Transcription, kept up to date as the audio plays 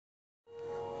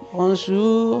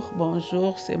Bonjour,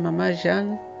 c'est Maman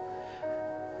Jeanne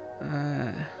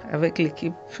avec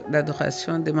l'équipe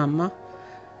d'adoration des mamans.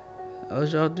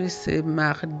 Aujourd'hui, c'est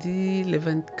mardi le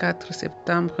 24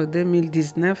 septembre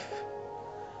 2019.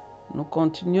 Nous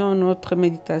continuons notre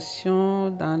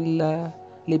méditation dans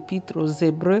l'épître aux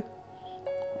Hébreux.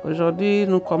 Aujourd'hui,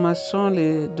 nous commençons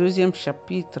le deuxième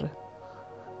chapitre.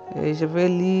 Et je vais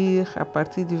lire à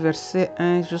partir du verset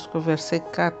 1 jusqu'au verset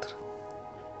 4.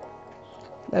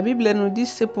 La Bible nous dit,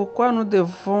 c'est pourquoi nous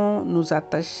devons nous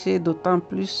attacher d'autant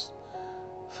plus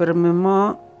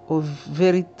fermement aux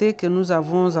vérités que nous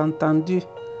avons entendues,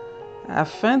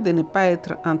 afin de ne pas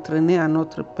être entraînés à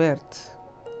notre perte.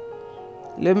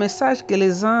 Le message que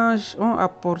les anges ont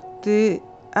apporté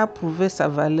a prouvé sa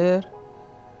valeur,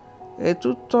 et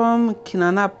tout homme qui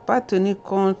n'en a pas tenu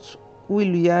compte ou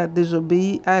il lui a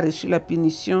désobéi a reçu la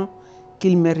punition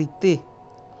qu'il méritait.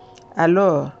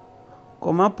 Alors,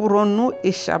 comment pourrons-nous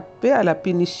échapper à la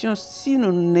punition si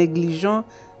nous négligeons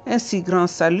un si grand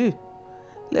salut?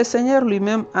 Le Seigneur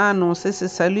lui-même a annoncé ce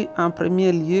salut en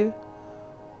premier lieu,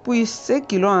 puis ceux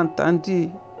qui l'ont entendu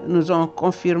nous ont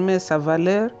confirmé sa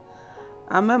valeur.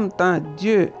 En même temps,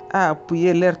 Dieu a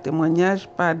appuyé leur témoignage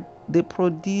par des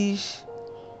prodiges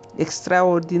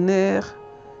extraordinaires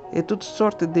et toutes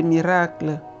sortes de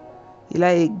miracles. Il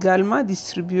a également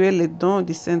distribué les dons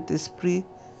du Saint-Esprit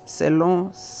selon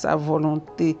sa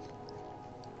volonté.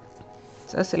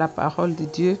 Ça, c'est la parole de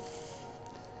Dieu.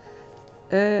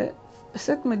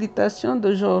 Cette méditation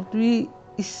d'aujourd'hui,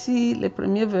 ici, le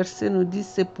premier verset nous dit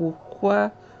c'est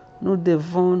pourquoi nous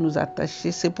devons nous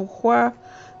attacher. C'est pourquoi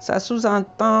ça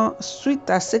sous-entend suite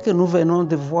à ce que nous venons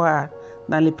de voir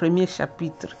dans le premier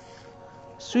chapitre.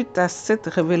 Suite à cette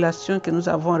révélation que nous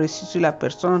avons reçue sur la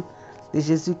personne de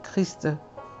Jésus-Christ.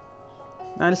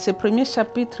 Dans ce premier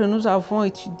chapitre, nous avons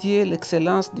étudié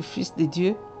l'excellence du Fils de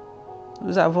Dieu.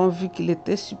 Nous avons vu qu'il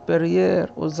était supérieur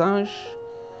aux anges,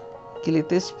 qu'il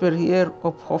était supérieur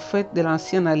aux prophètes de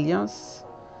l'Ancienne Alliance.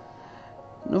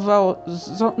 Nous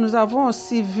avons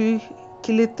aussi vu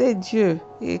qu'il était Dieu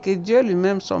et que Dieu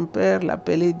lui-même, son Père,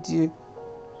 l'appelait Dieu.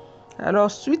 Alors,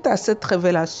 suite à cette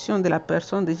révélation de la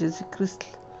personne de Jésus-Christ,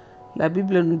 la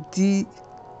Bible nous dit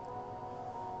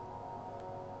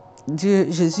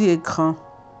Jésus est grand.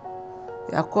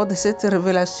 Et à cause de cette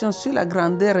révélation sur la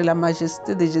grandeur et la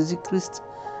majesté de Jésus-Christ,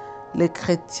 les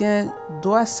chrétiens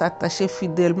doivent s'attacher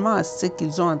fidèlement à ce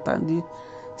qu'ils ont entendu,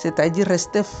 c'est-à-dire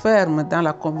rester fermes dans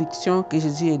la conviction que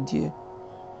Jésus est Dieu.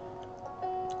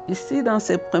 Ici, dans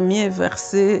ces premiers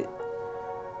versets,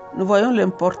 nous voyons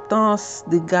l'importance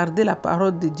de garder la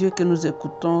parole de Dieu que nous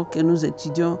écoutons, que nous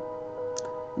étudions.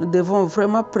 Nous devons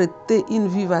vraiment prêter une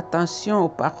vive attention aux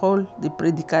paroles des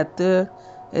prédicateurs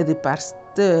et des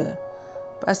pasteurs,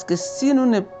 parce que si nous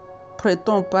ne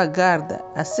prêtons pas garde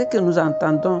à ce que nous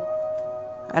entendons,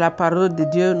 à la parole de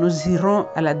Dieu, nous irons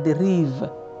à la dérive.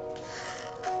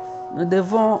 Nous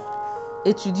devons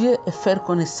étudier et faire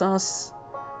connaissance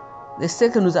de ce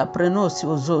que nous apprenons aussi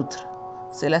aux autres.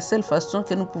 C'est la seule façon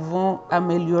que nous pouvons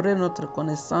améliorer notre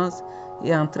connaissance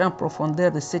et entrer en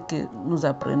profondeur de ce que nous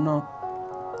apprenons.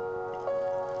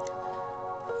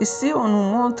 Ici, on nous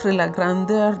montre la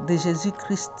grandeur de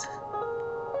Jésus-Christ.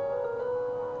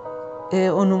 Et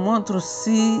on nous montre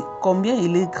aussi combien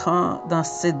il est grand dans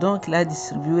ces dons qu'il a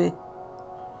distribués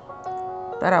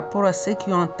par rapport à ceux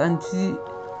qui ont entendu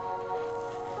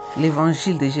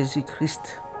l'évangile de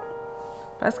Jésus-Christ.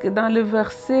 Parce que dans le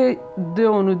verset 2,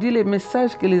 on nous dit les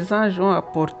messages que les anges ont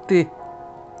apportés.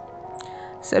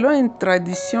 Selon une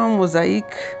tradition mosaïque,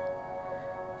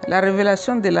 la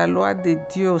révélation de la loi de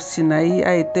Dieu au Sinaï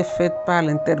a été faite par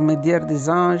l'intermédiaire des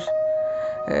anges.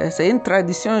 C'est une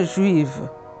tradition juive.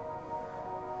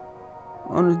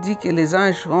 On nous dit que les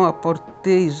anges ont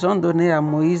apporté, ils ont donné à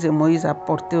Moïse et Moïse a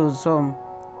apporté aux hommes.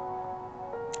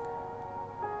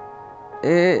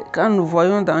 Et quand nous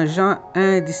voyons dans Jean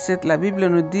 1, 17, la Bible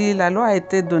nous dit la loi a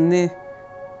été donnée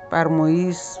par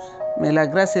Moïse, mais la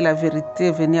grâce et la vérité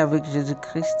est venue avec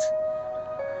Jésus-Christ.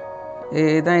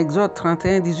 Et dans Exode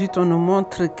 31, 18, on nous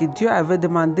montre que Dieu avait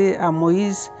demandé à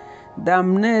Moïse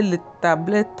d'amener les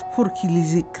tablettes pour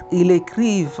qu'il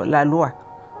écrive la loi.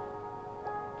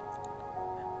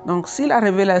 Donc, si la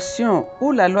révélation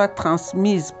ou la loi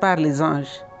transmise par les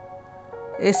anges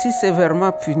est si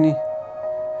sévèrement punie,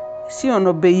 si on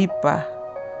n'obéit pas,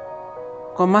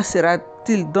 comment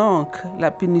sera-t-il donc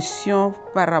la punition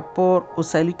par rapport au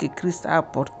salut que Christ a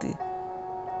apporté?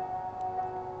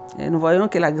 Et nous voyons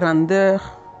que la grandeur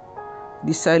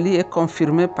du salut est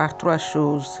confirmée par trois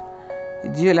choses.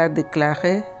 Dieu l'a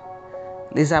déclaré,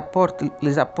 les apôtres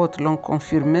l'ont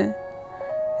confirmé,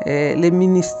 et le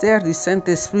ministère du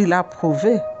Saint-Esprit l'a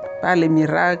prouvé. par les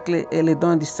miracles et les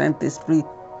dons du Saint-Esprit.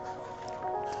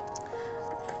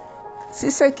 Si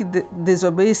ceux qui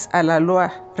désobéissent à la loi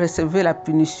recevaient la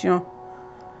punition,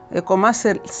 et comment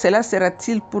cela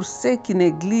sera-t-il pour ceux qui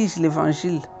négligent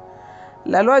l'Évangile?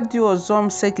 La loi dit aux hommes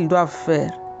ce qu'ils doivent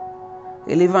faire.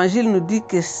 Et l'Évangile nous dit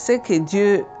que ce que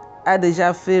Dieu a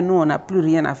déjà fait, nous, on n'a plus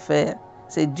rien à faire.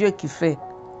 C'est Dieu qui fait.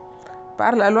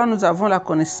 Par la loi, nous avons la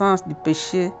connaissance du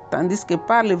péché, tandis que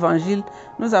par l'Évangile,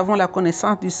 nous avons la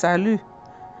connaissance du salut.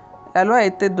 La loi a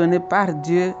été donnée par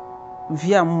Dieu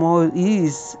via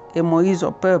Moïse et Moïse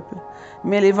au peuple.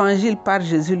 Mais l'Évangile par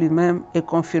Jésus lui-même est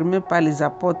confirmé par les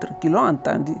apôtres qui l'ont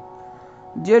entendu.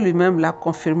 Dieu lui-même l'a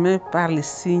confirmé par les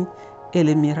signes et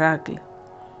les miracles.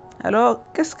 Alors,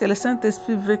 qu'est-ce que le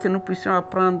Saint-Esprit veut que nous puissions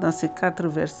apprendre dans ces 4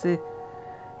 versets?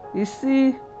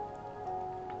 Ici,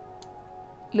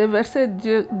 le verset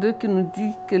 2 qui nous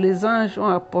dit que les anges ont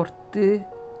apporté,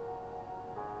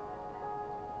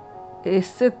 et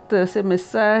ce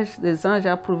message des anges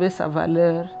a prouvé sa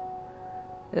valeur.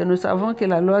 Et nous savons que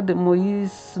la loi de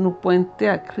Moïse nous pointait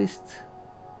à Christ.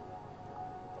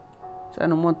 Ça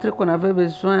nous montrait qu'on avait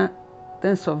besoin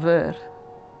d'un sauveur.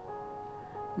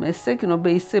 Mais ceux qui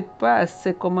n'obéissaient pas à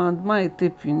ces commandements étaient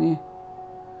punis.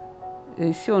 Et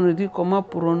ici, on nous dit comment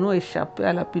pourrons-nous échapper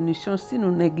à la punition si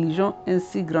nous négligeons un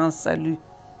si grand salut.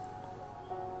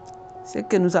 C'est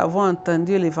que nous avons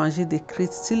entendu l'évangile de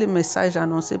Christ, si le message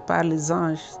annoncé par les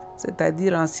anges,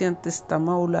 c'est-à-dire l'Ancien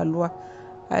Testament où la loi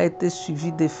a été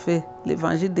suivi des faits,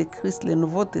 l'évangile de Christ, le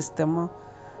Nouveau Testament,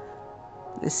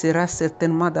 le sera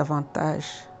certainement davantage.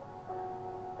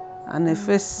 En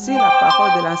effet, si la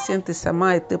parole de l'Ancien Testament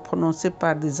a été prononcée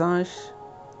par des anges,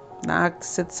 dans Acte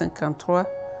 7,53,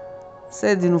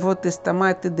 celle du Nouveau Testament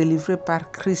a été délivrée par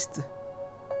Christ.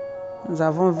 Nous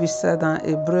avons vu ça dans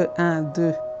Hébreux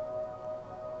 1,2.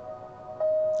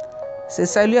 Ce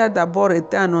salut a d'abord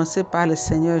été annoncé par le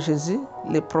Seigneur Jésus.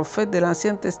 Les prophètes de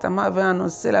l'Ancien Testament avaient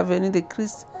annoncé la venue de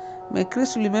Christ, mais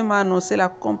Christ lui-même a annoncé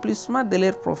l'accomplissement de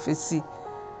leurs prophéties.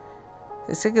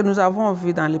 C'est ce que nous avons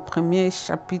vu dans les premiers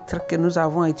chapitres que nous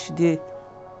avons étudiés.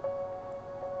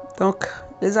 Donc,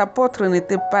 les apôtres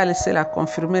n'étaient pas les seuls à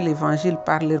confirmer l'évangile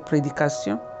par leur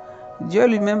prédication. Dieu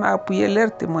lui-même a appuyé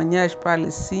leur témoignage par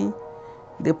les signes,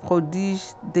 des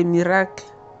prodiges, des miracles.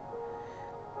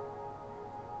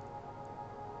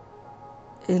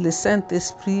 Et le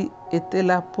Saint-Esprit était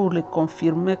là pour le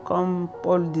confirmer, comme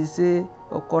Paul disait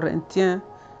aux Corinthiens,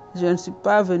 « Je ne suis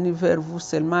pas venu vers vous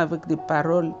seulement avec des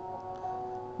paroles,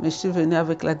 mais je suis venu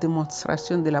avec la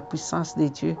démonstration de la puissance de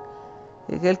Dieu. »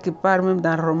 Et quelque part, même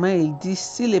dans Romains, il dit, «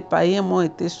 Si les païens m'ont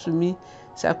été soumis,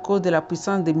 c'est à cause de la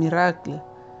puissance des miracles. »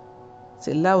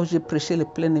 C'est là où j'ai prêché le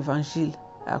plein évangile,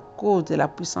 à cause de la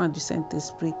puissance du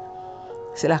Saint-Esprit.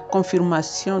 C'est la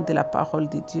confirmation de la parole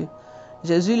de Dieu.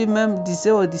 Jésus lui-même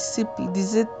disait aux disciples, il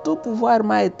disait, « Tout pouvoir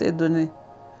m'a été donné.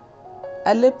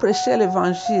 Allez prêcher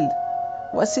l'évangile.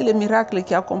 Voici les miracles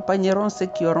qui accompagneront ceux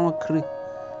qui auront cru.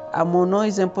 À mon nom,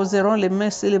 ils imposeront les mains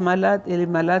sur les malades et les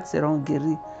malades seront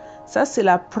guéris. » Ça, c'est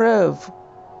la preuve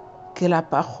que la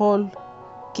parole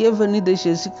qui est venue de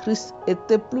Jésus-Christ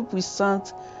était plus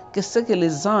puissante que ce que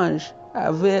les anges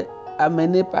avaient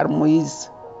amené par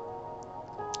Moïse.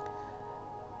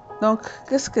 Donc,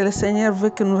 qu'est-ce que le Seigneur veut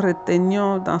que nous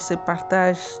retenions dans ce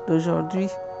partage d'aujourd'hui?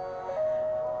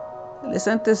 Le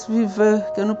Saint-Esprit veut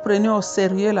que nous prenions au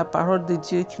sérieux la parole de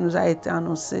Dieu qui nous a été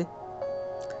annoncée.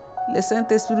 Le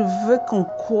Saint-Esprit veut qu'on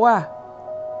croie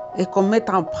et qu'on mette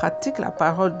en pratique la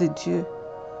parole de Dieu.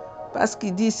 Parce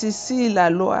qu'il dit ici, si la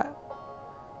loi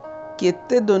qui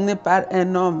était donnée par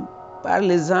un homme, par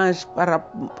les anges, par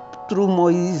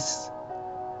Moïse,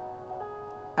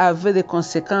 avait des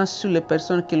conséquences sur les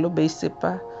personnes qui ne l'obéissaient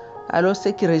pas, alors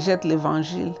ceux qui rejettent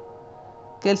l'évangile,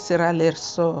 quel sera leur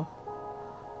sort?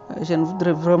 Je ne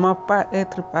voudrais vraiment pas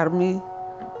être parmi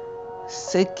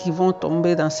ceux qui vont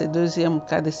tomber dans ce deuxième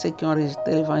cas de ceux qui ont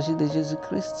rejeté l'évangile de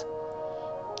Jésus-Christ.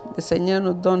 Le Seigneur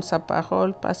nous donne sa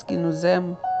parole parce qu'il nous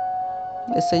aime.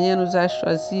 Le Seigneur nous a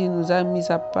choisis, nous a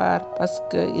mis à part parce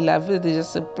qu'il avait déjà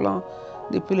ce plan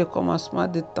depuis le commencement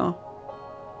des temps.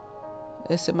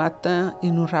 Et ce matin,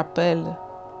 il nous rappelle,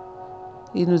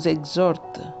 il nous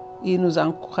exhorte, il nous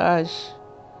encourage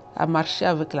à marcher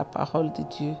avec la parole de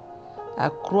Dieu, à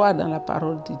croire dans la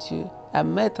parole de Dieu, à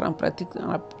mettre en pratique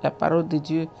la parole de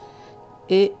Dieu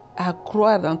et à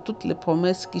croire dans toutes les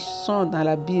promesses qui sont dans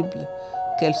la Bible,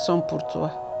 qu'elles sont pour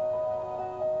toi.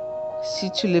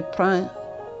 Si tu les prends,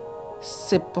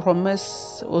 ces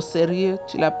promesses au sérieux,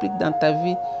 tu l'appliques dans ta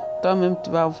vie, toi-même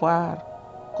tu vas voir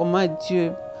comment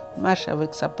Dieu marche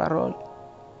avec sa parole.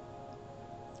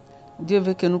 Dieu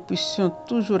veut que nous puissions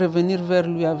toujours revenir vers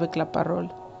lui avec la parole.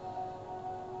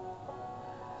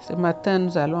 Ce matin,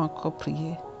 nous allons encore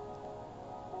prier.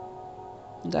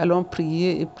 Nous allons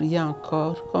prier et prier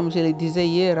encore. Comme je le disais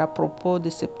hier à propos de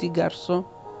ces petits garçons.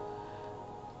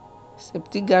 Ces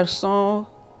petits garçons,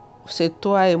 c'est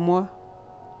toi et moi.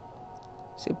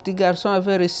 Ces petits garçons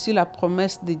avaient reçu la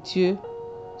promesse de Dieu.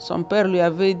 Son père lui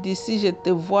avait dit, si je te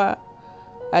vois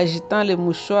agitant les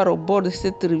mouchoirs au bord de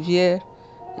cette rivière,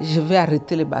 je vais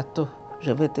arrêter le bateau,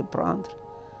 je vais te prendre.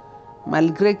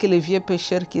 Malgré que les vieux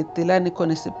pécheurs qui étaient là ne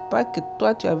connaissaient pas que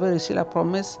toi tu avais reçu la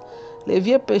promesse. Les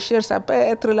vieux pécheurs, ça peut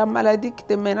être la maladie qui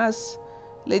te menace,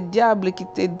 le diable qui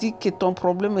te dit que ton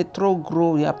problème est trop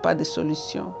gros, il n'y a pas de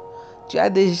solution. Tu as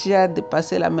déjà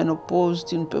dépassé la ménopause,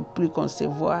 tu ne peux plus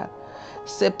concevoir.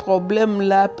 Ces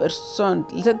problèmes-là, personne,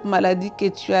 cette maladie que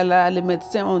tu as là, les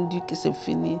médecins ont dit que c'est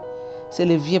fini. C'est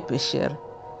les vieux pécheurs.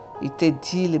 Il te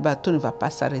dit, le bateau ne va pas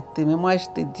s'arrêter. Mais moi, je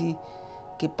te dis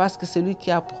que parce que celui qui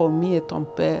a promis est ton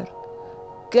Père,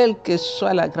 quelle que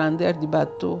soit la grandeur du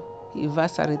bateau, il va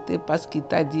s'arrêter parce qu'il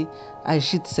t'a dit,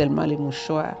 agite seulement les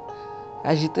mouchoirs.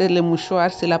 Agiter les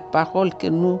mouchoirs, c'est la parole que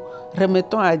nous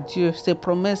remettons à Dieu, ces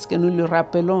promesses que nous lui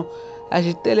rappelons.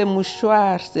 Agiter les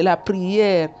mouchoirs, c'est la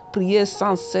prière. Priez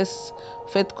sans cesse.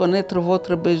 Faites connaître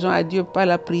votre besoin à Dieu par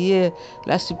la prière,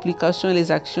 la supplication et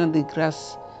les actions de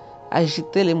grâce.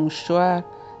 Agiter les mouchoirs,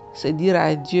 c'est dire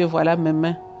à Dieu, voilà mes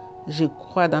mains, je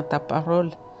crois dans ta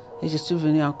parole et je suis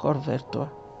venu encore vers toi.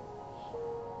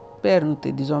 Père, nous te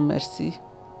disons merci,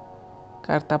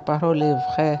 car ta parole est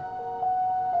vraie.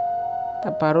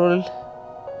 Ta parole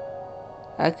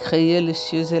a créé les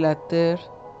cieux et la terre.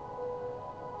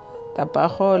 Ta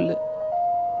parole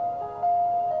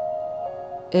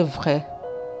est vraie.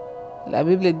 La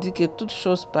Bible dit que toute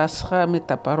chose passera, mais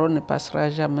ta parole ne passera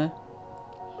jamais.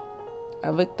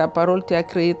 Avec ta parole, tu as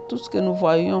créé tout ce que nous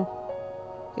voyons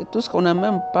et tout ce qu'on n'a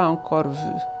même pas encore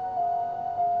vu.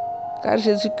 Car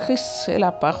Jésus-Christ est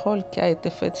la parole qui a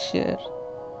été faite chair.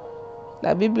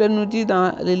 La Bible nous dit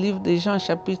dans le livre de Jean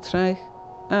chapitre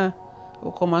 1,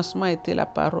 au commencement était la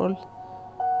parole.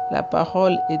 La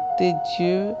parole était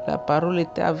Dieu, la parole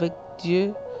était avec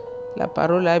Dieu, la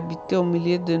parole a habité au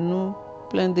milieu de nous,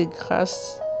 plein de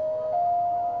grâce.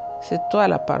 C'est toi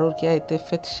la parole qui a été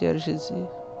faite chair, Jésus.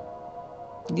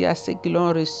 Dis à ceux qui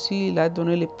l'ont reçu, il a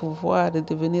donné le pouvoir de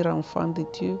devenir enfants de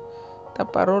Dieu. Ta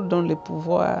parole donne le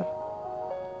pouvoir.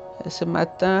 Et ce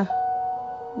matin,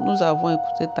 nous avons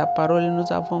écouté ta parole et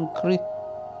nous avons cru.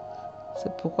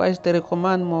 C'est pourquoi je te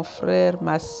recommande, mon frère,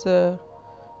 ma soeur,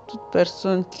 toute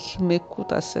personne qui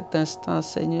m'écoute à cet instant,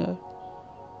 Seigneur,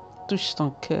 touche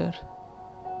ton cœur,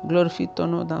 glorifie ton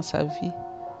nom dans sa vie,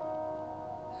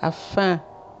 afin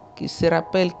qu'il se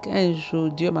rappelle qu'un jour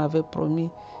Dieu m'avait promis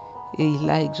et il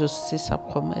a exaucé sa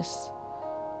promesse.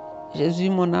 Jésus,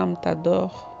 mon âme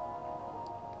t'adore.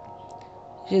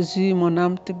 Jésus, mon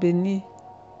âme te bénit.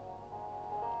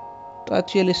 Toi,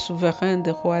 tu es le souverain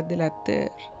des rois de la terre.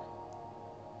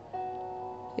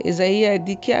 Ésaïe a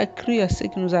dit qui a cru à ce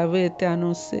qui nous avait été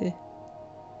annoncé.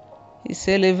 Il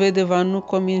s'est levé devant nous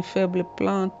comme une faible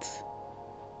plante,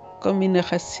 comme une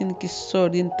racine qui sort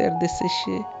d'une terre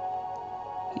desséchée.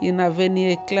 Il n'avait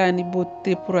ni éclat ni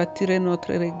beauté pour attirer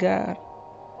notre regard.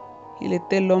 Il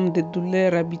était l'homme de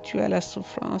douleur habitué à la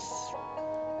souffrance.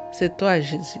 C'est toi,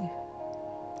 Jésus.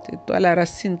 C'est toi la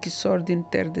racine qui sort d'une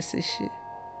terre desséchée.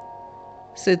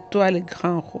 C'est toi le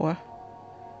grand roi.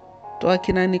 Toi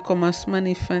qui n'as ni commencement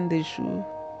ni fin de jour.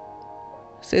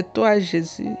 C'est toi,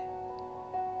 Jésus.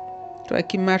 Toi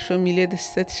qui marches au milieu de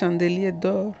 7 chandeliers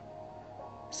d'or.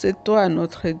 C'est toi,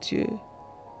 notre Dieu.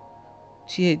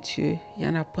 Tu es Dieu, il n'y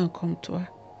en a point comme toi.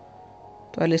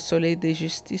 Toi, le soleil de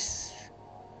justice.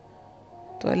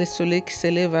 Toi, le soleil qui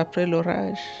s'élève après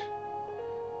l'orage.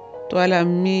 Toi,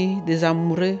 l'ami des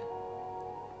amoureux.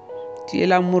 Tu es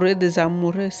l'amoureux des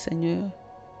amoureux, Seigneur.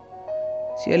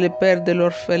 Tu es le père de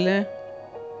l'orphelin.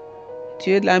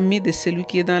 Tu es l'ami de celui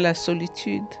qui est dans la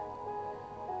solitude.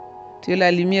 Tu es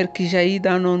la lumière qui jaillit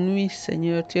dans nos nuits,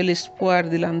 Seigneur. Tu es l'espoir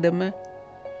du lendemain.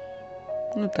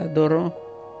 Nous t'adorons.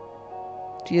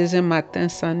 Tu es un matin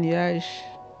sans nuage.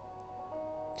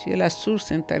 Tu es la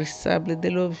source intarissable de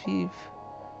l'eau vive.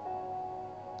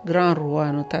 Grand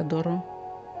roi, nous t'adorons.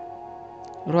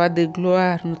 Roi de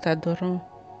gloire, nous t'adorons.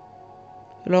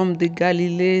 L'homme de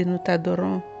Galilée, nous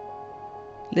t'adorons.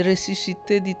 Le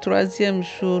ressuscité du 3e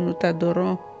jour, nous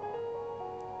t'adorons.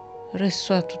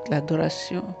 Reçois toute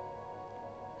l'adoration.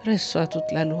 Reçois toute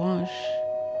la louange.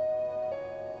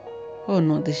 Au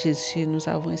nom de Jésus, nous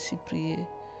avons ainsi prié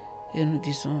et nous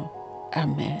disons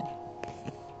Amen.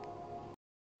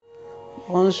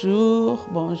 Bonjour,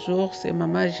 c'est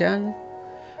Maman Jeanne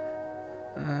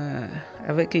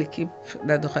avec l'équipe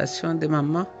d'adoration de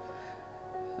Maman.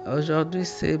 Aujourd'hui,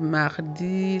 c'est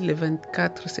mardi, le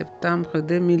 24 septembre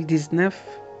 2019.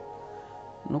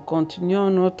 Nous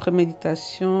continuons notre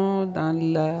méditation dans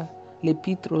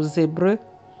l'épître aux Hébreux.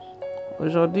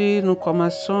 Aujourd'hui, nous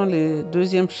commençons le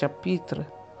deuxième chapitre.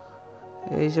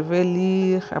 Et je vais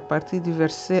lire à partir du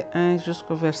verset 1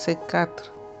 jusqu'au verset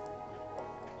 4.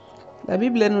 La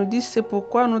Bible nous dit, c'est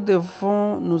pourquoi nous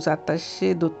devons nous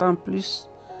attacher d'autant plus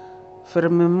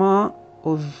fermement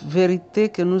aux vérités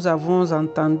que nous avons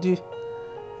entendues,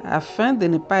 afin de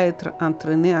ne pas être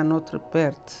entraînés à notre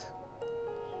perte.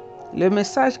 Le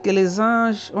message que les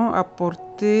anges ont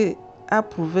apporté a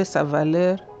prouvé sa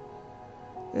valeur,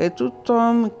 et tout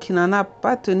homme qui n'en a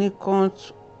pas tenu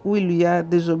compte ou il lui a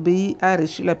désobéi a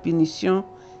reçu la punition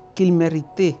qu'il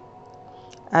méritait.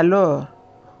 Alors,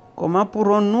 comment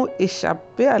pourrons-nous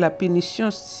échapper à la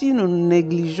punition si nous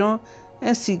négligeons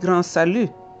un si grand salut?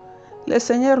 Le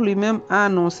Seigneur lui-même a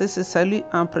annoncé ce salut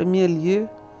en premier lieu,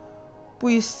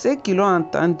 puis ceux qui l'ont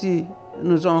entendu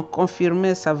nous ont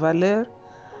confirmé sa valeur.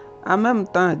 En même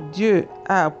temps, Dieu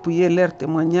a appuyé leur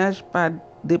témoignage par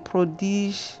des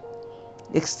prodiges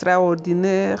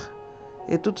extraordinaires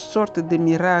et toutes sortes de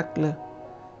miracles.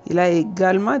 Il a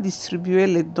également distribué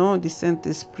les dons du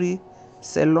Saint-Esprit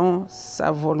selon sa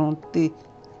volonté.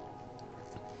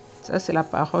 Ça, c'est la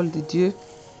parole de Dieu.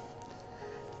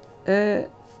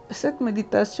 Cette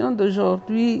méditation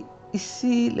d'aujourd'hui,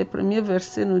 ici, le premier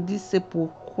verset nous dit c'est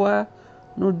pourquoi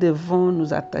nous devons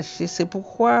nous attacher. C'est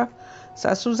pourquoi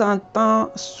ça sous-entend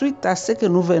suite à ce que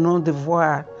nous venons de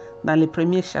voir dans le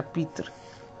premier chapitre.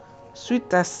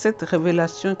 Suite à cette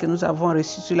révélation que nous avons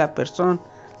reçue sur la personne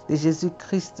de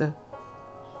Jésus-Christ.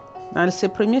 Dans ce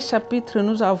premier chapitre,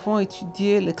 nous avons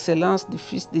étudié l'excellence du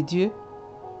Fils de Dieu.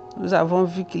 Nous avons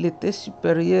vu qu'il était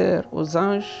supérieur aux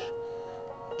anges,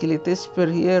 qu'il était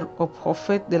supérieur aux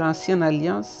prophètes de l'Ancienne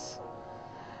Alliance.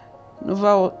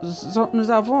 Nous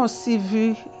avons aussi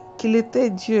vu qu'il était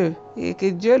Dieu et que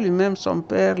Dieu lui-même, son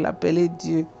Père, l'appelait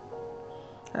Dieu.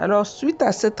 Alors, suite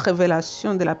à cette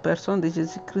révélation de la personne de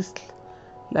Jésus-Christ,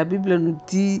 la Bible nous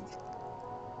dit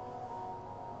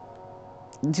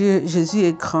Jésus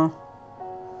est grand.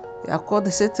 Et à cause de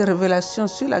cette révélation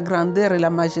sur la grandeur et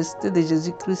la majesté de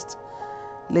Jésus-Christ,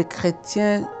 les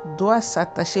chrétiens doivent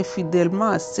s'attacher fidèlement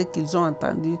à ce qu'ils ont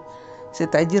entendu,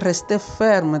 c'est-à-dire rester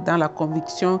fermes dans la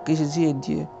conviction que Jésus est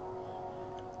Dieu.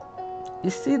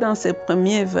 Ici, dans ces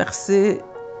premiers versets,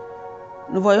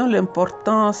 nous voyons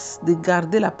l'importance de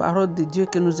garder la parole de Dieu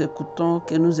que nous écoutons,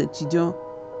 que nous étudions.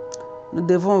 Nous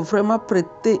devons vraiment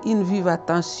prêter une vive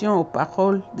attention aux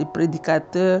paroles des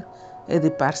prédicateurs et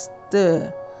des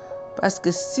pasteurs, parce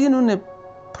que si nous ne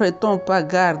prêtons pas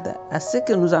garde à ce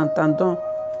que nous entendons,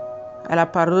 à la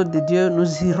parole de Dieu,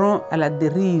 nous irons à la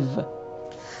dérive.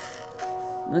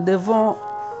 Nous devons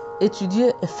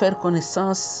étudier et faire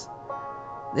connaissance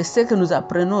de ce que nous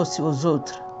apprenons aussi aux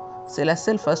autres. C'est la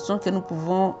seule façon que nous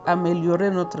pouvons améliorer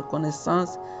notre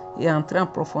connaissance et entrer en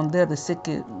profondeur de ce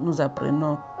que nous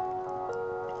apprenons.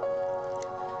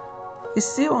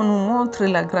 Ici, on nous montre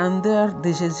la grandeur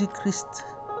de Jésus-Christ.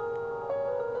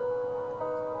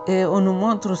 Et on nous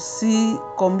montre aussi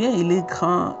combien il est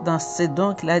grand dans ces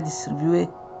dons qu'il a distribués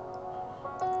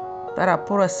par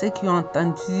rapport à ceux qui ont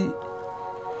entendu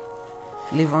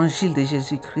l'évangile de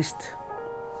Jésus-Christ.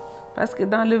 Parce que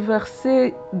dans le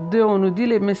verset 2, on nous dit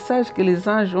les messages que les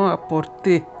anges ont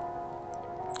apportés.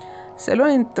 Selon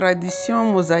une tradition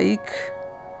mosaïque,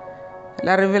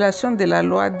 la révélation de la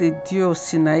loi de Dieu au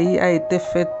Sinaï a été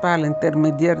faite par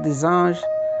l'intermédiaire des anges.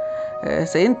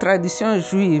 C'est une tradition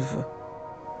juive.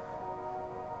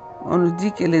 On nous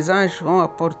dit que les anges ont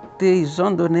apporté, ils ont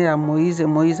donné à Moïse et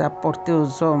Moïse a apporté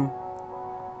aux hommes.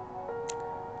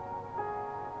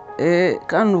 Et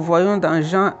quand nous voyons dans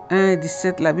Jean 1,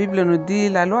 17, la Bible nous dit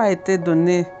la loi a été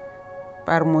donnée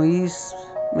par Moïse,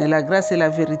 mais la grâce et la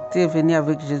vérité venaient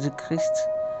avec Jésus-Christ.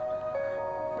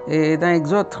 Et dans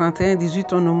Exode 31,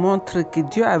 18, on nous montre que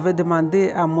Dieu avait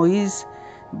demandé à Moïse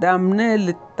d'amener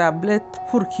les tablettes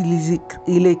pour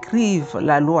qu'il écrive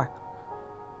la loi.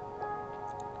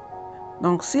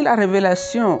 Donc, si la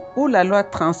révélation ou la loi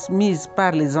transmise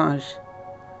par les anges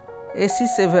est si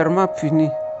sévèrement punie,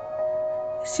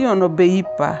 si on n'obéit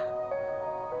pas,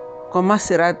 comment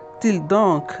sera-t-il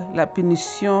donc la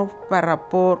punition par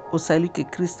rapport au salut que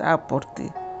Christ a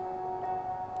apporté?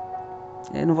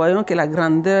 Et nous voyons que la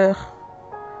grandeur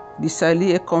du salut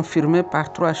est confirmée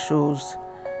par trois choses.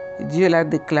 Dieu l'a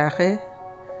déclaré,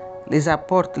 les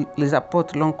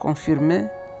apôtres l'ont confirmé,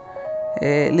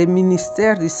 et le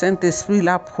ministère du Saint-Esprit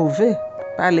l'a prouvé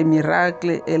par les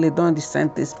miracles et les dons du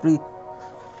Saint-Esprit.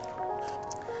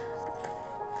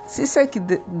 Si ceux qui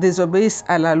désobéissent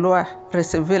à la loi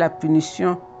recevaient la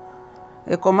punition,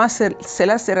 Et comment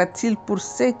cela sera-t-il pour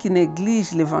ceux qui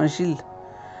négligent l'Évangile?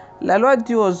 La loi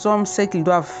dit aux hommes ce qu'ils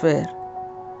doivent faire.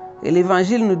 Et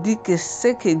l'Évangile nous dit que ce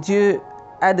que Dieu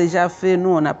a déjà fait,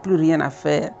 nous, on n'a plus rien à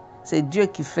faire. C'est Dieu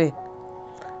qui fait.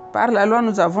 Par la loi,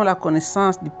 nous avons la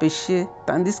connaissance du péché,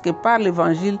 tandis que par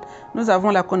l'Évangile, nous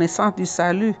avons la connaissance du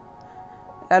salut.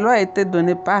 La loi a été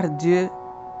donnée par Dieu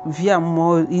via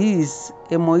Moïse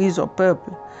et Moïse au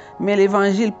peuple. Mais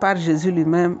l'Évangile par Jésus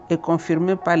lui-même est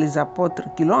confirmé par les apôtres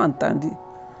qui l'ont entendu.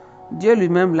 Dieu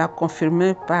lui-même l'a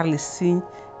confirmé par les signes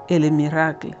et les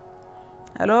miracles.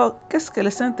 Alors, qu'est-ce que le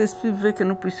Saint-Esprit veut que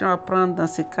nous puissions apprendre dans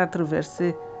ces 4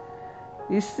 versets?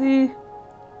 Ici,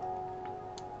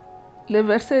 le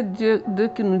verset 2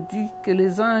 qui nous dit que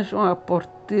les anges ont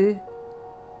apporté,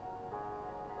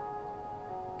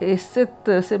 et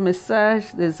ce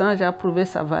message des anges a prouvé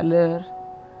sa valeur.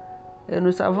 Et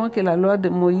nous savons que la loi de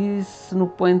Moïse nous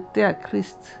pointait à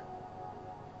Christ.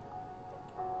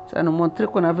 Ça nous montrait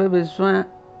qu'on avait besoin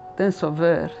d'un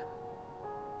sauveur.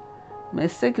 Mais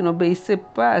ceux qui n'obéissaient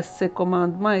pas à ces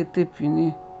commandements étaient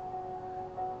punis.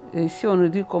 Et ici, on nous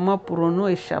dit comment pourrons-nous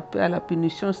échapper à la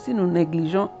punition si nous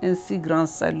négligeons un si grand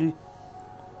salut.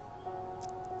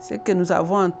 C'est que nous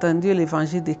avons entendu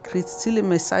l'évangile de Christ, si le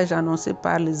message annoncé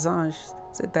par les anges,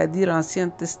 c'est-à-dire l'Ancien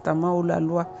Testament où la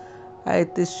loi a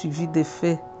été suivie des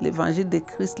faits, l'évangile de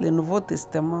Christ, le Nouveau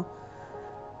Testament,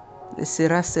 le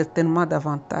sera certainement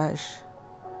davantage.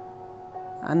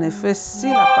 En effet,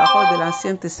 si la parole de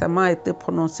l'Ancien Testament a été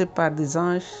prononcée par des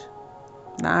anges,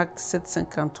 dans Actes 7,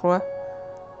 53,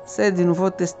 celle du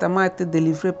Nouveau Testament a été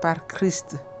délivrée par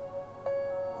Christ.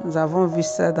 Nous avons vu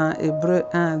ça dans Hébreux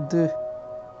 1, 2.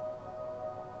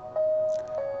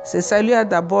 Ce salut a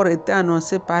d'abord été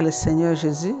annoncé par le Seigneur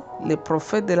Jésus. Les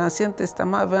prophètes de l'Ancien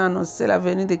Testament avaient annoncé la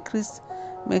venue de Christ,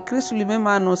 mais Christ lui-même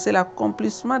a annoncé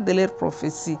l'accomplissement de leurs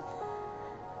prophéties.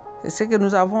 C'est ce que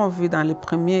nous avons vu dans les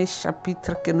premiers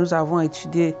chapitres que nous avons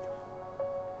étudiés.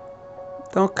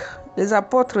 Donc, les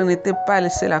apôtres n'étaient pas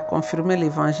les seuls à confirmer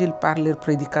l'évangile par leur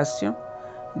prédication.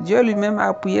 Dieu lui-même a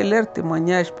appuyé leur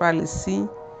témoignage par les signes,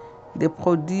 des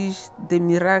prodiges, des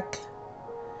miracles.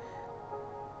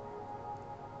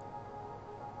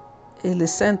 Et le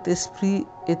Saint-Esprit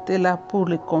était là pour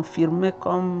le confirmer,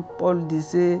 comme Paul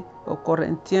disait aux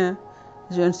Corinthiens,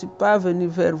 « Je ne suis pas venu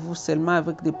vers vous seulement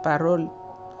avec des paroles,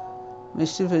 mais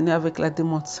je suis venu avec la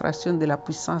démonstration de la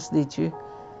puissance de Dieu. »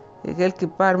 Et quelque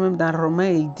part, même dans Romains,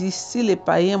 il dit, « Si les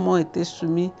païens m'ont été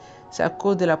soumis, c'est à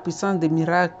cause de la puissance des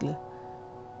miracles. »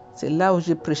 C'est là où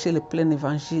j'ai prêché le plein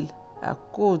évangile, à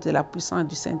cause de la puissance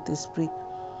du Saint-Esprit.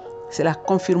 C'est la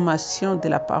confirmation de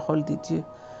la parole de Dieu.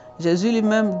 Jésus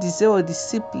lui-même disait aux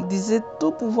disciples, il disait, «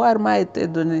 Tout pouvoir m'a été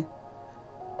donné.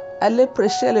 Allez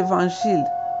prêcher l'évangile.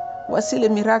 Voici les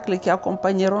miracles qui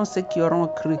accompagneront ceux qui auront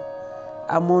cru.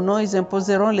 À mon nom, ils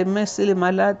imposeront les mains sur les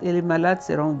malades et les malades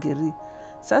seront guéris. »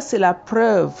 Ça, c'est la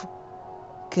preuve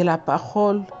que la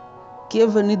parole qui est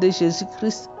venue de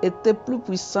Jésus-Christ était plus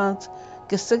puissante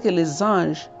que ce que les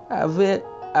anges avaient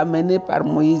amené par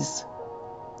Moïse.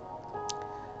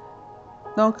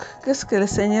 Donc, qu'est-ce que le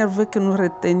Seigneur veut que nous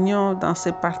retenions dans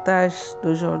ce partage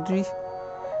d'aujourd'hui?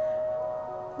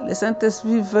 Le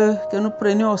Saint-Esprit veut que nous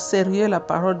prenions au sérieux la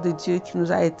parole de Dieu qui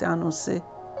nous a été annoncée.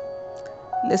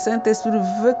 Le Saint-Esprit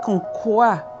veut qu'on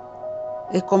croie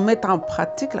et qu'on mette en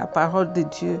pratique la parole de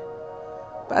Dieu.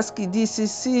 Parce qu'il dit ici,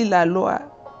 si la loi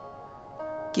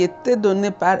qui était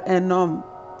donnée par un homme,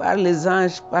 par les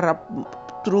anges, par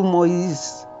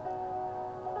Moïse,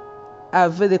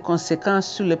 avait des conséquences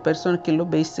sur les personnes qui ne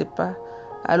l'obéissaient pas,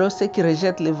 alors ceux qui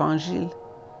rejettent l'évangile,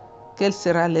 quel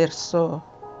sera leur sort?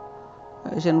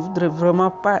 Je ne voudrais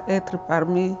vraiment pas être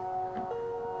parmi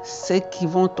ceux qui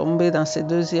vont tomber dans ce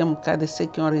deuxième cas de ceux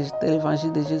qui ont rejeté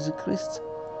l'évangile de Jésus-Christ.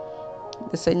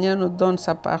 Le Seigneur nous donne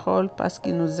sa parole parce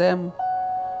qu'il nous aime.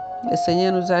 Le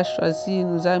Seigneur nous a choisis,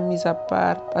 nous a mis à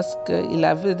part parce qu'il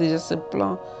avait déjà ce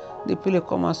plan depuis le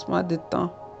commencement des temps.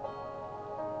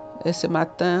 Et ce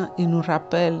matin, il nous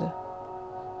rappelle,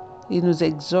 il nous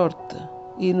exhorte,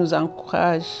 il nous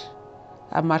encourage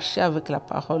à marcher avec la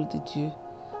parole de Dieu,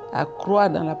 à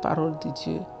croire dans la parole de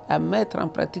Dieu, à mettre en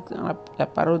pratique la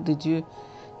parole de Dieu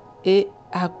et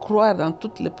à croire dans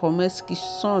toutes les promesses qui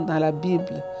sont dans la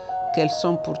Bible, qu'elles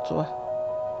sont pour toi.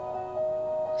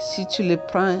 Si tu les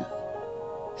prends,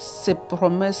 ces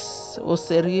promesses au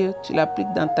sérieux, tu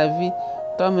l'appliques dans ta vie,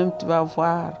 toi-même tu vas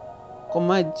voir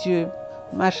comment Dieu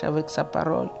marche avec sa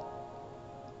parole.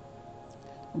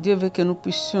 Dieu veut que nous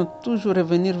puissions toujours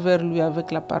revenir vers lui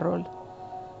avec la parole.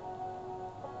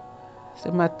 Ce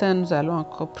matin, nous allons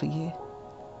encore prier.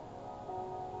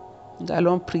 Nous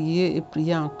allons prier et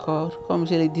prier encore. Comme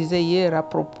je le disais hier à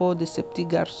propos de ce petit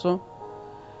garçon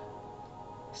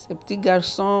Ces petits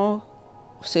garçons,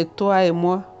 c'est toi et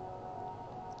moi.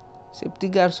 Ce petit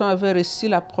garçon avait reçu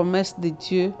la promesse de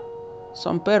Dieu.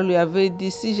 Son père lui avait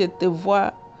dit, si je te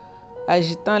vois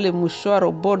agitant les mouchoirs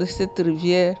au bord de cette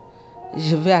rivière,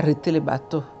 je vais arrêter le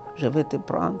bateau, je vais te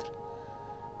prendre.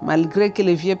 Malgré que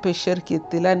les vieux pêcheurs qui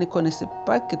étaient là ne connaissaient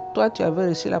pas que toi, tu avais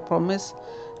reçu la promesse.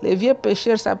 Les vieux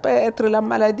pêcheurs, ça peut être la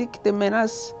maladie qui te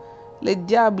menace, le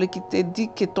diable qui te dit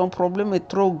que ton problème est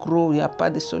trop gros, il n'y a pas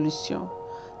de solution.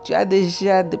 Tu as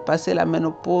déjà dépassé la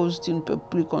ménopause, tu ne peux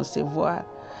plus concevoir.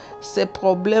 Ces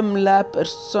problèmes-là,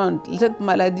 personne, cette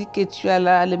maladie que tu as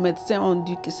là, les médecins ont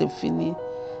dit que c'est fini.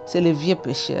 C'est les vieux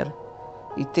pécheurs.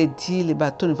 Il te dit, le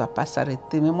bateau ne va pas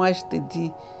s'arrêter. Mais moi, je te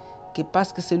dis que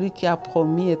parce que celui qui a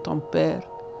promis est ton Père,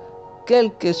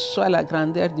 quelle que soit la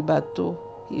grandeur du bateau,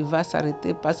 il va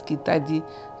s'arrêter parce qu'il t'a dit,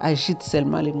 agite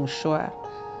seulement les mouchoirs.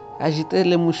 Agiter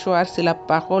les mouchoirs, c'est la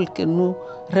parole que nous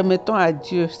remettons à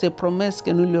Dieu, ces promesses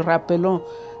que nous lui rappelons.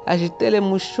 Agiter les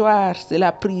mouchoirs, c'est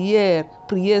la prière.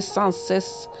 Priez sans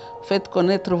cesse. Faites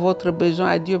connaître votre besoin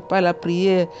à Dieu par la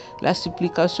prière, la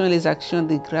supplication et les actions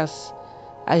de grâce.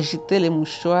 Agiter les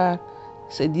mouchoirs,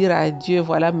 c'est dire à Dieu,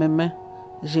 voilà mes mains,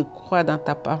 je crois dans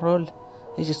ta parole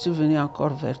et je suis venu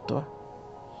encore vers toi.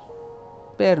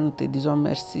 Père, nous te disons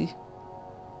merci,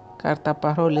 car ta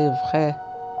parole est vraie.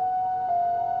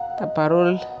 Ta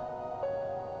parole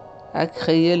a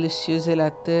créé les cieux et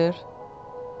la terre.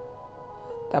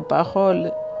 Ta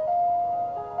parole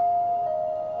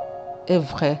est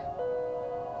vraie.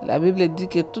 La Bible dit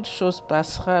que toute chose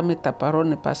passera, mais ta parole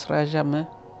ne passera jamais.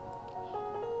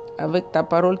 Avec ta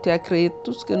parole, tu as créé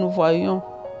tout ce que nous voyons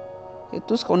et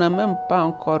tout ce qu'on n'a même pas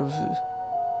encore vu.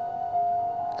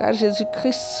 Car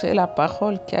Jésus-Christ est la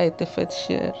parole qui a été faite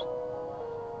chair.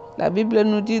 La Bible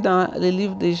nous dit dans le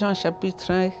livre de Jean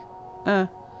chapitre 1,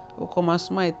 au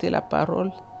commencement était la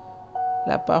parole.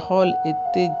 La parole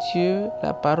était Dieu,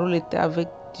 la parole était avec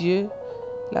Dieu,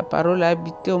 la parole a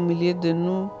habité au milieu de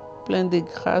nous, plein de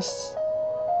grâce.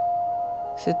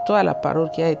 C'est toi la parole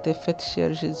qui a été faite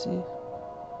chair, Jésus.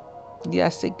 Dis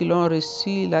à ceux qui l'ont reçu,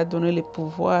 il a donné le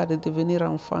pouvoir de devenir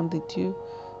enfants de Dieu.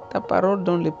 Ta parole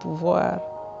donne le pouvoir.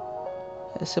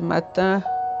 Et ce matin,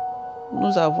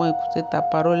 nous avons écouté ta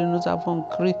parole et nous avons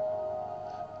cru.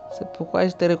 C'est pourquoi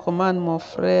je te recommande, mon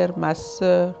frère, ma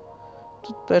soeur,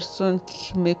 toute personne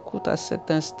qui m'écoute à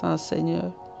cet instant,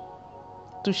 Seigneur,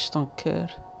 touche ton cœur,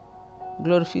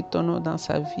 glorifie ton nom dans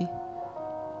sa vie,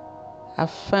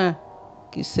 afin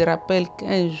qu'il se rappelle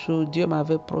qu'un jour Dieu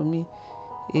m'avait promis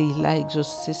et il a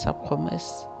exaucé sa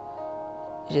promesse.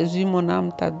 Jésus, mon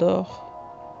âme t'adore.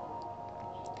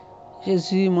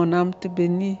 Jésus, mon âme te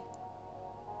bénit.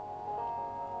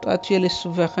 Toi, tu es le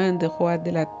souverain des rois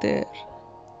de la terre.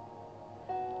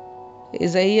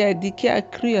 Ésaïe a dit, qui a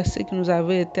cru à ce qui nous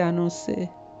avait été annoncé?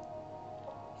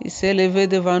 Il s'est levé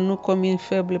devant nous comme une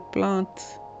faible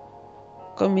plante,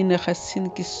 comme une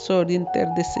racine qui sort d'une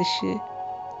terre desséchée.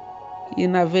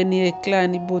 Il n'avait ni éclat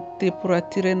ni beauté pour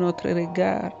attirer notre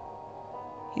regard.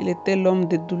 Il était l'homme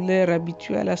de douleur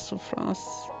habitué à la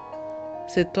souffrance.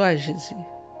 C'est toi, Jésus.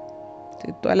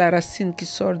 C'est toi la racine qui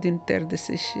sort d'une terre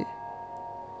desséchée.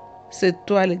 C'est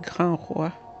toi le grand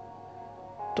roi.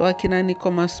 Toi qui n'as ni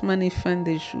commencement ni fin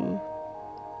de jour.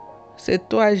 C'est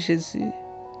toi, Jésus.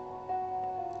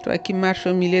 Toi qui marches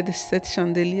au milieu de 7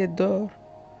 chandeliers d'or.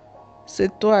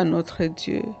 C'est toi, notre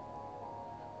Dieu.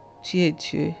 Tu es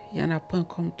Dieu, il n'y en a point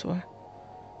comme toi.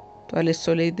 Toi, le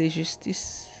soleil de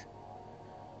justice.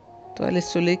 Toi, le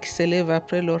soleil qui s'élève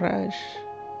après l'orage.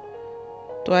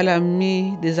 Toi,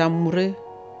 l'ami des amoureux.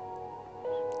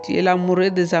 Tu es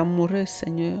l'amoureux des amoureux,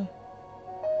 Seigneur.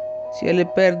 Tu es le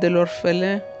père de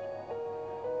l'orphelin.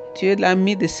 Tu es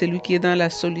l'ami de celui qui est dans la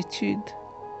solitude.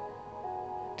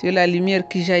 Tu es la lumière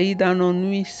qui jaillit dans nos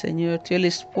nuits, Seigneur. Tu es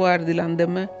l'espoir du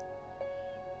lendemain.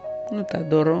 Nous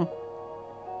t'adorons.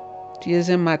 Tu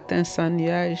es un matin sans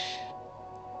nuage.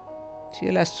 Tu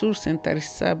es la source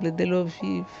intarissable de l'eau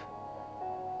vive.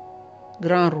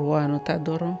 Grand roi, nous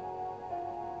t'adorons.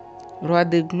 Roi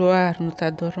de gloire, nous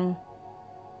t'adorons.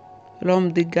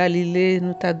 L'homme de Galilée,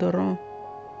 nous t'adorons.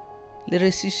 Le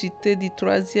ressuscité du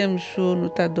 3e jour, nous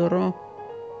t'adorons.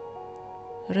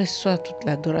 Reçois toute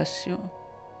l'adoration.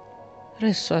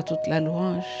 Reçois toute la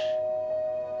louange.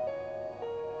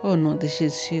 Au nom de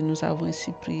Jésus, nous avons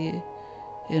ainsi prié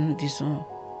et nous disons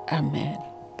Amen.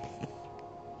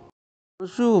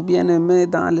 Bonjour, bien-aimés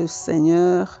dans le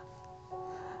Seigneur.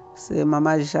 C'est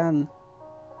Maman Jeanne.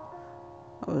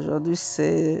 Aujourd'hui,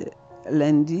 c'est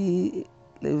lundi,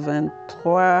 le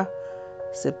 23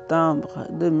 septembre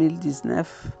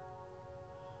 2019.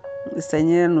 Le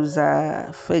Seigneur nous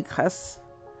a fait grâce.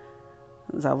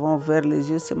 Nous avons ouvert les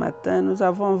yeux ce matin, nous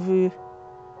avons vu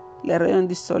les rayons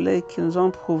du soleil qui nous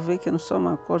ont prouvé que nous sommes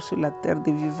encore sur la terre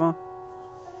des vivants.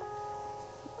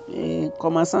 Et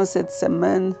commençant cette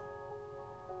semaine,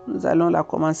 nous allons la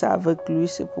commencer avec lui.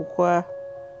 C'est pourquoi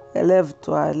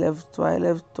élève-toi, élève-toi,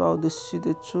 élève-toi au-dessus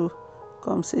de tout.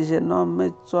 Comme ces jeunes hommes,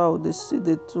 mets-toi au-dessus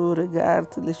de tout. Regarde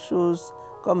les choses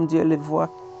comme Dieu les voit.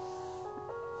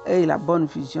 Aie la bonne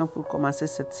vision pour commencer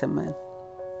cette semaine.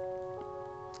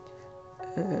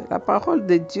 La parole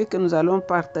de Dieu que nous allons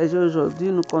partager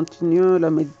aujourd'hui, nous continuons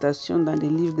la méditation dans les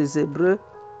livres des Hébreux.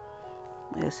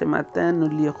 Et ce matin, nous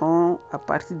lirons à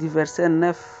partir du verset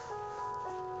 9.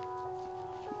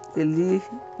 Je lis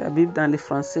la Bible dans le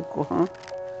français courant.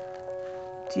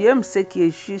 Tu aimes ce qui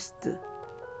est juste,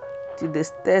 tu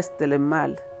détestes le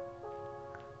mal.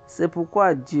 C'est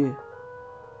pourquoi Dieu,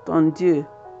 ton Dieu,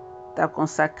 t'a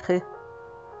consacré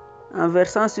en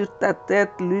versant sur ta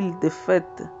tête l'huile de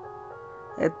fête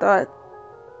et t'a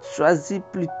choisi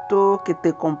plutôt que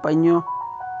tes compagnons.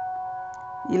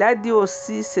 Il a dit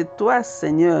aussi, c'est toi,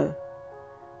 Seigneur,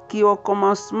 qui au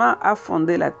commencement a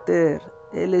fondé la terre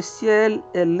et le ciel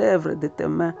est l'œuvre de tes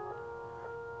mains.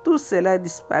 Tout cela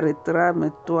disparaîtra, mais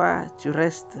toi, tu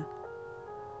restes.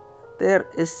 Terre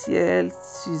et ciel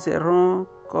s'useront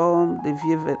comme de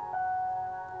vieux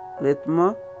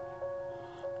vêtements.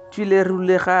 Tu les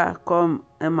rouleras comme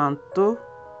un manteau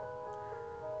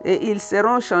et ils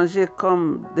seront changés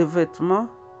comme des vêtements,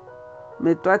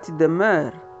 mais toi, tu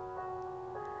demeures.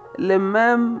 Le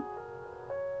même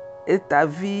et ta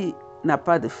vie n'a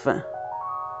pas de fin.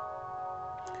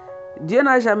 Dieu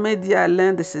n'a jamais dit à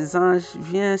l'un de ses anges,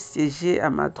 viens siéger à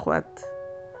ma droite,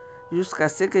 jusqu'à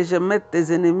ce que je mette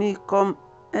tes ennemis comme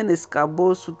un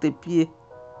escabeau sous tes pieds.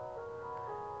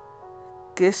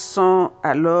 Que sont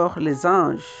alors les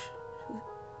anges?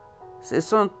 Ce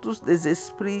sont tous des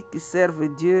esprits qui servent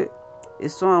Dieu et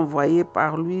sont envoyés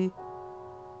par lui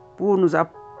pour nous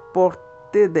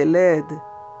apporter de l'aide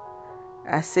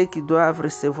à ceux qui doivent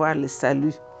recevoir le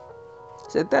salut.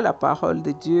 C'était la parole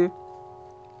de Dieu.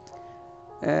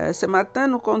 Ce matin,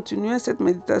 nous continuons cette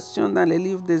méditation dans les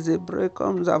livres des Hébreux.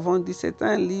 Comme nous avons dit, c'est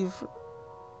un livre.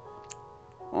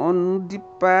 On ne nous dit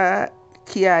pas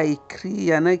qui a écrit. Il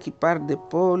y en a qui parlent de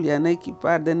Paul, il y en a qui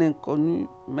parlent d'un inconnu.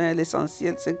 Mais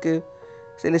l'essentiel, c'est que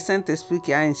c'est le Saint-Esprit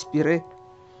qui a inspiré.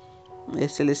 Et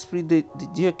c'est l'Esprit de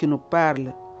Dieu qui nous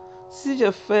parle. Si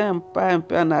je fais un pas un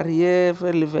peu en arrière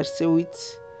vers le verset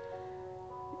 8,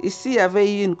 ici il y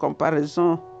avait eu une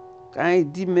comparaison. Quand il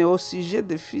dit, mais au sujet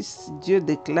des fils, Dieu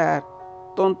déclare,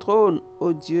 ton trône,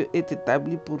 ô Dieu, est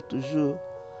établi pour toujours.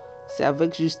 C'est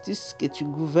avec justice que tu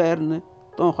gouvernes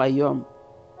ton royaume.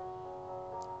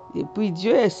 Et puis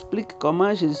Dieu explique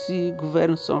comment Jésus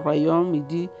gouverne son royaume. Il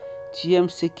dit, tu aimes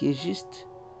ce qui est juste,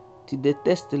 tu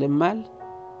détestes le mal.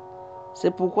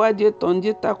 C'est pourquoi Dieu, ton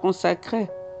Dieu, t'a consacré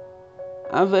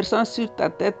en versant sur ta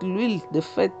tête l'huile de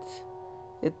fête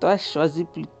et t'as choisi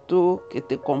plutôt que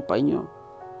tes compagnons.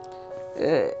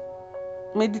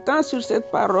 Méditant sur cette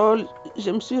parole,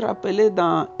 je me suis rappelé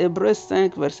dans Hébreux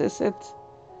 5, verset 7.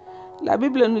 La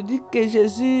Bible nous dit que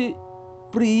Jésus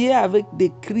priait avec des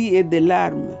cris et des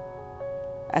larmes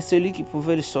à celui qui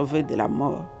pouvait le sauver de la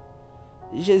mort.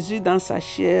 Jésus, dans sa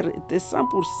chair, était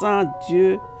 100%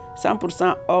 Dieu,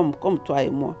 100% homme, comme toi et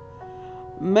moi.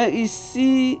 Mais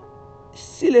ici,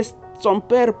 si son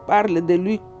Père parle de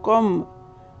lui comme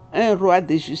un roi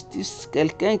de justice,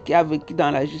 quelqu'un qui a vécu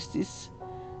dans la justice,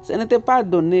 ce n'était pas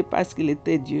donné parce qu'il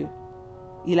était Dieu.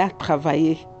 Il a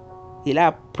travaillé, il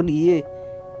a prié.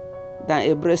 Dans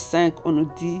Hébreux 5, on nous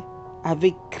dit,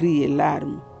 avec cris et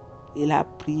larmes, il a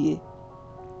prié.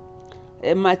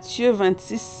 Et Matthieu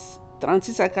 26,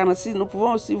 36 à 46, nous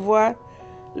pouvons aussi voir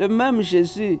le même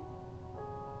Jésus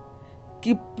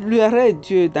qui pleurait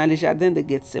Dieu dans le jardin de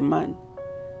Gethsemane,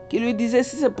 qui lui disait,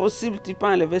 si c'est possible, tu peux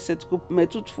enlever cette coupe, mais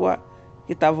toutefois,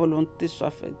 que ta volonté soit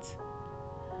faite.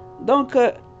 Donc,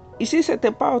 ici, ce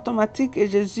n'était pas automatique que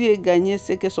Jésus ait gagné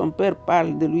ce que son Père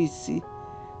parle de lui ici.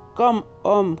 Comme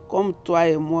homme, comme toi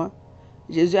et moi,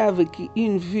 Jésus a vécu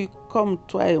une vie comme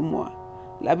toi et moi.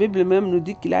 La Bible même nous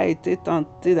dit qu'il a été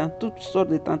tenté dans toutes sortes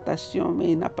de tentations,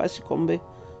 mais il n'a pas succombé.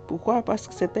 Pourquoi? Parce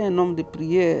que c'était un homme de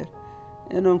prière,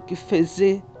 un homme qui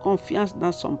faisait confiance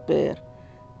dans son Père,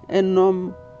 un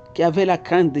homme qui avait la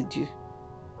crainte de Dieu.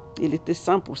 Il était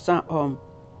 100% homme.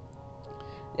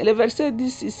 Et le verset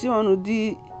 10 ici, on nous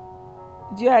dit,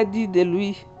 Dieu a dit de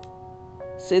lui,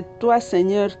 c'est toi,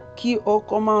 Seigneur, qui au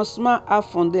commencement a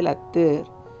fondé la terre,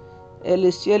 et le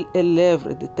ciel est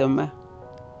l'œuvre de tes mains.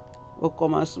 Au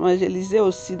commencement, je lisais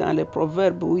aussi dans les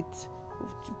Proverbes 8,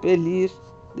 tu peux lire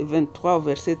de 23 au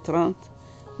verset 30,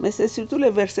 mais c'est surtout le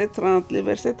verset 30. Le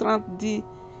verset 30 dit,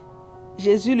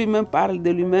 Jésus lui-même parle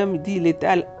de lui-même, il dit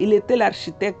il était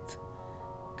l'architecte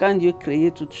quand Dieu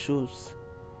créait toutes choses.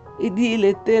 Il dit il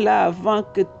était là avant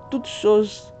que toute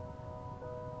chose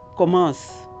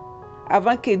commence.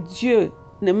 Avant que Dieu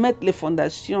ne mette les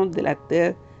fondations de la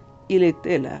terre, il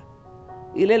était là.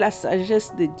 Il est la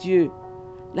sagesse de Dieu,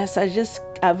 la sagesse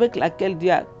avec laquelle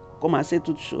Dieu a commencé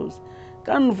toutes choses.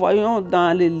 Quand nous voyons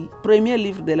dans le premier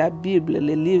livre de la Bible,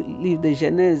 le livre de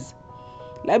Genèse,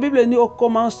 la Bible dit au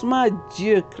commencement,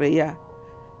 Dieu créa.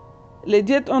 Le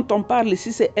Dieu dont on parle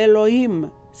ici, c'est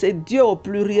Elohim. C'est Dieu au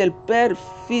pluriel, Père,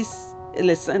 Fils et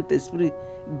le Saint-Esprit.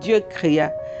 Dieu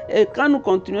créa. Et quand nous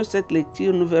continuons cette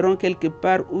lecture, nous verrons quelque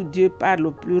part où Dieu parle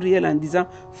au pluriel en disant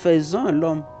 « faisons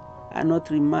l'homme à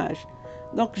notre image ».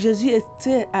 Donc Jésus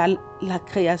était à la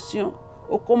création,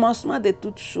 au commencement de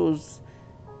toutes choses.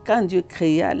 Quand Dieu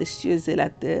créa les cieux et la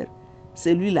terre,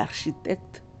 c'est lui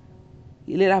l'architecte.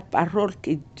 Il est la parole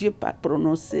que Dieu a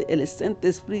prononcée et le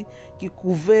Saint-Esprit qui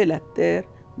couvait la terre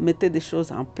mettait des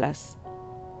choses en place.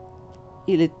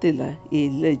 Il était là et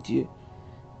il est Dieu.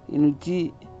 Il nous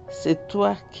dit, c'est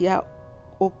toi qui as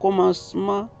au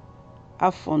commencement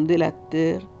a fondé la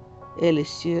terre et le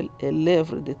ciel et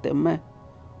l'œuvre de tes mains.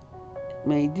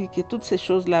 Mais il dit que toutes ces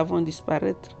choses-là vont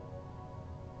disparaître.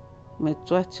 Mais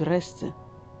toi, tu restes.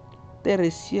 Terre et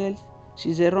ciel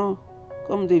s'useront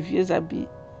comme des vieux habits.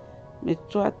 Mais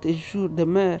toi, tes jours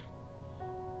demeurent.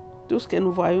 Tout ce que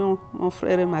nous voyons, mon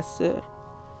frère et ma sœur,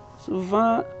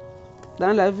 souvent,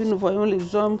 dans la vie, nous voyons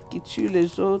les hommes qui tuent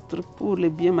les autres pour les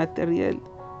biens matériels,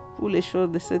 pour les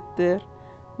choses de cette terre.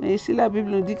 Mais ici, la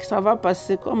Bible nous dit que ça va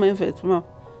passer comme un vêtement.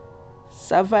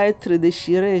 Ça va être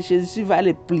déchiré. Jésus va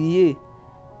les plier.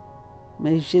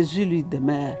 Mais Jésus lui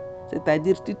demeure.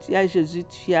 C'est-à-dire, si tu as Jésus,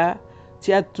 tu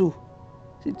as tout.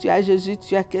 Si tu as Jésus,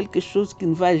 tu as quelque chose qui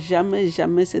ne va jamais,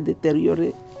 jamais se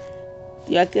détériorer.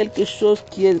 Il y a quelque chose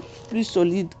qui est plus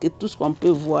solide que tout ce qu'on peut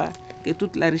voir, que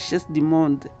toute la richesse du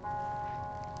monde.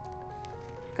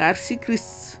 Car si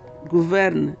Christ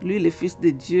gouverne, lui le Fils de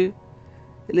Dieu,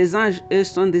 les anges, eux,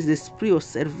 sont des esprits au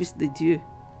service de Dieu.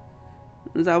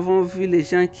 Nous avons vu les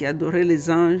gens qui adoraient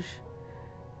les anges,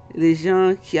 les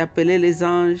gens qui appelaient les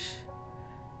anges.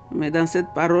 Mais dans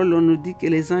cette parole, on nous dit que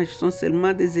les anges sont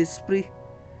seulement des esprits.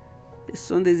 Ils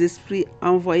sont des esprits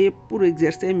envoyés pour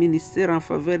exercer un ministère en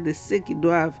faveur de ceux qui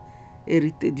doivent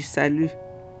hériter du salut.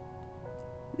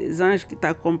 Des anges qui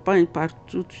t'accompagnent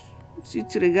partout. Si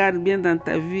tu regardes bien dans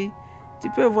ta vie, tu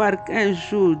peux voir qu'un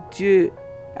jour, Dieu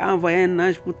a envoyé un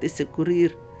ange pour te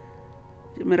secourir.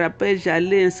 Je me rappelle,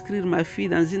 j'allais inscrire ma fille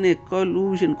dans une école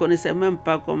où je ne connaissais même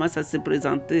pas comment ça se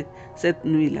présentait cette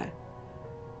nuit-là.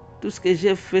 Tout ce que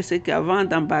j'ai fait, c'est qu'avant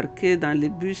d'embarquer dans le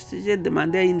bus, j'ai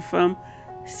demandé à une femme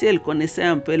si elle connaissait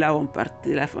un peu là où on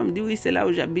partait. La femme dit, oui, c'est là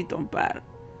où j'habite, on part.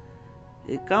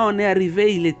 Et quand on est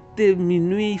arrivé, il était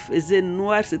minuit, il faisait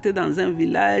noir, c'était dans un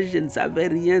village, je ne savais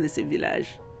rien de ce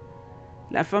village.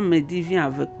 La femme me dit, viens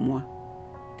avec moi.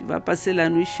 Tu vas passer la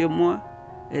nuit chez moi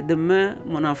et demain,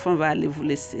 mon enfant va aller vous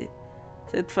laisser.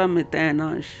 Cette femme était un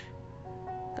ange.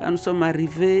 Quand nous sommes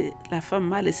arrivés, la femme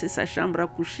m'a laissé sa chambre à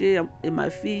coucher et ma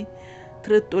fille,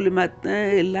 très tôt le matin,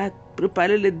 elle a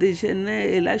préparé le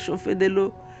déjeuner, elle a chauffé de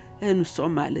l'eau et nous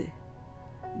sommes allés.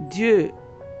 Dieu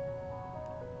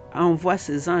envoie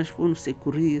ses anges pour nous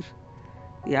secourir.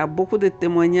 Il y a beaucoup de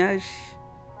témoignages.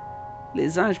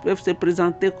 Les anges peuvent se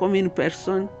présenter comme une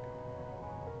personne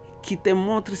qui te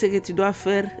montre ce que tu dois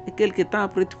faire et quelque temps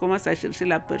après tu commences à chercher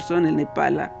la personne, elle n'est pas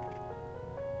là.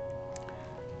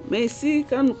 Mais ici,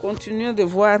 quand nous continuons de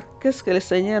voir qu'est-ce que le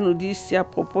Seigneur nous dit ici à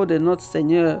propos de notre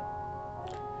Seigneur,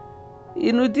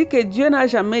 il nous dit que Dieu n'a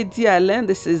jamais dit à l'un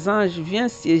de ses anges, viens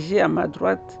siéger à ma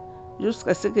droite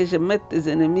jusqu'à ce que je mette tes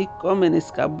ennemis comme un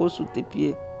escabeau sous tes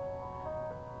pieds.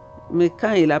 Mais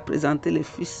quand il a présenté le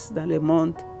Fils dans le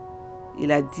monde,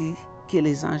 il a dit que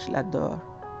les anges l'adorent.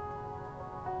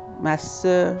 Ma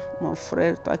sœur, mon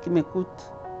frère, toi qui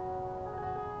m'écoutes,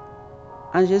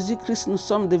 en Jésus-Christ, nous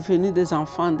sommes devenus des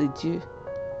enfants de Dieu.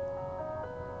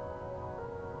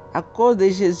 À cause de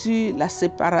Jésus, la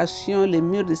séparation, les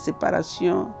murs de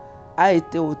séparation a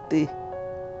été ôté.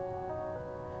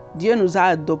 Dieu nous a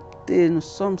adoptés, nous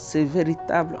sommes ses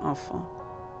véritables enfants.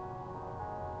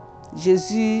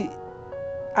 Jésus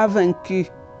a vaincu.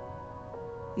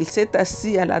 Il s'est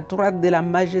assis à la droite de la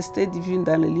majesté divine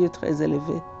dans les lieux très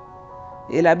élevés.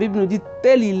 Et la Bible nous dit,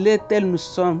 tel il est, tel nous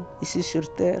sommes ici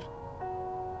sur terre.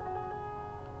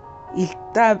 Il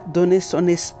t'a donné son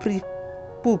esprit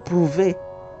pour prouver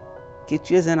que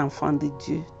tu es un enfant de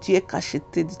Dieu. Tu es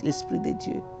cacheté de l'esprit de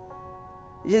Dieu.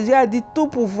 Jésus a dit, tout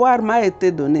pouvoir m'a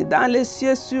été donné dans les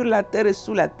cieux, sur la terre et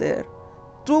sous la terre.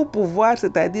 tout pouvoir,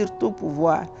 c'est-à-dire tout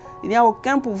pouvoir. Il n'y a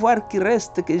aucun pouvoir qui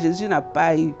reste que Jésus n'a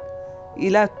pas eu.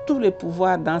 Il a tous les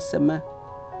pouvoirs dans ses mains.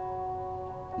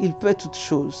 Il peut toutes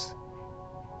choses.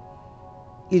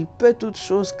 Il peut toutes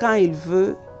choses quand il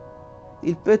veut.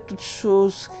 Il peut toutes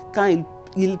choses quand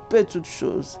il peut toutes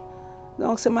choses.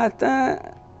 Donc ce matin,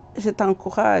 je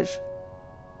t'encourage.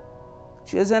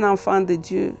 Tu es un enfant de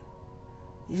Dieu.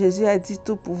 Jésus a dit,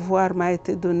 tout pouvoir m'a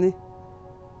été donné.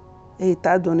 Et il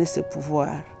t'a donné ce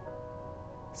pouvoir.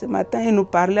 Ce matin, il nous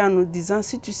parlait en nous disant,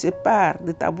 si tu sépares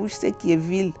de ta bouche ce qui est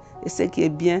vil et ce qui est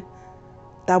bien,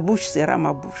 ta bouche sera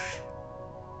ma bouche.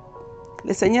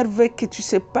 Le Seigneur veut que tu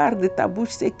sépares de ta bouche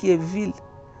ce qui est vil,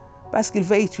 parce qu'il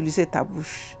veut utiliser ta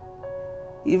bouche.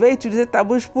 Il veut utiliser ta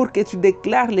bouche pour que tu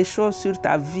déclares les choses sur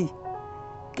ta vie,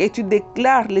 que tu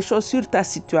déclares les choses sur ta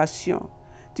situation,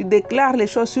 tu déclares les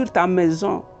choses sur ta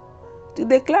maison, tu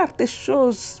déclares tes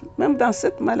choses, même dans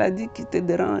cette maladie qui te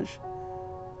dérange,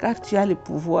 car tu as le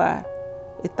pouvoir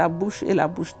et ta bouche est la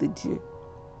bouche de Dieu.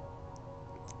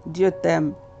 Dieu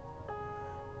t'aime.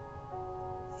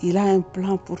 Il a un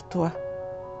plan pour toi.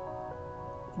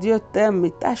 Dieu t'aime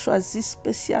et t'a choisi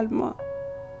spécialement.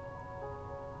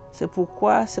 C'est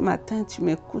pourquoi ce matin, tu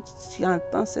m'écoutes, tu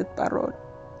entends cette parole.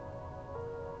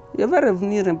 Je vais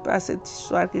revenir un peu à cette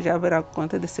histoire que j'avais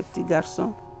racontée de ce petit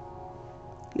garçon.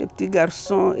 Le petit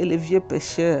garçon et le vieux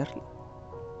pécheur.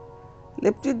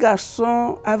 Le petit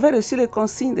garçon avait reçu les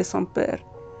consignes de son père.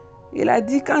 Il a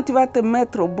dit, quand tu vas te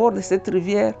mettre au bord de cette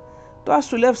rivière, toi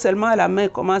soulève seulement la main et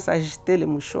commence à agiter les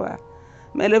mouchoirs.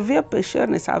 Mais le vieux pécheur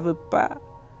ne savait pas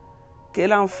que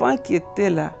l'enfant qui était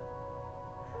là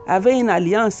avait une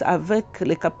alliance avec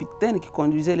le capitaine qui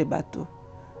conduisait le bateau.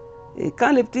 Et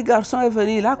quand le petit garçon est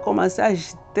venu, il a commencé à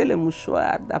agiter les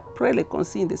mouchoirs d'après les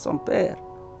consignes de son père.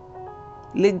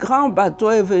 Le grand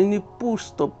bateau est venu pour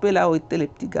stopper là où était le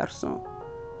petit garçon.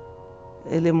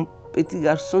 Et le petit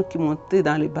garçon qui montait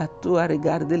dans le bateau a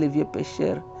regardé le vieux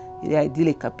pêcheur. Il a dit,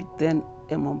 le capitaine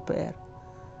est mon père.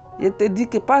 Je te dis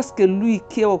que parce que lui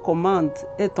qui est aux commandes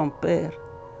est ton père,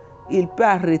 il peut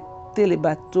arrêter le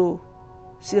bateau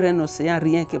sur un océan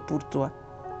rien que pour toi.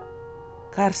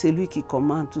 Car c'est lui qui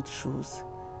commande toutes choses.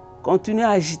 Continue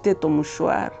à agiter ton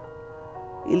mouchoir.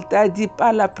 Il t'a dit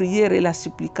par la prière et la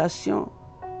supplication,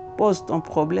 pose ton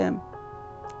problème.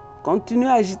 Continue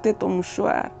à agiter ton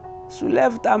mouchoir.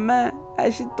 Soulève ta main,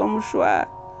 agite ton mouchoir.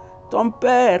 Ton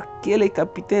père, qui est le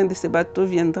capitaine de ce bateau,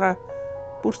 viendra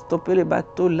pour stopper le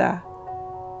bateau là,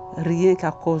 rien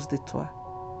qu'à cause de toi.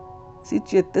 Si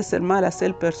tu étais seulement la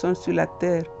seule personne sur la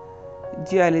terre,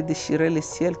 Dieu allait déchirer le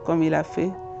ciel comme il a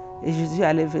fait et Jésus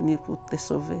allait venir pour te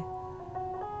sauver.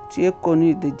 Tu es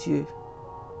connu de Dieu.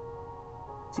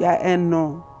 Tu as un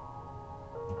nom.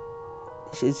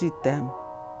 Jésus t'aime.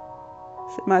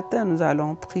 Ce matin, nous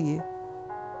allons prier.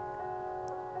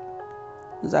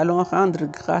 Nous allons rendre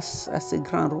grâce à ce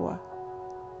grand roi,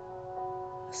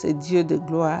 ce Dieu de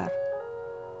gloire.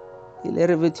 Il est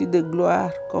revêtu de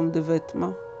gloire comme de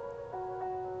vêtements.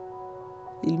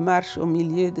 Il marche au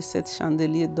milieu de cet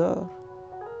chandelier d'or.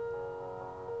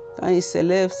 Quand il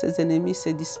s'élève, ses ennemis se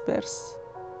dispersent.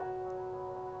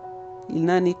 Il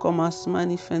n'a ni commencement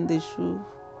ni fin de jour.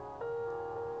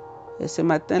 Et ce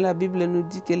matin, la Bible nous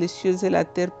dit que les cieux et la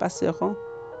terre passeront.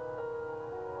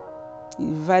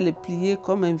 Il va les plier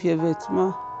comme un vieux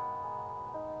vêtement.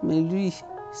 Mais lui,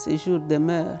 ses jours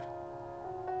demeurent.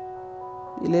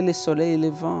 Il est le soleil et le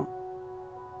vent.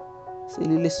 C'est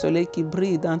lui le soleil qui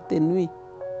brille dans tes nuits.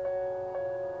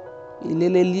 Il est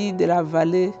le lit de la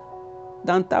vallée.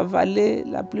 Dans ta vallée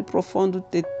la plus profonde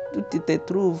où tu te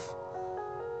trouves.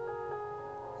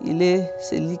 Il est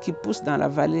celui qui pousse dans la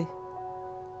vallée.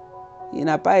 Il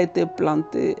n'a pas été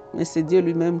planté, mais c'est Dieu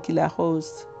lui-même qui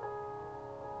l'arrose.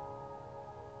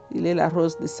 Il est la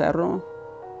rose de Saron.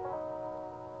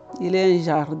 Il est un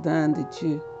jardin de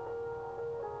Dieu.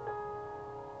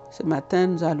 Ce matin,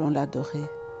 nous allons l'adorer,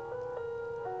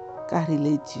 car il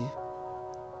est Dieu.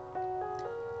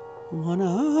 Mon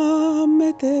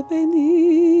âme te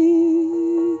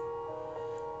bénit,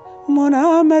 mon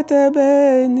âme te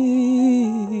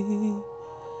bénit,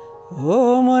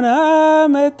 oh mon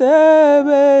âme te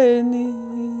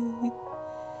bénit,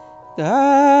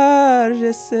 car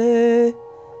je sais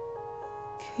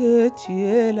que tu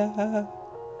es là.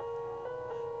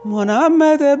 Mon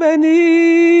âme te bénit,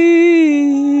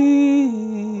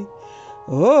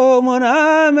 oh mon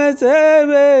âme te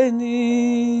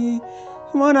bénit,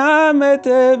 mon âme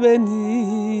te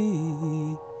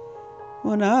bénit,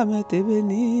 mon âme te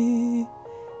bénit,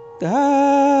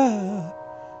 car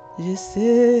je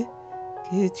sais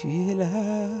que tu es là.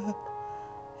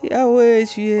 Yahweh,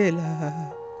 tu es là.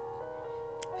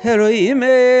 Elohim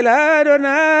El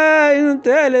Adonai, nous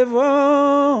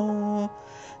t'élevons.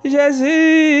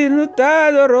 Jésus, nous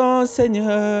t'adorons,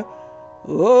 Seigneur.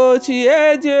 Oh, tu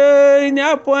es Dieu, il n'y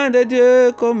a point de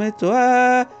Dieu comme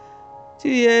toi.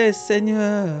 Tu es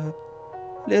Seigneur,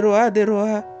 le roi des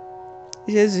rois.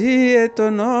 Jésus est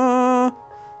ton nom.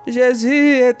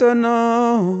 Jésus est ton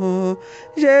nom.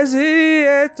 Jésus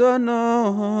est ton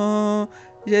nom.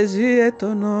 Jésus est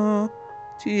ton nom.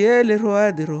 Tu es le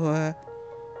roi des rois.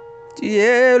 Tu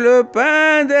es le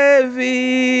pain de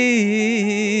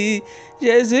vie.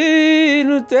 Jésus,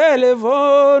 nous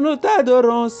t'élevons, nous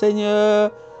t'adorons,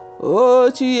 Seigneur. Oh,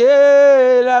 tu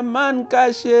es la manne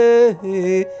cachée.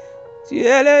 Tu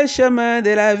es le chemin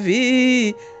de la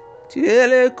vie. Tu es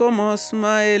le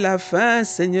commencement et la fin,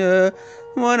 Seigneur.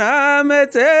 Mon âme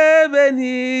t'est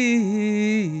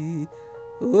bénie.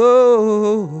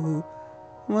 Oh,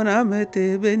 mon âme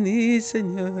t'est bénie,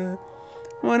 Seigneur.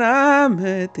 Mon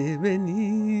âme t'est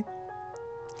bénie.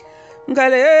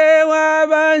 Ngale wa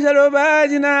banjalo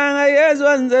badinanga Yesu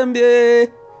Nzambie.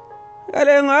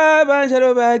 Ngale wa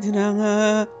banjalo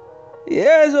badinanga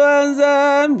Yesu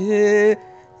Nzambie.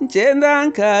 Nchenda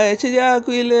nka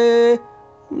chijakwile.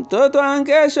 Mtoto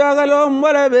wanke shagalo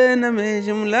mbora bena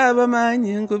meji mulaba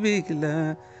manyi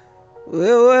nkubikila.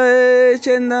 Wewe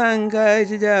chenda nka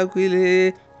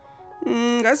chijakwile.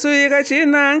 Ngasuika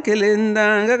china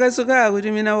nkelenda ngakasuka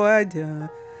kuchimina waja.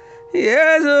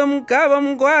 Yesu mkaba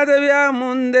mkwata bya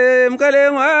munde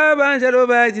mkalengwa banjalo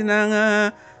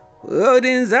bajinanga.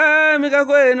 Odinza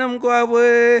mikakwena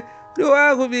mkwabwe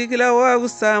liwa kubikila wa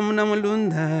kusamu na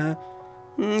mulunda.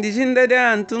 Ndishinda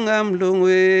dyantunga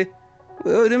mlongwe.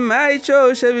 Odi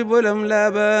maicho shabibola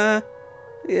mlaba.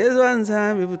 Yesu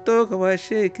anzambi butoka wa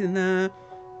shekina.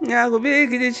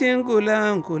 Nyakubikili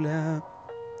chinkula nkula.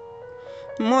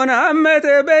 Mon âme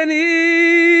t'est bénie.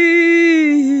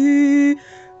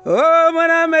 Oh, mon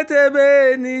âme t'est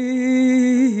bénie.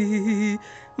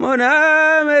 Mon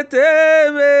âme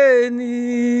t'est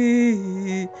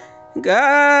bénie.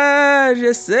 Car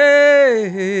je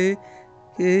sais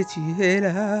que tu es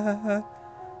là.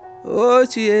 Oh,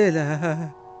 tu es là.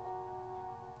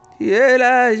 Tu es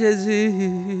là,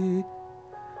 Jésus.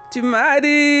 Tu m'as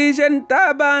dit, je ne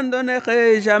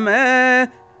t'abandonnerai jamais.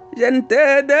 Je ne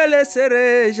te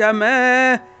délaisserai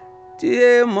jamais. Tu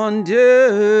es mon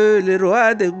Dieu, le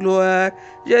roi de gloire.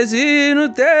 Jésus, nous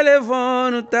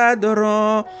t'élevons, nous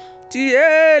t'adorons. Tu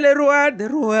es le roi des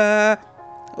rois.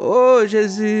 Oh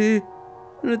Jésus,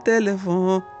 nous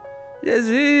t'élevons.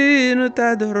 Jésus, nous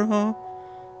t'adorons.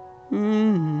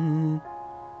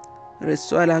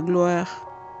 Reçois la gloire.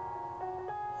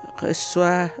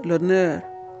 Reçois l'honneur.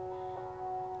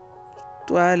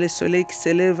 Toi, le soleil qui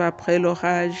s'élève après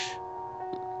l'orage.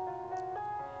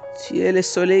 Tu es le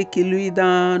soleil qui luit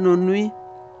dans nos nuits.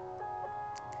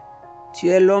 Tu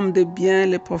es l'homme de bien,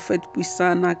 le prophète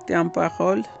puissant en acte et en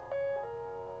parole.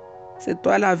 C'est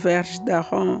toi la verge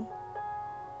d'Aaron.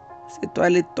 C'est toi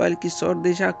l'étoile qui sort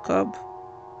de Jacob.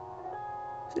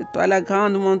 C'est toi la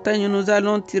grande montagne où nous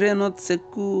allons tirer notre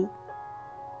secours.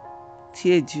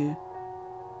 Tu es Dieu.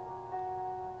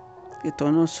 Que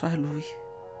ton nom soit loué.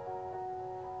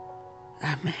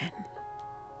 Amen.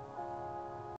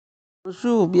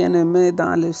 Bonjour bien-aimés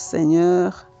dans le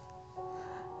Seigneur,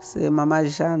 c'est Maman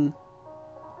Jeanne.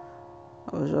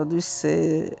 Aujourd'hui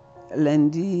c'est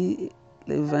lundi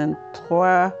le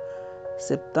 23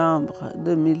 septembre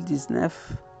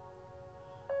 2019.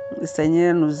 Le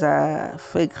Seigneur nous a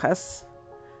fait grâce.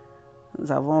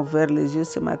 Nous avons ouvert les yeux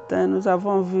ce matin, nous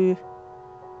avons vu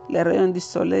les rayons du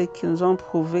soleil qui nous ont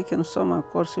prouvé que nous sommes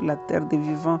encore sur la terre des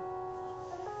vivants.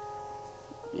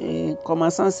 Et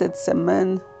commençant cette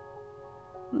semaine,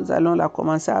 nous allons la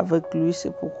commencer avec lui.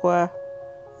 C'est pourquoi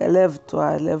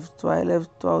élève-toi, élève-toi,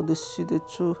 élève-toi au-dessus de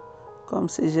tout. Comme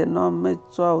ce jeune homme,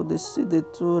 mets-toi au-dessus de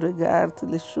tout. Regarde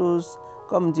les choses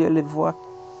comme Dieu les voit.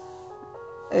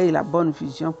 Et la bonne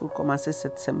vision pour commencer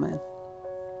cette semaine.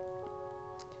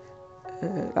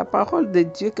 La parole de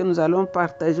Dieu que nous allons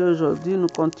partager aujourd'hui, nous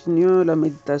continuons la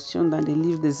méditation dans les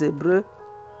livres des Hébreux.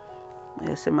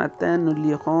 Et ce matin, nous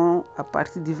lirons à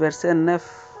partir du verset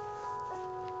 9.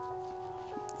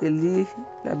 Je lis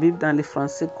la Bible dans le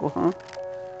français courant.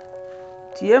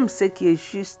 Tu aimes ce qui est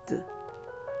juste,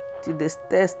 tu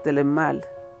détestes le mal.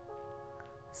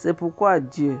 C'est pourquoi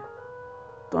Dieu,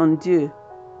 ton Dieu,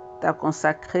 t'a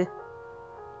consacré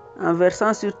en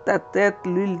versant sur ta tête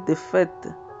l'huile de fête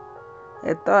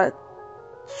et t'a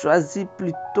choisi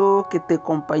plutôt que tes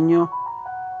compagnons.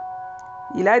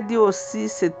 Il a dit aussi,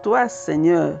 c'est toi,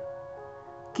 Seigneur,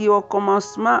 qui au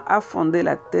commencement a fondé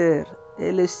la terre,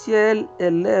 et le ciel est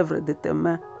l'œuvre de tes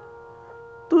mains.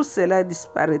 Tout cela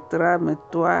disparaîtra, mais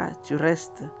toi, tu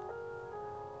restes.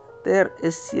 Terre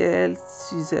et ciel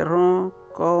s'useront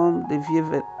comme de vieux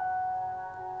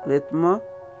vêtements.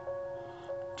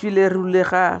 Tu les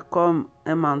rouleras comme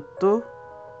un manteau,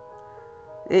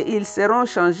 et ils seront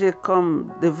changés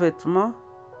comme des vêtements,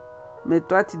 mais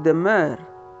toi, tu demeures.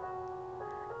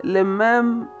 Le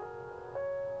même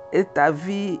et ta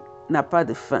vie n'a pas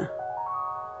de fin.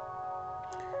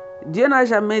 Dieu n'a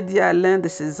jamais dit à l'un de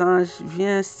ses anges,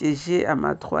 viens siéger à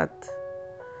ma droite,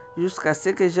 jusqu'à ce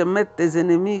que je mette tes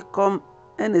ennemis comme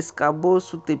un escabeau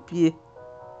sous tes pieds.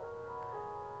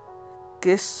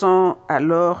 Que sont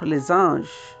alors les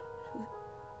anges?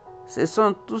 Ce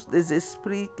sont tous des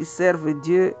esprits qui servent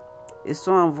Dieu et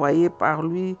sont envoyés par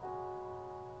lui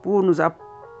pour nous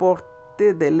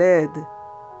apporter de l'aide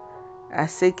à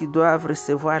ceux qui doivent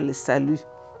recevoir le salut.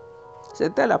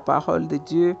 C'était la parole de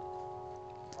Dieu.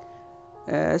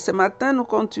 Ce matin, nous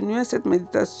continuons cette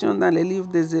méditation dans le livre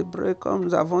des Hébreux. Comme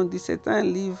nous avons dit, c'est un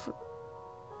livre.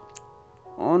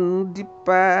 On ne nous dit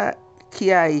pas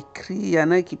qui a écrit. Il y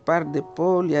en a qui parlent de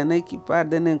Paul, il y en a qui parlent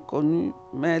d'un inconnu.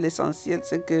 Mais l'essentiel,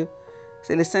 c'est que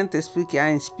c'est le Saint-Esprit qui a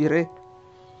inspiré.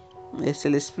 Et c'est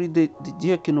l'Esprit de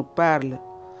Dieu qui nous parle.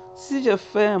 Si je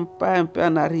fais un pas un peu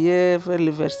en arrière vers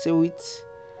le verset 8,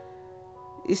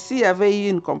 ici, il y avait eu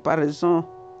une comparaison.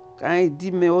 Quand il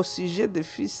dit, mais au sujet des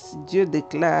fils, Dieu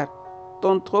déclare,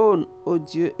 ton trône, ô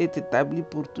Dieu, est établi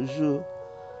pour toujours.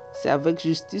 C'est avec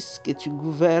justice que tu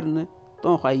gouvernes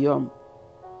ton royaume.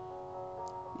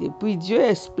 Et puis Dieu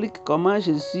explique comment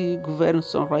Jésus gouverne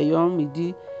son royaume. Il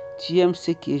dit, tu aimes ce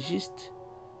qui est juste,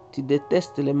 tu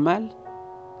détestes le mal.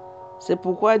 C'est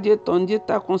pourquoi Dieu, ton Dieu,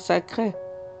 t'a consacré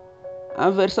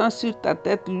en versant sur ta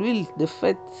tête l'huile de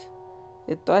fête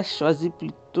et t'a choisi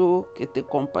plutôt que tes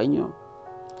compagnons.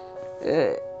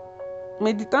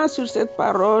 Méditant sur cette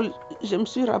parole, je me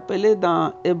suis rappelé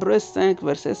dans Hébreux 5,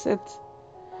 verset 7.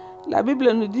 La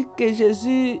Bible nous dit que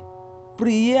Jésus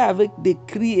priait avec des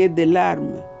cris et des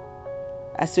larmes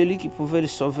à celui qui pouvait le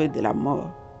sauver de la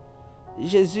mort.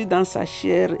 Jésus, dans sa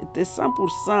chair, était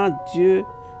 100% Dieu,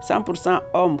 100%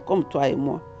 homme, comme toi et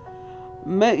moi.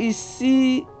 Mais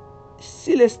ici,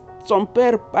 si son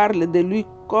Père parle de lui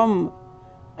comme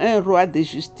un roi de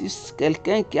justice,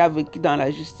 quelqu'un qui a vécu dans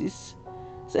la justice,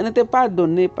 ce n'était pas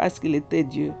donné parce qu'il était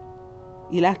Dieu.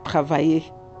 Il a travaillé,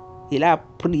 il a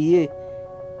prié.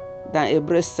 Dans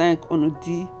Hébreux 5, on nous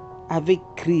dit, avec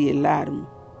cris et larmes,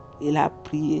 il a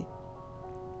prié.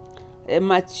 Et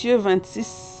Matthieu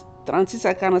 26, 36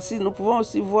 à 46, nous pouvons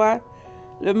aussi voir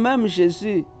le même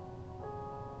Jésus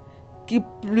qui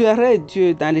pleurait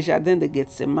Dieu dans le jardin de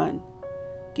Gethsemane,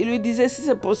 qui lui disait, si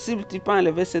c'est possible, tu peux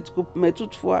enlever cette coupe, mais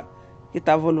toutefois, que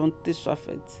ta volonté soit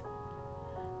faite.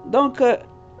 Donc,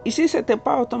 ici, ce n'était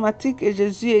pas automatique que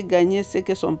Jésus ait gagné ce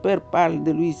que son Père parle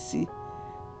de lui ici.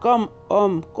 Comme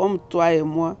homme, comme toi et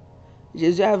moi,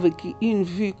 Jésus a vécu une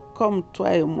vie comme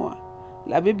toi et moi.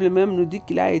 La Bible même nous dit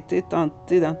qu'il a été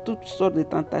tenté dans toutes sortes de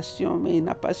tentations, mais il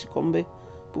n'a pas succombé.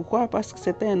 Pourquoi? Parce que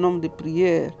c'était un homme de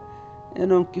prière, un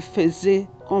homme qui faisait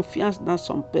confiance dans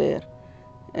son Père,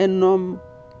 un homme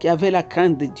qui avait la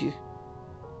crainte de Dieu.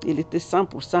 Il était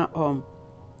 100% homme.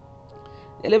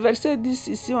 Et le verset 10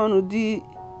 ici, on nous dit,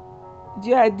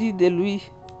 Dieu a dit de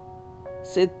lui,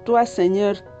 c'est toi,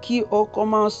 Seigneur, qui au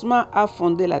commencement a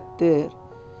fondé la terre,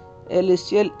 et le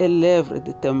ciel est l'œuvre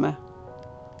de tes mains.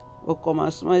 Au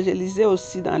commencement, je lisais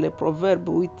aussi dans le Proverbe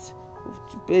 8,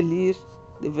 tu peux lire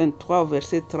de 23 au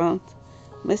verset 30,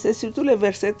 mais c'est surtout le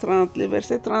verset 30. Le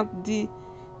verset 30 dit,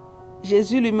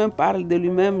 Jésus lui-même parle de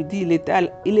lui-même, il dit,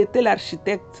 il était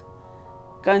l'architecte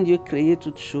quand Dieu créait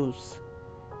toutes choses.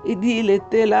 Il dit, il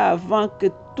était là avant que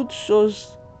toute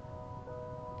chose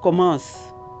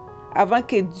commence. Avant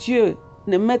que Dieu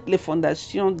ne mette les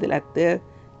fondations de la terre,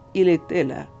 il était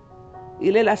là.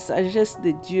 Il est la sagesse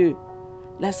de Dieu,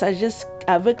 la sagesse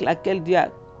avec laquelle Dieu a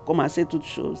commencé toutes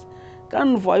choses. Quand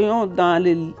nous voyons dans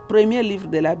le premier livre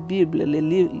de la Bible, le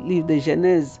livre de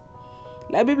Genèse,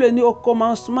 la Bible dit au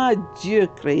commencement Dieu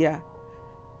créa.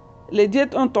 Le Dieu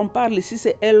dont on parle ici,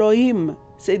 c'est Elohim.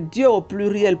 C'est Dieu au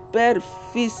pluriel, Père,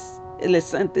 Fils et le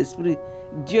Saint-Esprit.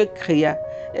 Dieu créa.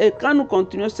 Et quand nous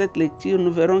continuons cette lecture,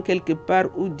 nous verrons quelque part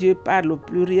où Dieu parle au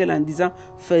pluriel en disant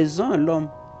 « faisons l'homme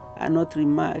à notre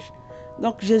image ».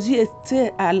 Donc Jésus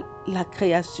était à la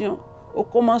création, au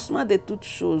commencement de toutes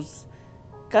choses.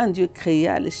 Quand Dieu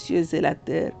créa les cieux et la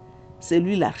terre, c'est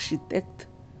lui l'architecte.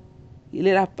 Il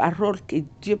est la parole que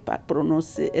Dieu a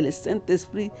prononcée et le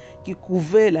Saint-Esprit qui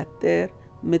couvait la terre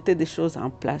mettait des choses en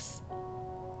place.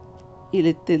 Il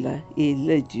était là et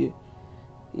il est Dieu.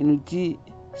 Il nous dit,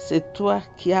 c'est toi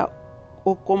qui as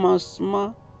au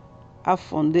commencement a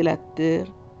fondé la terre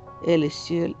et les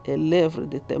cieux est l'œuvre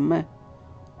de tes mains.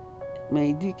 Mais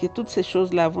il dit que toutes ces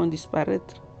choses-là vont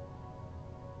disparaître.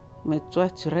 Mais toi,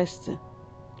 tu restes.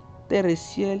 Terre et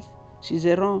ciel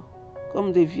chuseront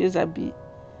comme de vieux habits.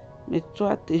 Mais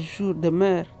toi, tes jours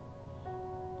demeurent.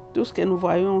 Tout ce que nous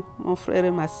voyons, mon frère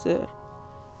et ma sœur,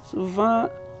 souvent,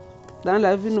 dans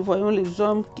la vie, nous voyons les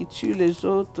hommes qui tuent les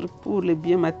autres pour les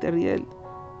biens matériels,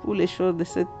 pour les choses de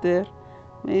cette terre.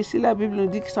 Mais ici, la Bible nous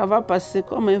dit que ça va passer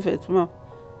comme un vêtement.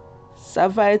 Ça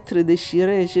va être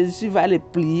déchiré. Jésus va les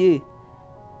plier.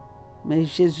 Mais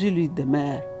Jésus lui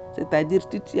demeure. C'est-à-dire,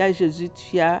 si tu as Jésus,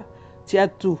 tu as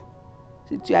tout.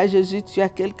 Si tu as Jésus, tu as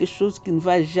quelque chose qui ne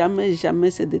va jamais,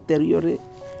 jamais se détériorer.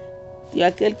 Il y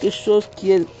a quelque chose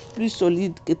qui est plus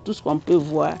solide que tout ce qu'on peut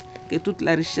voir, que toute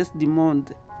la richesse du monde.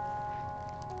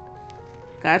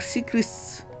 Car si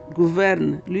Christ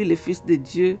gouverne, lui le Fils de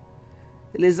Dieu,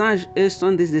 les anges, eux,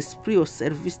 sont des esprits au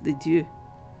service de Dieu.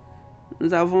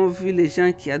 Nous avons vu les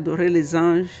gens qui adoraient les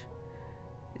anges,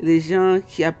 les gens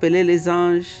qui appelaient les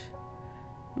anges.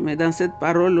 Mais dans cette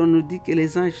parole, on nous dit que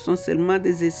les anges sont seulement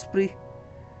des esprits.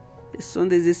 Ils sont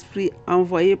des esprits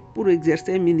envoyés pour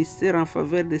exercer un ministère en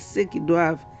faveur de ceux qui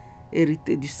doivent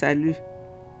hériter du salut.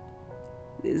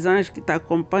 Les anges qui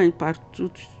t'accompagnent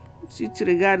partout. Si tu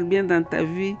regardes bien dans ta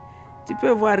vie, tu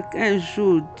peux voir qu'un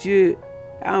jour, Dieu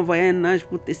a envoyé un ange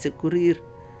pour te secourir.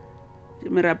 Je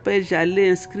me rappelle,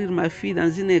 j'allais inscrire ma fille dans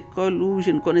une école où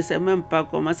je ne connaissais même pas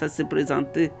comment ça se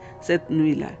présentait cette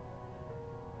nuit-là.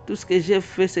 Tout ce que j'ai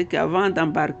fait, c'est qu'avant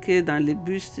d'embarquer dans le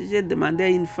bus, j'ai demandé à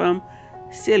une femme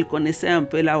si elle connaissait un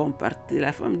peu là où on partait.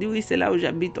 La femme dit, oui, c'est là où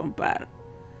j'habite, on part.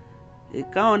 Et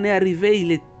quand on est arrivé,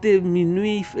 il était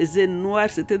minuit, il faisait noir,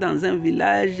 c'était dans un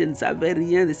village, je ne savais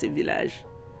rien de ce village.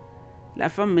 La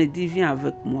femme me dit, viens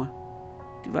avec moi.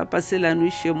 Tu vas passer la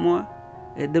nuit chez moi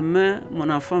et demain, mon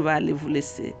enfant va aller vous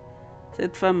laisser.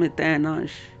 Cette femme était un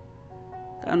ange.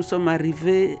 Quand nous sommes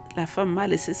arrivés, la femme m'a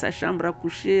laissé sa chambre à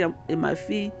coucher et ma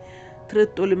fille, très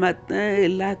tôt le matin,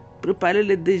 elle a préparé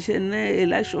le déjeuner,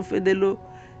 elle a chauffé de l'eau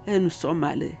et nous sommes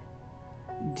allés.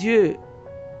 Dieu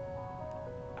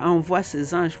envoie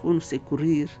ses anges pour nous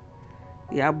secourir.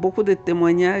 Il y a beaucoup de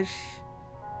témoignages.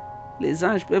 Les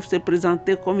anges peuvent se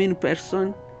présenter comme une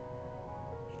personne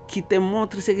qui te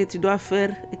montre ce que tu dois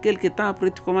faire et quelque temps après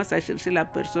tu commences à chercher la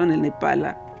personne, elle n'est pas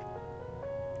là.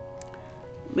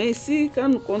 Mais ici, quand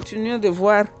nous continuons de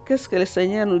voir qu'est-ce que le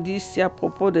Seigneur nous dit ici à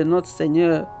propos de notre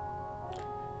Seigneur,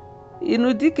 il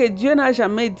nous dit que Dieu n'a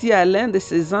jamais dit à l'un de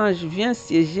ses anges, viens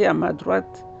siéger à ma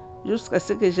droite jusqu'à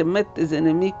ce que je mette tes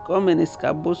ennemis comme un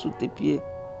escabeau sous tes pieds.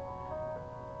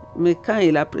 Mais quand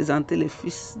il a présenté le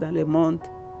Fils dans le monde,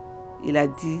 il a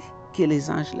dit que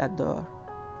les anges l'adorent.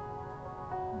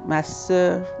 Ma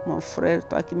sœur, mon frère,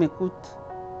 toi qui m'écoutes,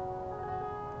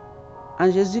 en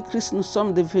Jésus-Christ, nous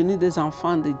sommes devenus des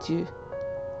enfants de Dieu.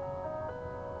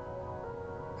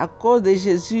 À cause de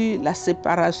Jésus, la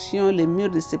séparation, les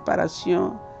murs de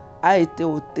séparation a été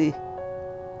ôté.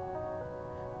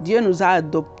 Dieu nous a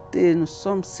adoptés, nous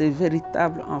sommes ses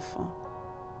véritables enfants.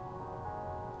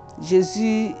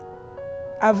 Jésus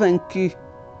a vaincu.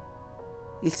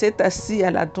 Il s'est assis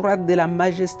à la droite de la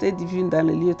majesté divine dans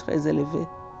les lieux très élevés.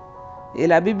 Et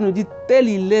la Bible nous dit, tel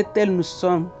il est, tel nous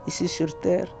sommes ici sur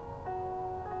terre.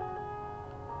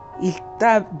 Il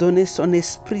t'a donné son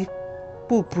esprit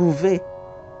pour prouver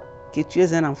que tu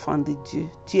es un enfant de Dieu.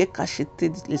 Tu es cacheté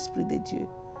de l'esprit de Dieu.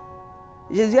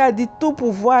 Jésus a dit, tout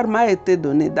pouvoir m'a été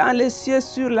donné dans les cieux,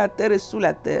 sur la terre et sous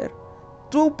la terre.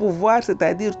 Tout pouvoir,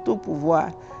 c'est-à-dire tout pouvoir.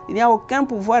 Il n'y a aucun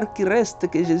pouvoir qui reste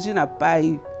que Jésus n'a pas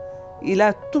eu. Il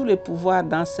a tous les pouvoirs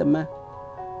dans ses mains.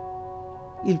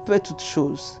 Il peut toutes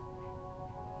choses.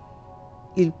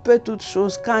 Il peut toutes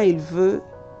choses quand il veut.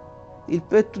 Il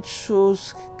peut toutes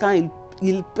choses quand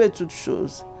il peut toutes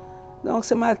choses. Donc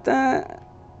ce matin,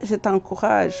 je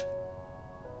t'encourage.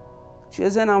 Tu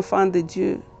es un enfant de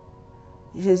Dieu.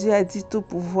 Jésus a dit, tout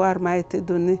pouvoir m'a été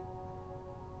donné.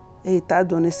 Et il t'a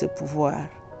donné ce pouvoir.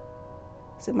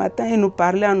 Ce matin, il nous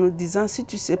parlait en nous disant, si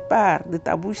tu sépares de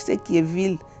ta bouche ce qui est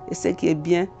vil et ce qui est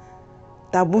bien,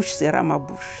 ta bouche sera ma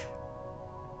bouche.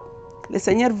 Le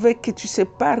Seigneur veut que tu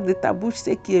sépares de ta bouche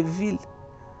ce qui est vil,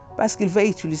 parce qu'il veut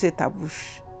utiliser ta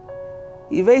bouche.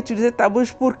 Il veut utiliser ta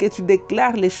bouche pour que tu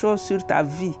déclares les choses sur ta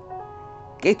vie,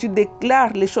 que tu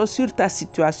déclares les choses sur ta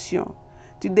situation,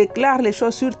 tu déclares les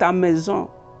choses sur ta maison,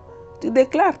 tu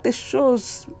déclares tes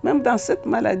choses, même dans cette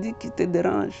maladie qui te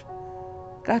dérange,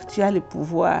 car tu as le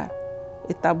pouvoir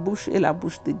et ta bouche est la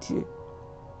bouche de Dieu.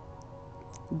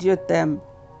 Dieu t'aime.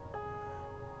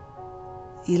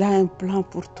 Il a un plan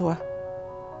pour toi.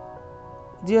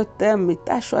 Dieu t'aime et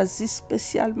t'a choisi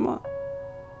spécialement.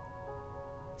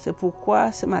 C'est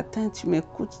pourquoi ce matin, tu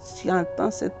m'écoutes, tu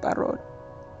entends cette parole.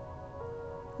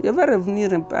 Je vais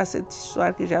revenir un peu à cette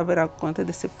histoire que j'avais racontée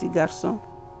de ces petits garçons.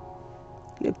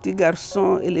 Les petits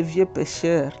garçons et les vieux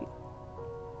pécheurs.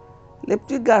 Le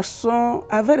petit garçon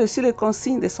avait reçu les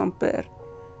consignes de son père.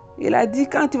 Il a dit,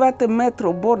 quand tu vas te mettre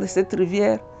au bord de cette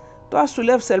rivière, toi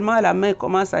soulève seulement la main et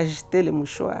commence à agiter les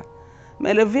mouchoirs.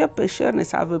 Mais le vieux pécheur ne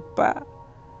savait pas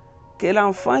que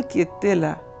l'enfant qui était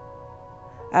là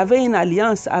avait une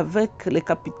alliance avec le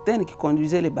capitaine qui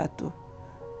conduisait les bateaux.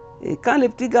 Et quand le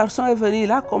petit garçon est venu,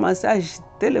 il a commencé à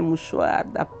agiter les mouchoirs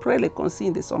d'après les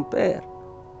consignes de son père.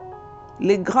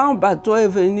 Le grand bateau est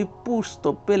venu pour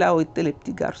stopper là où étaient les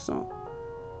petits garçons.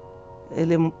 Et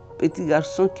les petits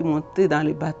garçons qui montaient dans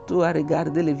le bateau à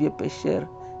regarder les vieux pêcheurs,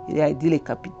 il a dit, le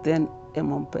capitaine est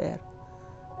mon père.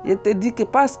 Je te dis que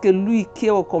parce que lui qui est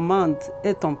aux commandes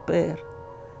est ton père,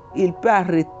 il peut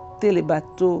arrêter le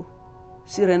bateau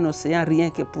sur un océan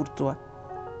rien que pour toi.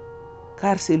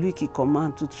 Car c'est lui qui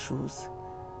commande toutes choses.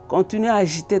 Continue à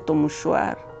agiter ton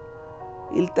mouchoir.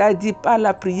 Il t'a dit par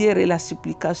la prière et la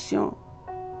supplication,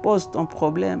 pose ton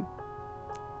problème.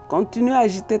 Continue à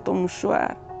agiter ton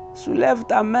mouchoir. Soulève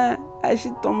ta main,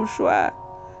 agite ton mouchoir.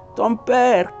 Ton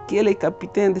père, qui est le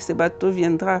capitaine de ce bateau,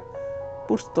 viendra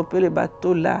pour stopper le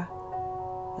bateau là,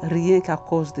 rien qu'à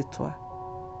cause de toi.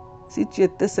 Si tu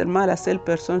étais seulement la seule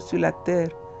personne sur la terre,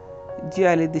 Dieu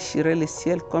allait déchirer le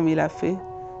ciel comme il a fait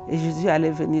et Jésus allait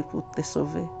venir pour te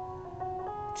sauver.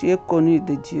 Tu es connu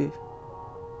de Dieu.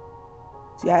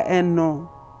 Tu as un nom.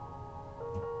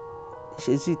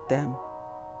 Jésus t'aime.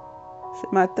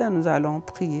 Ce matin, nous allons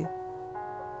prier.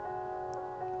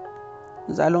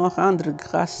 Nous allons rendre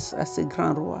grâce à ce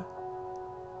grand roi,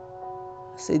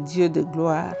 ce Dieu de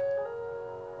gloire.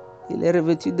 Il est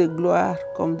revêtu de gloire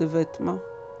comme de vêtements.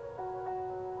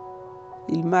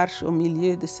 Il marche au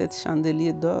milieu de cette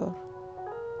chandelier d'or.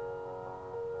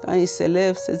 Quand il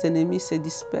s'élève, ses ennemis se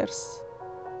dispersent.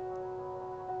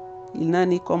 Il n'a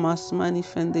ni commencement ni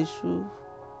fin de jour.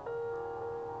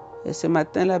 Et ce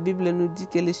matin, la Bible nous dit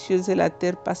que les cieux et la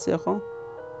terre passeront.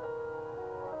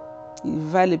 Il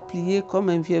va les plier comme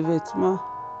un vieux vêtement.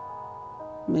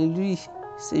 Mais lui,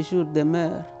 ses jours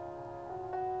demeurent.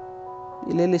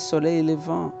 Il est le soleil et le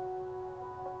vent.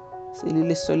 C'est lui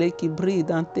le soleil qui brille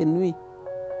dans tes nuits.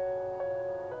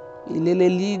 Il est le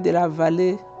lit de la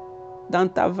vallée. Dans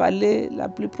ta vallée la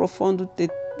plus profonde où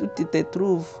tu te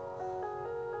trouves.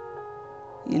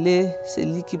 Il est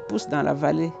celui qui pousse dans la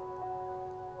vallée.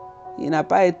 Il n'a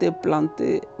pas été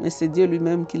planté, mais c'est Dieu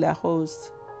lui-même qui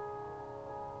l'arrose.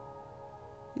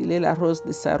 Il est la rose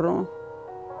de Saron.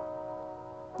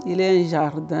 Il est un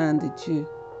jardin de Dieu.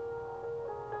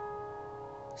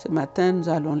 Ce matin, nous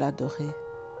allons l'adorer,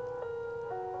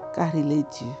 car il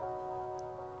est Dieu.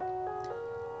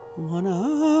 Mon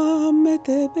âme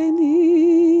te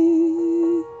bénit,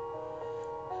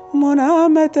 mon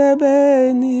âme te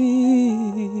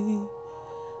bénit,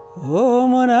 oh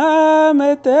mon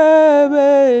âme te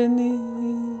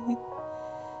bénit,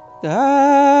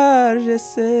 car je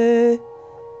sais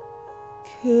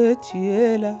que tu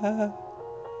es là.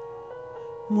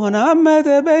 Mon âme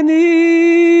te bénit,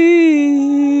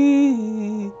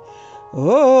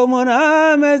 oh mon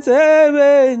âme te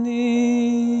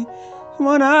bénit,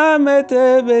 mon âme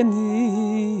te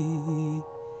bénit,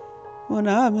 mon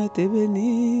âme te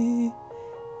bénit,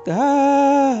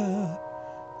 car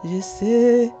je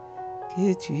sais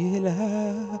que tu es là.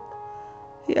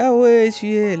 Yahweh,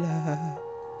 tu es là.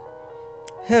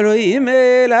 Elohim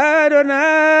El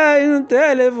Adonai, nous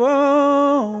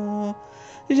t'élevons.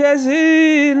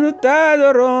 Jésus, nous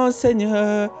t'adorons,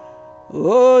 Seigneur.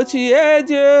 Oh, tu es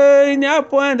Dieu, il n'y a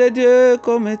point de Dieu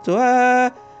comme toi.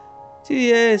 Tu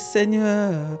es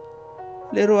Seigneur,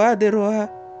 le roi des rois.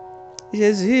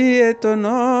 Jésus est ton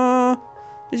nom.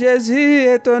 Jésus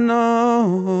est ton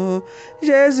nom.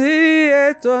 Jésus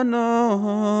est ton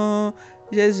nom.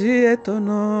 Jésus est ton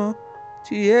nom.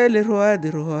 Tu es le roi des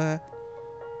rois.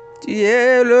 Tu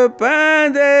es le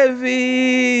pain de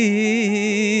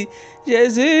vie.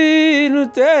 Jésus, nous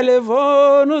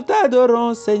t'élevons, nous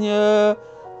t'adorons, Seigneur.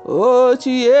 Oh,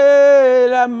 tu es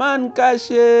la manne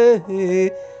cachée.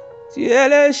 Tu es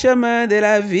le chemin de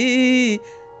la vie.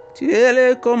 Tu es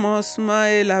le commencement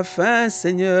et la fin,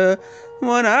 Seigneur.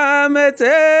 Mon âme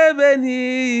te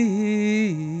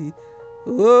bénit.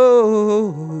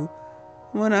 Oh,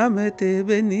 mon âme te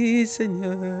bénit,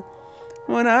 Seigneur.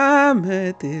 Mon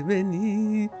âme te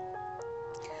bénit.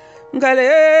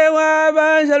 Ngale wa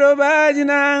banjalo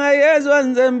badinanga Yesu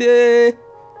anzambie.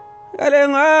 Ngale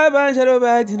wa banjalo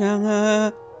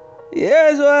badinanga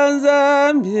Yesu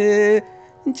anzambie.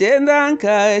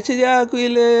 Nchendanka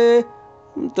echijakwile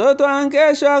mtoto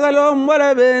ankesho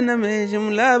akalombola bena meshi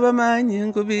mulaba manye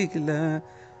nkubikila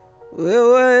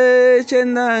wewe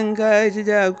chendanga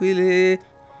chijakwile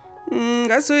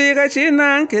ngasuyika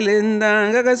chinankelenda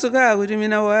ngakasuka kuti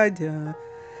mina waja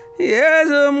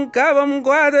yesu mkaba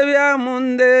mkwata bya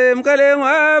munde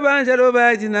mkalengwa banjalo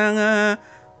bajinanga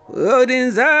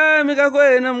odinzami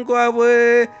kakwena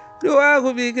mkwabwe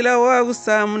liwakubikila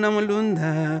wakusamu na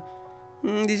mulunda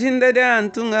ndichinda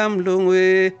dyantunga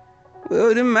mlongwe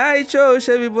odi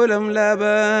maichosha bibola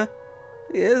mulaba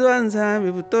yesu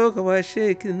anzami butoka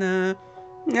washekina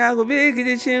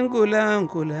ngakubikili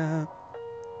chinkula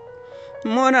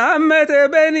mona amete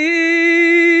beni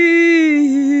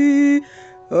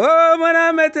oh mona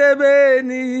amete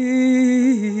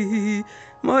beni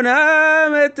mona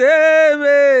amete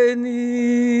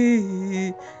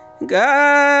beni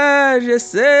car je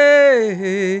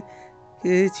sais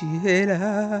que tu es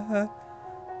là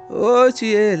oh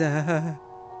tu es là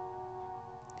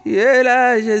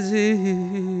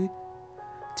Jésus.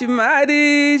 Tu m'as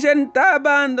dit je ne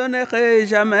t'abandonnerai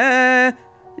jamais,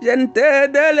 je ne te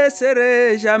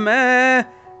délaisserai jamais.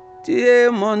 Tu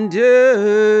es mon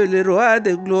Dieu, le roi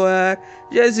de gloire.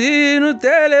 Jésus, nous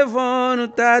t'élèvons, nous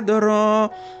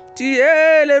t'adorons. Tu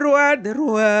es le roi des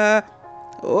rois.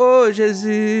 Oh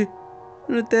Jésus,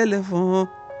 nous t'élèvons.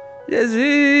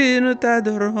 Jésus, nous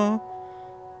t'adorons.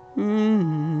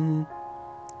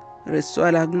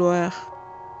 Reçois la gloire.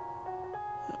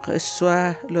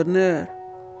 Reçois l'honneur.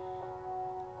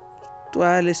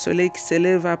 Toi, le soleil qui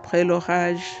s'élève après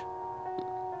l'orage.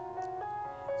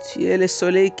 Tu es le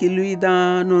soleil qui luit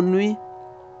dans nos nuits.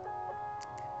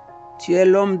 Tu es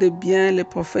l'homme de bien, le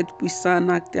prophète puissant en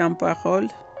acte et en parole.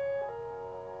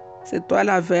 C'est toi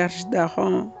la verge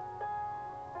d'Aaron.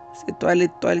 C'est toi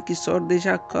l'étoile qui sort de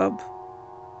Jacob.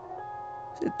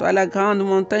 C'est toi la grande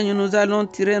montagne où nous allons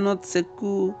tirer notre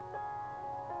secours.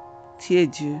 Tu es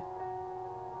Dieu.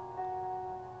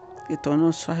 Que ton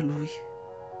nom soit loué.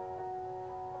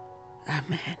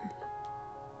 Amen.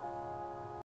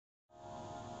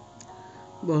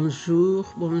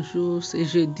 Bonjour, c'est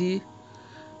jeudi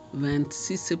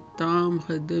 26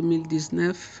 septembre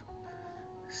 2019.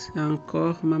 C'est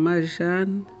encore Maman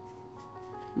Jeanne.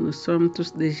 Nous sommes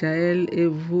tous des Jaël et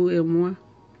vous et moi.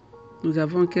 Nous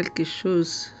avons quelque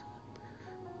chose.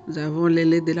 Nous avons le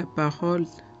lait de la parole.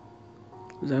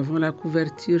 Nous avons la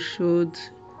couverture chaude.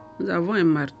 Nous avons un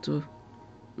marteau.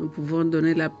 Nous pouvons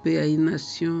donner la paix à une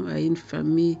nation, à une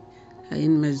famille, à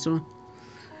une maison.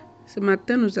 Ce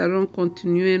matin, nous allons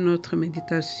continuer notre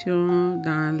méditation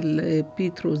dans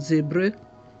l'Épître aux Hébreux.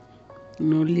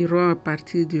 Nous lirons à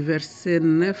partir du verset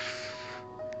 9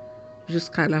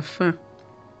 jusqu'à la fin.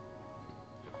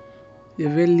 Je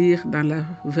vais lire dans la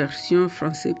version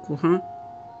français courant.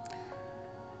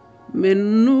 Mais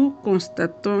nous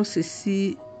constatons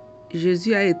ceci.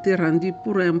 Jésus a été rendu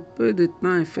pour un peu de temps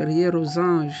inférieur aux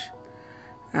anges,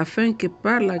 afin que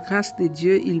par la grâce de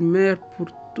Dieu, il meure pour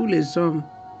tous les hommes.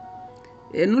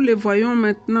 Et nous le voyons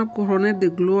maintenant couronné de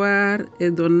gloire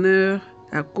et d'honneur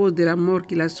à cause de la mort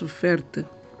qu'il a soufferte.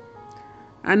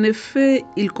 En effet,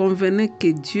 il convenait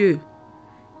que Dieu,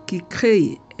 qui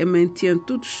crée et maintient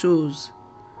toutes choses,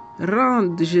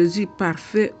 rende Jésus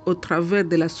parfait au travers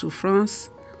de la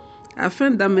souffrance,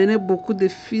 afin d'amener beaucoup de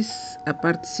fils à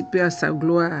participer à sa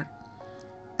gloire.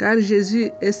 Car Jésus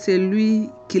est celui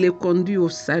qui les conduit au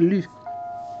salut.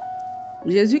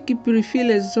 Jésus qui purifie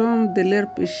les hommes de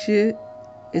leurs péchés,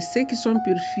 et ceux qui sont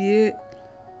purifiés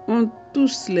ont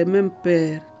tous le même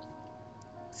Père.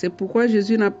 C'est pourquoi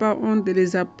Jésus n'a pas honte de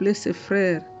les appeler ses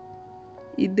frères.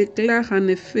 Il déclare en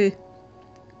effet,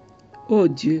 « Ô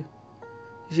Dieu,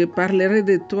 je parlerai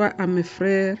de toi à mes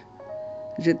frères,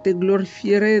 je te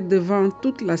glorifierai devant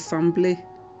toute l'assemblée. »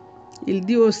 Il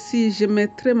dit aussi, « Je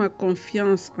mettrai ma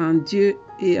confiance en Dieu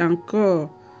et encore,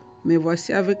 me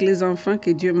voici avec les enfants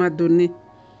que Dieu m'a donnés.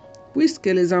 Puisque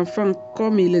les enfants,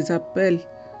 comme il les appelle,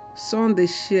 sont de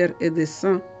chair et de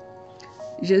sang,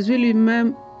 Jésus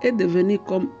lui-même est devenu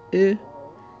comme eux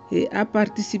et a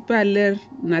participé à leur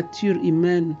nature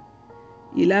humaine.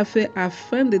 Il a fait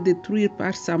afin de détruire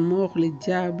par sa mort le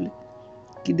diable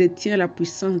qui détient la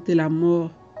puissance de la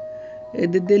mort et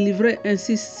de délivrer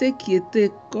ainsi ceux qui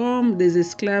étaient comme des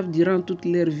esclaves durant toute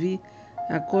leur vie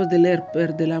à cause de leur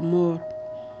peur de la mort.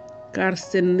 Car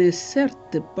ce n'est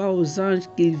certes pas aux anges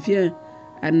qu'il vient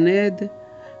en aide,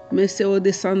 mais c'est aux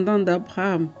descendants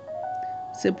d'Abraham.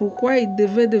 C'est pourquoi il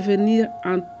devait devenir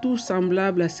en tout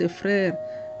semblable à ses frères,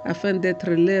 afin d'être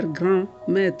leur grand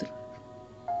maître,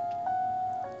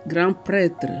 grand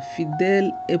prêtre,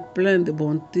 fidèle et plein de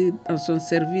bonté dans son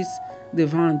service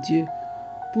devant Dieu,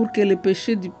 pour que les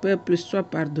péchés du peuple soient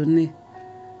pardonnés.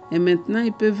 Et maintenant,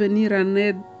 il peut venir en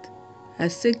aide à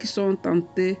ceux qui sont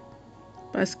tentés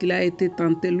parce qu'il a été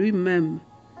tenté lui-même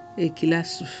et qu'il a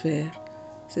souffert.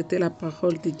 C'était la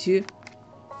parole de Dieu.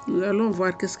 Nous allons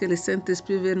voir qu'est-ce que le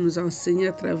Saint-Esprit veut nous enseigner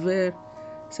à travers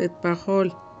cette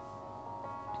parole.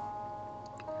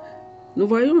 Nous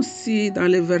voyons aussi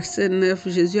dans le verset 9,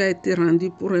 Jésus a été rendu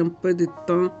pour un peu de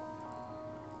temps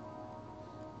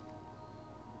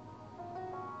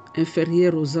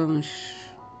inférieur aux anges.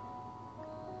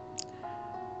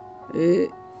 Et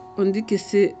on dit que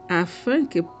c'est afin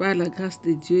que par la grâce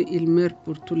de Dieu, il meure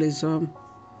pour tous les hommes.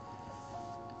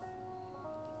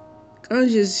 Quand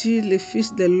Jésus, le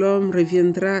Fils de l'homme,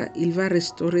 reviendra, il va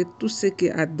restaurer tout ce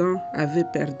que Adam avait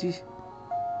perdu.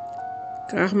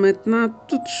 Car maintenant,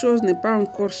 toute chose n'est pas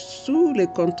encore sous le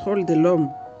contrôle de l'homme.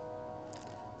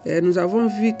 Et nous avons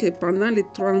vu que pendant les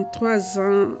 33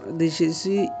 ans de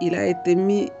Jésus, il a été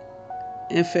mis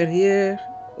inférieur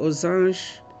aux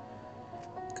anges.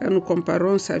 Quand nous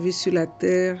comparons sa vie sur la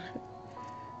terre,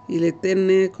 il était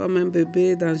né comme un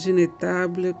bébé dans une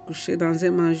étable, couché dans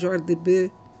un mangeoire de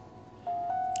bœufs.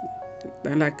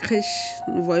 Dans la crèche,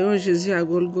 nous voyons Jésus à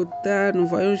Golgotha, nous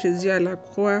voyons Jésus à la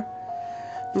croix,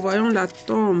 nous voyons la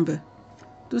tombe.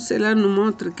 Tout cela nous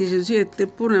montre que Jésus était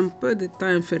pour un peu de temps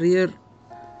inférieur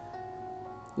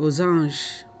aux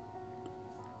anges.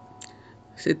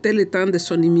 C'était le temps de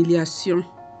son humiliation.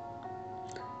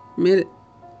 Mais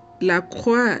la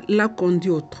croix l'a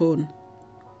conduit au trône.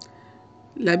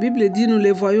 La Bible dit, nous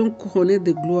les voyons couronnés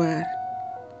de gloire.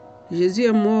 Jésus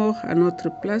est mort à notre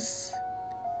place.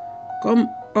 Comme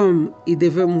homme, il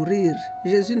devait mourir.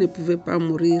 Jésus ne pouvait pas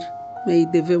mourir, mais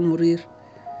il devait mourir.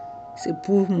 C'est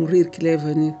pour mourir qu'il est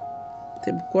venu.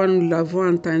 C'est pourquoi nous l'avons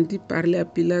entendu parler à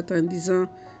Pilate en disant,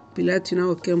 Pilate, tu n'as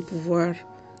aucun pouvoir,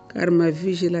 car ma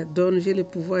vie, je la donne, j'ai le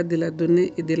pouvoir de la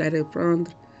donner et de la reprendre.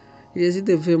 Jésus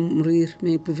devait mourir,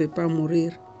 mais il ne pouvait pas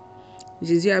mourir.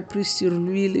 Jésus a pris sur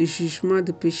lui le jugement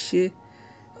de péché,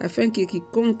 afin que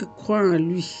quiconque croit en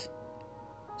lui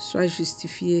soit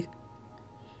justifié.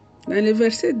 Dans le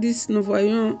verset 10, nous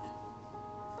voyons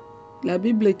la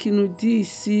Bible qui nous dit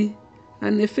ici,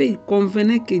 en effet, il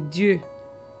convenait que Dieu,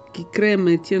 qui crée et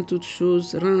maintient toutes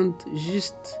choses, rende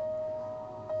juste,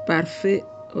 parfait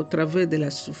au travers de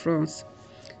la souffrance.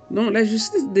 Donc la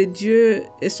justice de Dieu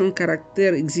et son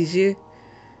caractère exigeaient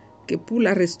que pour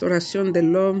la restauration de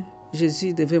l'homme,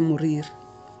 Jésus devait mourir,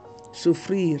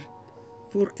 souffrir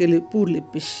pour les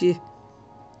péchés.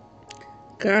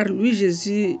 Car lui,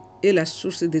 Jésus, est la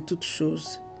source de toutes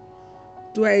choses.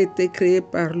 Tout a été créé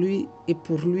par lui et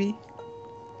pour lui.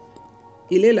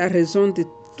 Il est la raison de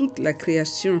toute la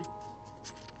création.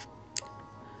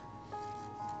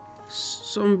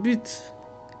 Son but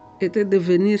était de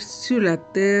venir sur la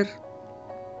terre,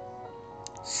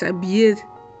 s'habiller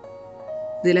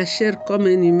de la chair comme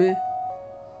un humain,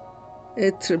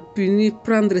 être puni,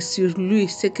 prendre sur lui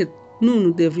ce que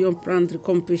nous devrions prendre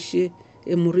comme péché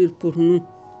et mourir pour nous.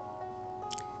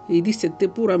 Il dit que c'était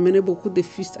pour amener beaucoup de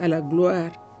fils à la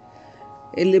gloire.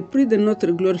 Et le prix de notre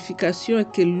glorification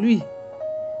est que lui,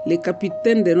 le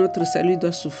capitaine de notre salut,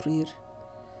 doit souffrir.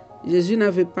 Jésus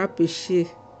n'avait pas péché,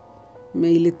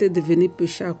 mais il était devenu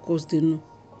péché à cause de nous.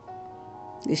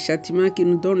 Le châtiment qui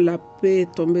nous donne la paix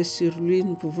est tombé sur lui.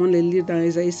 Nous pouvons le lire dans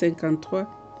Ésaïe 53.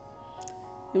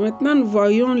 Et maintenant, nous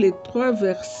voyons les 3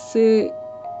 versets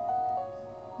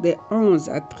de 11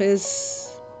 à 13.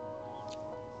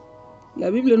 La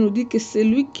Bible nous dit que c'est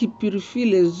lui qui purifie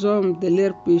les hommes de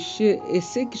leurs péchés, et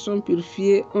ceux qui sont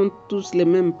purifiés ont tous le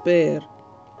même Père.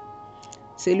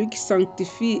 C'est lui qui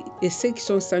sanctifie, et ceux qui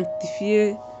sont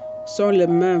sanctifiés sont les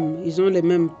mêmes. Ils ont le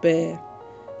même Père.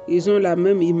 Ils ont la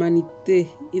même humanité.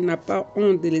 Il n'a pas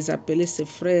honte de les appeler ses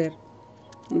frères.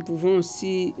 Nous pouvons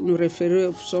aussi nous référer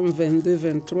au psaume 22,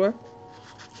 23.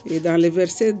 Et dans le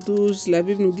verset 12, la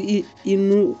Bible nous dit, il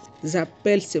nous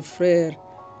appelle ses frères.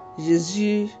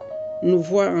 Jésus nous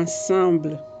voit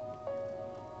ensemble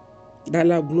dans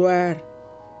la gloire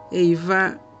et il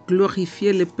va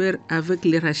glorifier le Père avec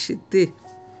les rachetés.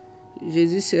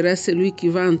 Jésus sera celui qui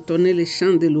va entonner les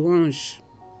chants de louange.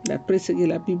 D'après ce que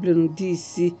la Bible nous dit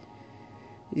ici,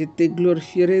 je te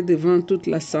glorifierai devant toute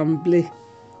l'assemblée.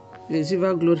 Jésus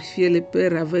va glorifier le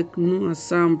Père avec nous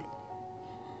ensemble.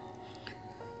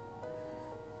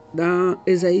 Dans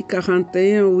Ésaïe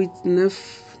 41, 8,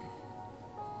 9,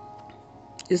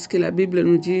 est-ce que la Bible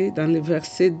nous dit dans le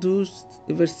verset 12,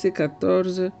 le verset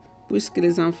 14, puisque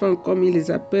les enfants, comme il les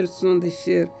appelle, sont de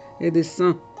chair et de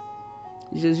sang.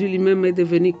 Jésus lui-même est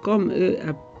devenu comme eux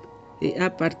et a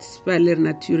participé à leur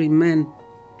nature humaine.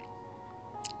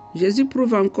 Jésus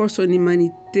prouve encore son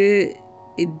humanité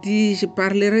et dit, je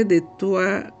parlerai de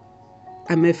toi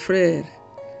à mes frères.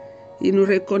 Il nous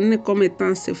reconnaît comme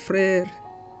étant ses frères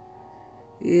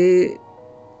et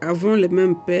avons le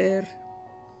même Père.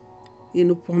 Il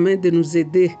nous promet de nous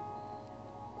aider.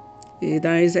 Et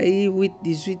dans Ésaïe 8,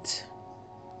 18,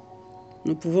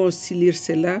 nous pouvons aussi lire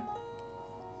cela.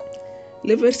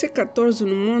 Le verset 14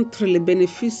 nous montre les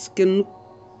bénéfices que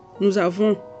nous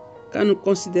avons quand nous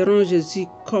considérons Jésus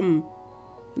comme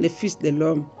le Fils de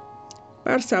l'homme.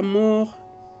 Par sa mort,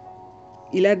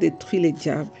 il a détruit le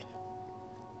diable.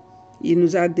 Il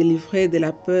nous a délivrés de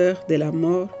la peur de la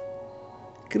mort.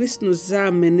 Christ nous a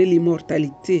amené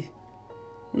l'immortalité.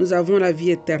 Nous avons la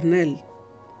vie éternelle.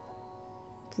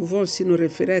 Nous pouvons aussi nous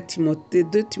référer à Timothée,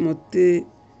 2 Timothée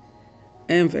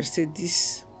 1, verset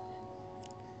 10.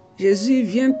 Jésus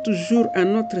vient toujours à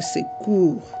notre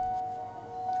secours.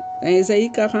 Dans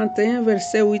Ésaïe 41,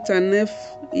 verset 8 à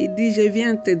 9, il dit « Je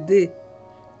viens t'aider ».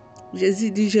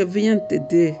 Jésus dit « Je viens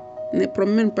t'aider ». Ne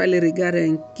promène pas les regards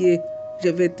inquiets, je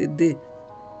vais t'aider.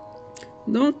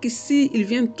 Donc ici, il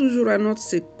vient toujours à notre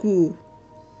secours.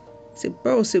 Ce n'est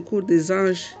pas au secours des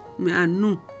anges, mais à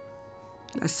nous,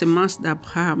 la semence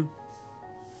d'Abraham.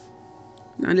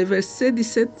 Dans le verset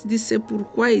 17, il dit c'est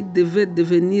pourquoi il devait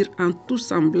devenir en tout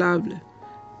semblable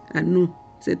à nous,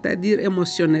 c'est-à-dire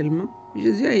émotionnellement.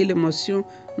 Jésus a eu l'émotion,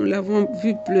 nous l'avons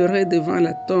vu pleurer devant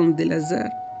la tombe de Lazare.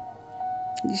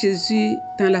 Jésus,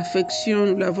 dans l'affection,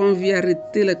 nous l'avons vu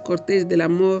arrêter le cortège de la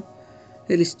mort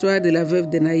et l'histoire de la veuve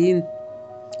de Naïn.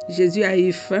 Jésus a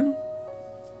eu faim,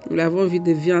 nous l'avons vu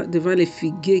devant les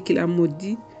figuiers qu'il a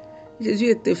maudits. Jésus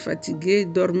était fatigué,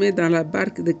 dormait dans la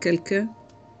barque de quelqu'un.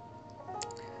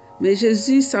 Mais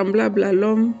Jésus, semblable à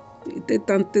l'homme, était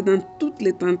tenté dans toutes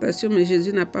les tentations, mais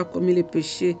Jésus n'a pas commis les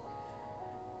péchés.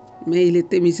 Mais il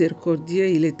était miséricordieux,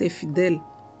 il était fidèle.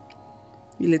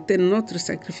 Il était notre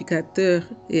sacrificateur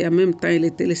et en même temps, il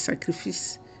était le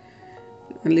sacrifice.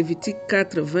 En Lévitique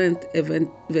 4, 20 et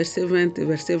verset 20 et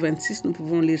verset 26, nous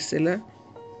pouvons lire cela.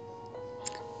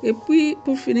 Et puis,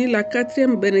 pour finir, la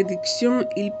quatrième bénédiction,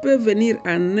 il peut venir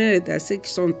en aide à ceux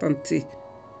qui sont tentés.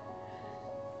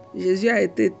 Jésus a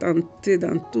été tenté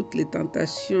dans toutes les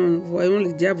tentations. Voyons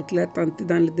le diable qu'il a tenté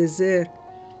dans le désert.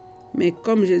 Mais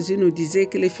comme Jésus nous disait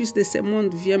que le Fils de ce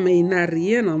monde vient, mais il n'a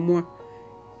rien en moi.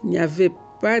 Il n'y avait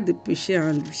pas de péché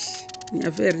en lui. Il n'y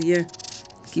avait rien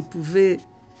qui pouvait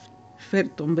faire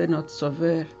tomber notre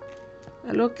Sauveur.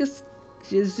 Alors que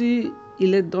Jésus,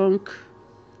 il est donc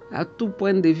à tout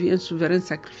point de vue un souverain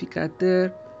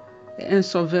sacrificateur et un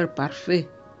sauveur parfait.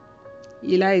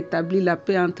 Il a établi la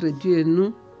paix entre Dieu et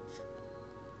nous.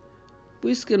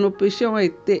 Puisque nos péchés ont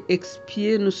été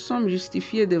expiés, nous sommes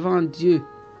justifiés devant Dieu.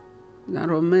 Dans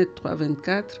Romains 3,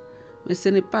 24, mais ce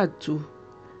n'est pas tout.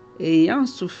 Ayant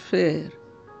souffert,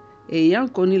 ayant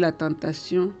connu la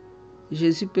tentation,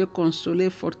 Jésus peut consoler,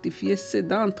 fortifier ceux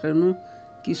d'entre nous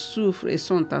qui souffrent et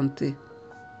sont tentés.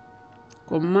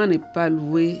 Comment ne pas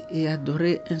louer et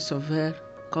adorer un sauveur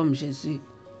comme Jésus?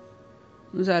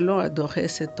 Nous allons adorer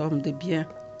cet homme de bien.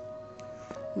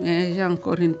 Mais j'ai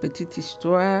encore une petite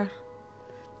histoire.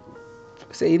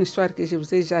 C'est une histoire que je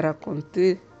vous ai déjà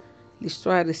racontée.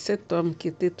 L'histoire de cet homme qui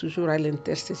était toujours à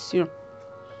l'intercession.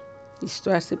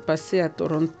 L'histoire s'est passée à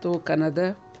Toronto, au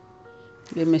Canada.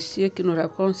 Le monsieur qui nous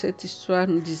raconte cette histoire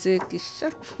nous disait que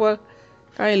chaque fois,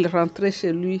 quand il rentrait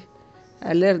chez lui,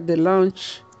 à l'heure de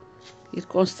lunch, il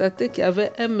constatait qu'il y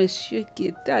avait un monsieur qui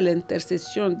était à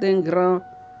l'intercession d'un grand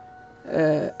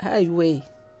highway,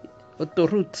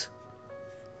 autoroute.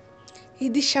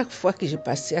 Il dit chaque fois que je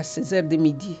passais à 16h de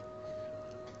midi,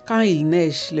 quand il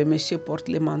neige, le monsieur porte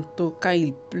le manteau. Quand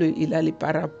il pleut, il a les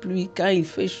parapluies. Quand il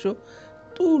fait chaud,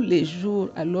 tous les jours.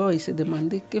 Alors, il se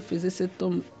demandait que faisait cet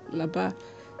homme là-bas.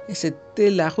 Et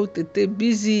la route était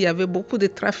busy, il y avait beaucoup de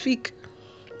trafic.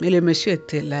 Mais le monsieur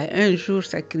était là. Un jour,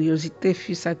 sa curiosité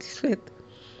fut satisfaite.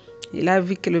 Il a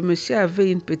vu que le monsieur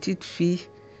avait une petite fille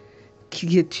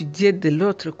qui étudiait de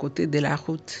l'autre côté de la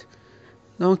route.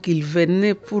 Donc, il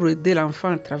venait pour aider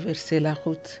l'enfant à traverser la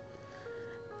route.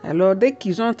 Alors, dès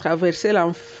qu'ils ont traversé,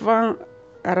 l'enfant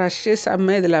arrachait sa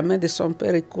main de la main de son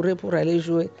père et courait pour aller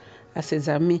jouer à ses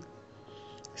amis.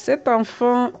 Cet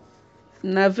enfant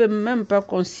n'avait même pas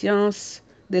conscience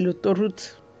de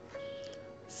l'autoroute.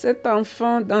 Cet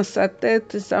enfant, dans sa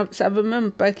tête, ne savait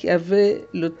même pas qu'il y avait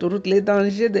l'autoroute. Les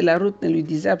dangers de la route ne lui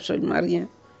disaient absolument rien.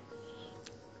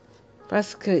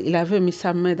 Parce qu'il avait mis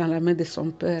sa main dans la main de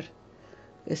son père.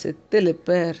 Et c'était le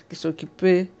père qui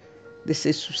s'occupait de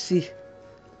ses soucis.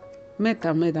 Mets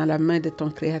ta main dans la main de ton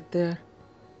Créateur.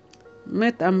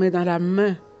 Mets ta main dans la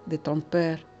main de ton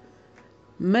Père.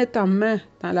 Mets ta main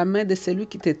dans la main de celui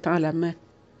qui te tend la main.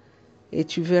 Et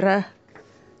tu verras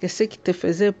que ceux qui te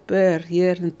faisaient peur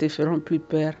hier ne te feront plus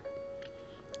peur.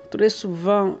 Très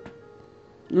souvent,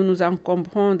 Nous nous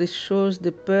encombrons des choses,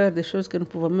 des peurs, des choses que nous ne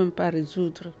pouvons même pas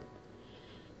résoudre.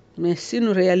 Mais si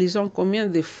nous réalisons combien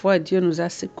de fois Dieu nous a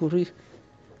secourus,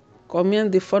 combien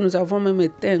de fois nous avons même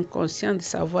été inconscients de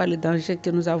savoir les dangers que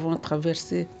nous avons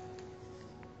traversés.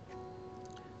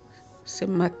 Ce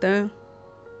matin,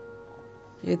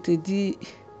 je te dis,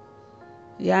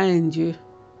 il y a un Dieu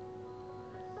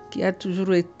qui a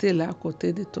toujours été là à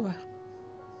côté de toi.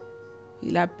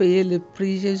 Il a payé le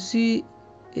prix. Jésus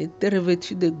était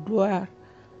revêtu de gloire,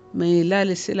 mais il a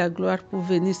laissé la gloire pour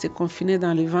venir se confiner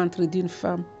dans le ventre d'une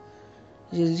femme.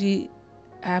 Jésus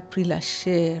a pris la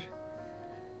chair.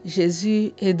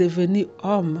 Jésus est devenu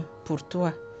homme pour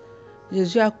toi.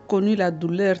 Jésus a connu la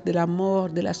douleur de la mort,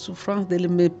 de la souffrance, de le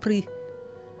mépris.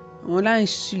 On l'a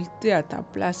insulté à ta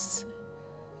place.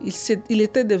 Il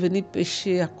était devenu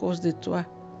péché à cause de toi.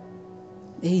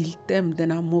 Et il t'aime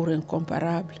d'un amour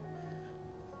incomparable.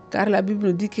 Car la Bible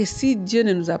nous dit que si Dieu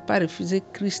ne nous a pas refusé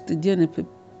Christ, Dieu ne peut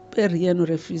rien nous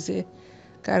refuser.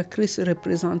 Car Christ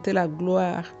représentait la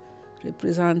gloire,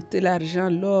 représentait l'argent,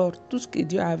 l'or, tout ce que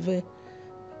Dieu avait.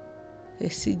 Et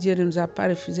si Dieu ne nous a pas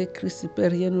refusé Christ, il ne peut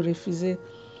rien nous refuser.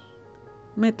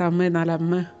 Mets ta main dans la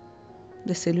main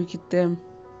de celui qui t'aime.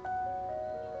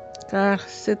 Car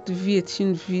cette vie est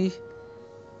une vie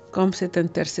comme cette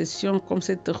intercession, comme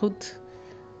cette route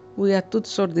où il y a toutes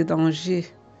sortes de dangers.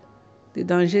 Des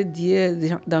dangers d'hier,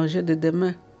 des dangers de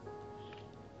demain.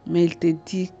 Mais il te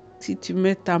dit, si tu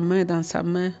mets ta main dans sa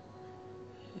main,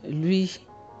 lui,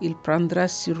 il prendra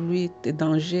sur lui tes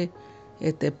dangers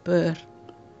et tes peurs.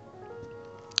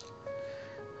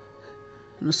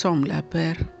 Nous sommes là,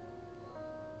 Père.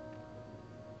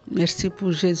 Merci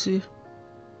pour Jésus,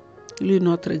 lui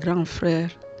notre grand frère,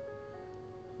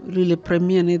 lui le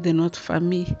premier-né de notre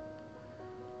famille,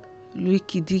 lui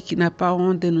qui dit qu'il n'a pas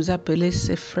honte de nous appeler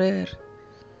ses frères.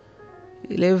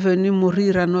 Il est venu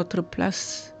mourir à notre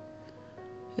place.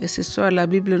 Et ce soir, la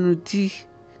Bible nous dit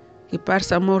que par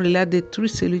sa mort, il a détruit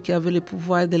celui qui avait le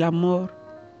pouvoir de la mort.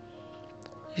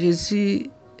 Jésus,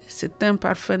 c'est un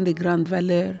parfum de grande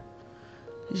valeur.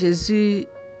 Jésus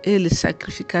est le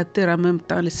sacrificateur, en même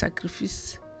temps le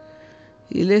sacrifice.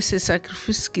 Il est ce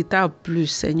sacrifice qui t'a plu,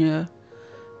 Seigneur.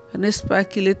 N'est-ce pas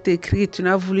qu'il est écrit, tu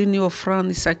n'as voulu ni offrande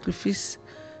ni sacrifice,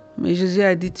 mais Jésus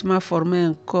a dit, tu m'as formé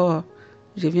un corps,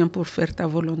 je viens pour faire ta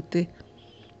volonté.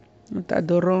 Nous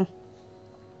t'adorons.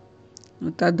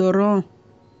 Nous t'adorons.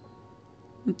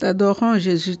 Nous t'adorons,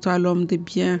 Jésus, toi l'homme de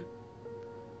bien.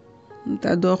 Nous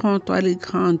t'adorons, toi le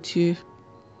grand Dieu.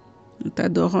 Nous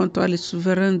t'adorons, toi le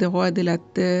souverain des rois de la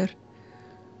terre.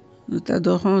 Nous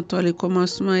t'adorons, toi le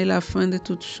commencement et la fin de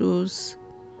toutes choses.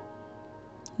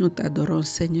 Nous t'adorons,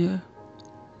 Seigneur.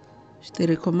 Je te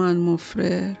recommande mon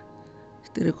frère. Je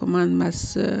te recommande ma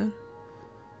sœur.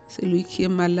 Celui qui est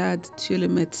malade, tu es le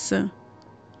médecin.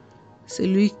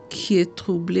 Celui qui est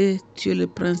troublé, tu es le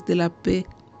prince de la paix.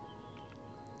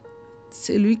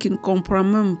 Celui qui ne comprend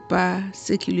même pas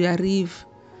ce qui lui arrive,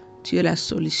 tu es la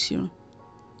solution.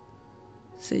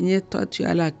 Seigneur, toi, tu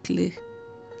as la clé.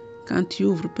 Quand tu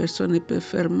ouvres, personne ne peut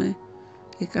fermer.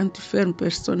 Et quand tu fermes,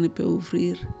 personne ne peut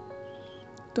ouvrir.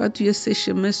 Toi, tu es ce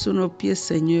chemin sous nos pieds,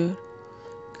 Seigneur.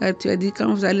 Car tu as dit,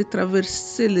 quand vous allez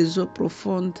traverser les eaux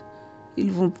profondes, ils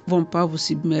ne vont pas vous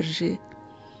submerger.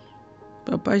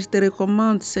 Papa, je te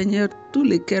recommande, Seigneur, tous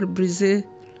les cœurs brisés,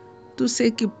 tous ceux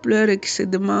qui pleurent et qui se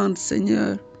demandent,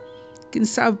 Seigneur, qui ne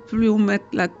savent plus où mettre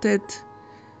la tête.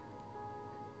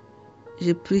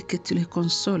 Je prie que tu les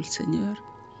consoles, Seigneur.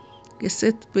 Que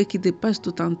cette paix qui dépasse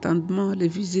tout entendement les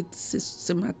visite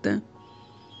ce matin.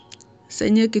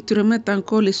 Seigneur, que tu remettes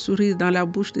encore le sourire dans la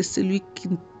bouche de celui qui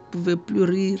ne pouvait plus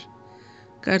rire.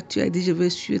 Car tu as dit, je vais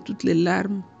essuyer toutes les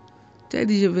larmes. Tu as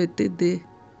dit, je vais t'aider.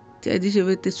 Tu as dit, je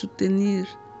vais te soutenir.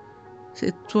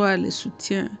 C'est toi le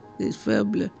soutien des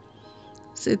faibles.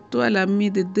 C'est toi l'ami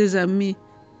de deux amis,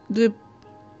 deux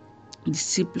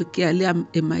disciples qui allaient à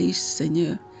Emmaüs,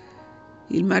 Seigneur.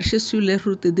 Ils marchaient sur les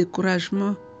routes de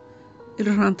découragement. Ils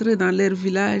rentraient dans leur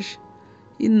village.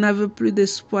 Ils n'avaient plus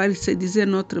d'espoir. Ils se disaient,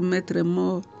 notre maître est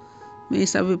mort. Mais ils ne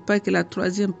savaient pas que la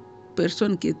troisième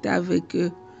personne qui était avec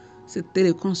eux, c'était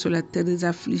le consolateur des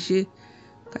affligés.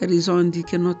 Car ils ont dit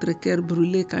que notre cœur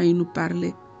brûlait quand ils nous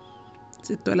parlaient.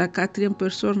 C'est toi la quatrième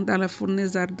personne dans la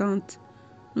fournaise ardente.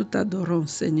 Nous t'adorons,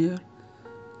 Seigneur.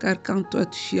 Car quand toi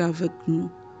tu es avec nous,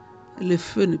 le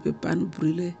feu ne peut pas nous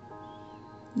brûler.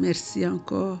 Merci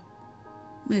encore.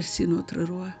 Merci notre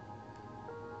roi.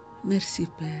 Merci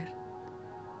Père.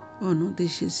 Au nom de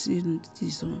Jésus, nous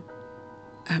disons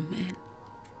Amen.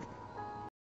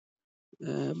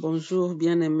 Bonjour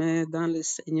bien-aimés dans le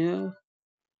Seigneur.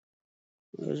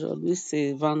 Aujourd'hui,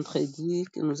 c'est vendredi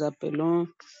que nous appelons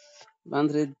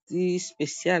vendredi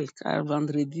spécial, car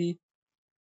vendredi,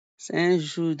 c'est un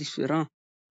jour différent.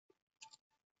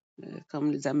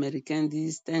 Comme les Américains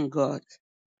disent, thank God,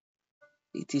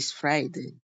 it is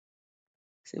Friday.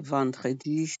 C'est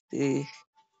vendredi,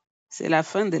 c'est la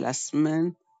fin de la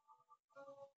semaine,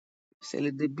 c'est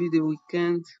le début du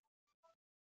week-end.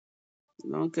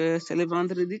 Donc, c'est le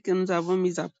vendredi que nous avons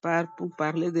mis à part pour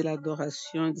parler de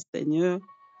l'adoration du Seigneur,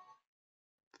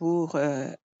 pour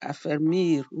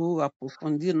affermir ou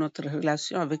approfondir notre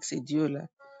relation avec ces dieux-là.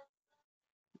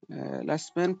 La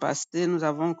semaine passée, nous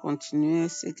avons continué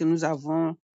ce que nous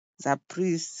avons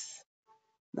appris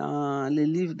dans le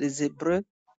livre des Hébreux.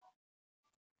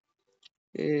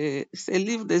 Et ce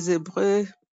livre des Hébreux,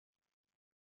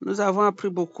 nous avons appris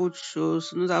beaucoup de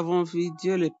choses. Nous avons vu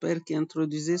Dieu le Père qui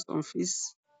introduisait son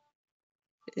Fils.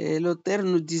 Et l'auteur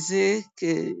nous disait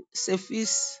que ce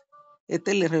Fils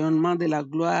était le rayonnement de la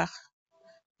gloire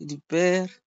du Père,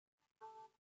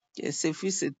 que ce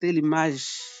Fils était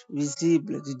l'image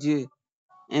visible de Dieu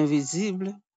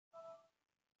invisible.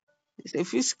 Ce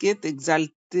Fils qui est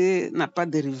exalté n'a pas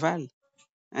de rival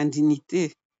en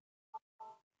dignité,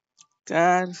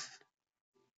 car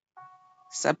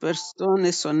sa personne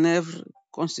et son œuvre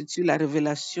constituent la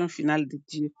révélation finale de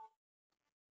Dieu.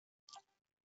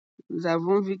 Nous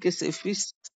avons vu que ce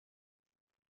Fils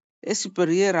est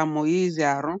supérieur à Moïse et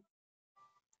Aaron.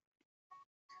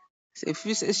 Ce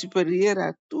Fils est supérieur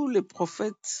à tous les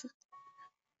prophètes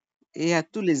et à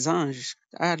tous les anges,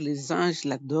 car les anges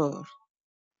l'adorent.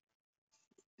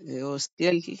 Et au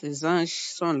ciel, les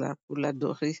anges sont là pour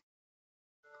l'adorer.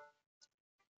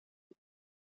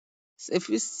 Ce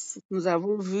Fils, nous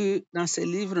avons vu dans ce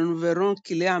livre, nous verrons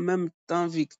qu'il est en même temps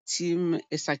victime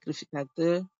et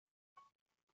sacrificateur.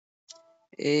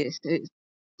 Et c'est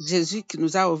Jésus qui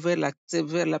nous a ouvert l'accès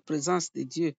vers la présence de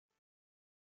Dieu.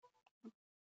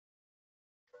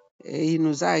 Et il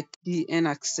nous a acquis un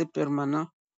accès permanent.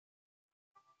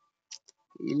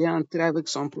 Il est entré avec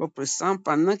son propre sang,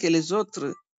 pendant que les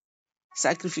autres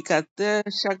sacrificateurs,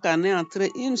 chaque année,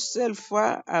 entraient une seule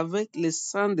fois avec le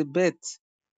sang de bêtes.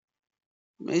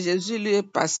 Mais Jésus lui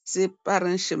est passé par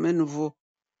un chemin nouveau,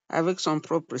 avec son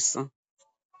propre sang.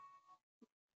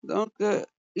 Donc,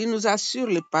 il nous assure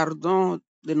le pardon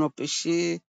de nos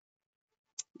péchés.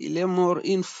 Il est mort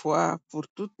une fois pour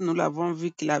toutes. Nous l'avons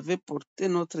vu qu'il avait porté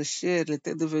notre chair, il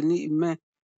était devenu humain.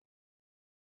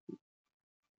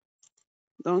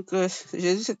 Donc,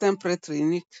 Jésus est un prêtre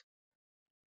unique.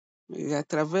 Et à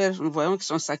travers, nous voyons que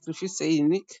son sacrifice est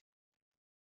unique.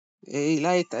 Et il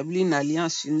a établi une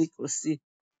alliance unique aussi.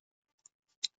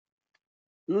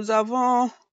 Nous avons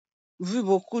vu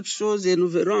beaucoup de choses et nous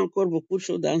verrons encore beaucoup de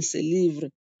choses dans ce livre.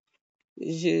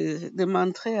 Je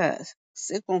demanderai à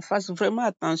ce qu'on fasse vraiment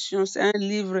attention. C'est un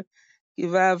livre qui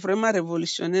va vraiment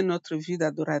révolutionner notre vie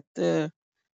d'adorateur.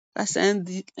 C'est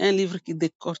un livre qui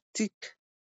décortique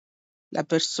la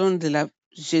personne de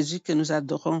Jésus que nous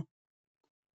adorons.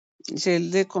 Je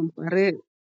l'ai comparé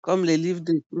comme le livre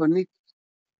des Chroniques,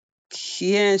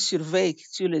 qui est un surveil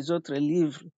sur les autres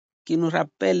livres, qui nous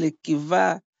rappelle et qui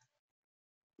va,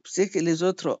 ce que les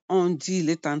autres ont dit, il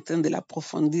est en train de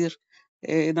l'approfondir.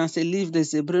 Et dans ce livre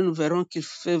des Hébreux, nous verrons qu'il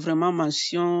fait vraiment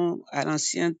mention à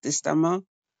l'Ancien Testament.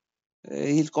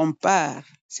 Il compare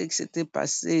ce qui s'était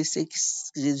passé, ce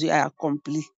que Jésus a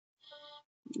accompli.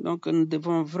 Donc, nous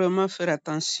devons vraiment faire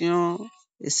attention,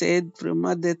 essayer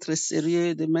vraiment d'être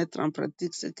sérieux, de mettre en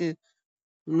pratique ce que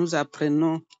nous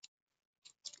apprenons.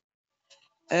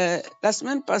 La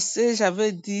semaine passée,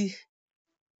 j'avais dit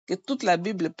que toute la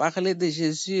Bible parlait de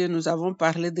Jésus et nous avons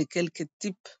parlé de quelques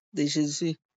types de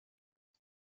Jésus.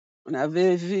 On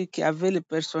avait vu qu'il y avait les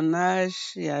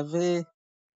personnages, il y avait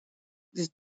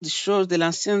des choses de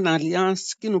l'Ancienne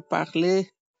Alliance qui nous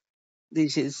parlaient de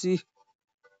Jésus.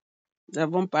 Nous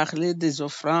avons parlé des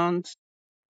offrandes,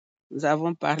 nous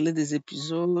avons parlé des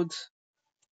épisodes,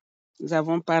 nous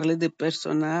avons parlé des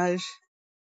personnages.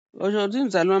 Aujourd'hui,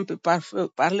 nous allons un peu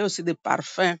parler aussi des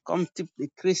parfums comme type de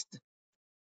Christ.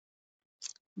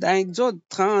 Dans Exode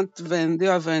 30, 22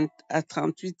 à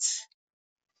 38,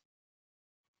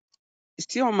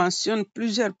 ici on mentionne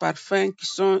plusieurs parfums qui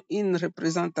sont une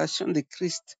représentation de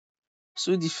Christ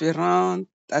sous différents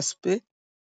aspects,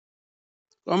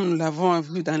 comme nous l'avons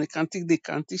vu dans le Cantique des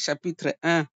Cantiques, chapitre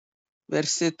 1,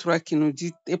 verset 3, qui nous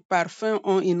dit « Tes parfums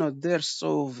ont une odeur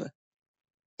sauve.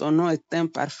 Ton nom est un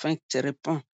parfum qui te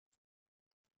répand. »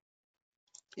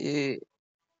 Et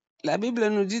la Bible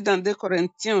nous dit dans 2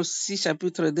 Corinthiens aussi,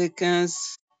 chapitre 2,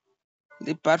 15,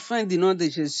 le parfum du nom de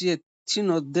Jésus est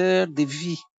une odeur de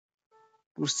vie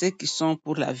pour ceux qui sont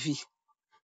pour la vie.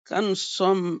 Quand nous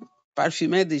sommes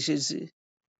parfumés de Jésus,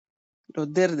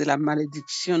 l'odeur de la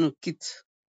malédiction nous quitte.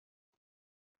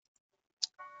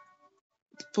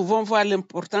 Nous pouvons voir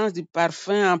l'importance du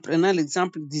parfum en prenant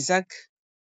l'exemple d'Isaac.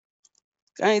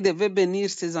 Quand il devait bénir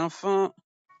ses enfants,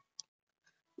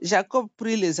 Jacob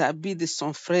prit les habits de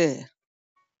son frère.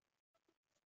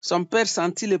 Son père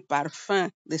sentit le parfum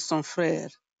de son frère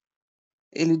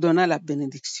et lui donna la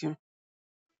bénédiction.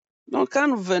 Donc, quand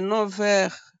nous venons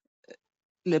vers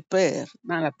le Père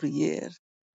dans la prière,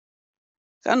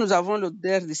 quand nous avons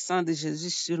l'odeur du sang de Jésus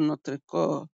sur notre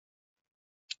corps,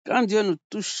 quand Dieu nous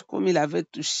touche comme il avait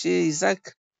touché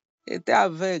Isaac, était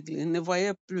aveugle, il ne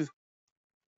voyait plus.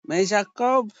 Mais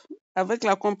Jacob, avec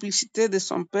la complicité de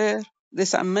son père, de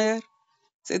sa mère,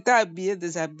 s'était habillé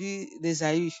des habits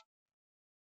d'Ésaü.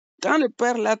 Quand le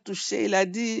père l'a touché, il a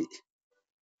dit,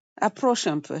 approche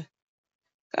un peu.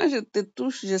 Quand je te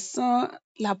touche, je sens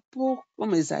la peau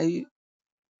comme Ésaü.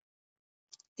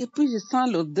 Et puis je sens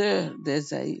l'odeur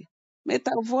d'Ésaü. Mais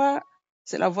ta voix,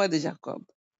 c'est la voix de Jacob.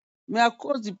 Mais à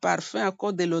cause du parfum, à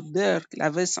cause de l'odeur qu'il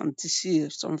avait sentie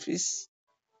sur son fils,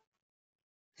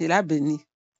 il a béni.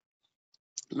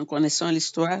 Nous connaissons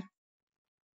l'histoire.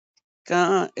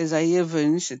 Quand Ésaïe est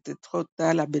venu, c'était trop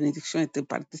tard, la bénédiction était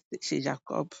partie chez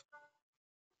Jacob.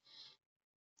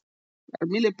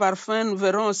 Parmi les parfums, nous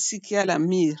verrons aussi qu'il y a la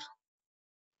myrrhe.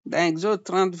 Dans Exode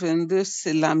 30, 22,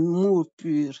 c'est l'amour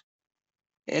pur.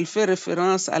 Elle fait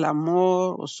référence à la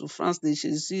mort, aux souffrances de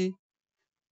Jésus.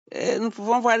 Et nous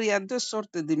pouvons voir qu'il y a deux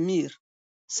sortes de myrrhe.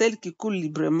 Celle qui coule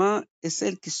librement et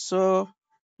celle qui sort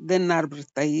d'un arbre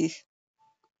taillé.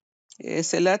 Et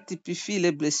cela typifie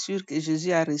les blessures que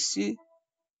Jésus a reçues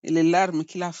et les larmes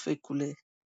qu'il a fait couler.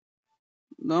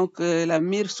 Donc, la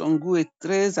myrrhe, son goût est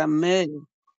très amer,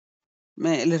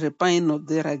 mais elle répand une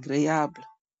odeur agréable.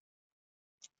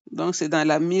 Donc, c'est dans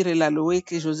la myrrhe et l'aloe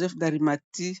que Joseph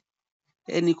d'Arimathie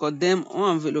et Nicodème ont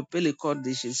enveloppé le corps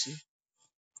de Jésus.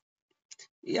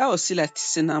 Il y a aussi la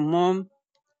cinnamome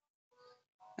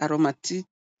aromatique.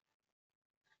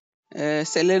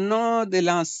 C'est le nom de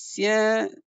l'ancien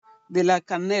de la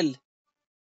cannelle.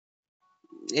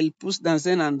 Elle pousse dans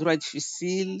un endroit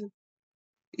difficile.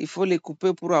 Il faut les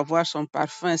couper pour avoir son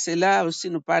parfum. Cela aussi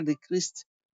nous parle de Christ,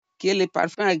 qui est le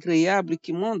parfum agréable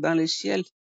qui monte dans le ciel.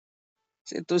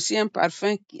 C'est aussi un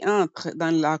parfum qui entre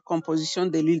dans la composition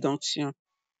de l'huile d'onction.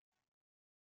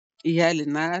 Il y a le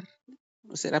nard.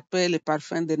 On se rappelle le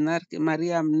parfum de nard que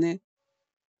Marie a amené.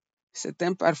 C'est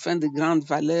un parfum de grande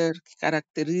valeur qui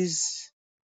caractérise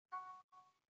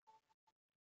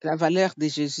la valeur de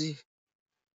Jésus.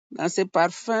 Dans ce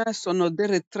parfum, son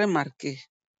odeur est très marquée.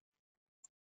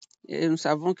 Et nous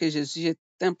savons que Jésus est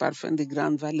un parfum de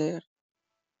grande valeur.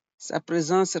 Sa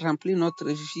présence remplit notre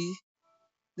vie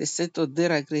de cette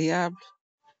odeur agréable.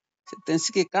 C'est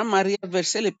ainsi que quand Marie a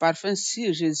versé le parfum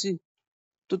sur Jésus,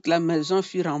 toute la maison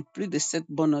fut remplie de cette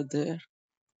bonne odeur.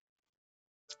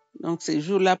 Donc, ces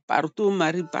jours-là, partout où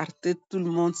Marie partait, tout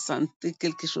le monde sentait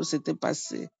quelque chose s'était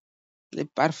passé. Le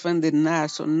parfum de nard,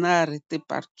 son nard était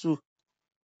partout.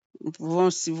 Nous pouvons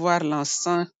aussi voir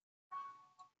l'encens.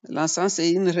 L'encens,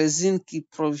 c'est une résine qui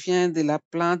provient de la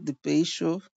plante du pays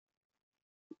chaud.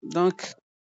 Donc,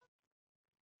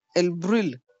 elle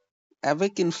brûle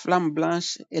avec une flamme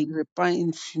blanche. Elle répand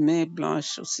une fumée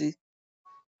blanche aussi.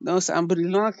 Donc, c'est en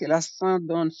brûlant que l'encens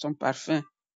donne son parfum.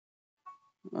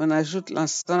 On ajoute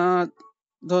l'encens,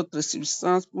 d'autres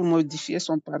substances pour modifier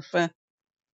son parfum.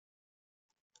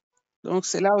 Donc,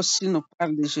 cela aussi nous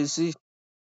parle de Jésus.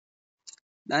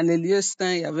 Dans les lieux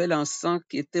saints, il y avait l'encens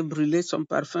qui était brûlé, son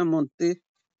parfum monté.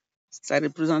 Ça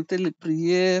représentait les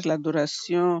prières,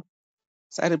 l'adoration,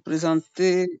 ça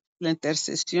représentait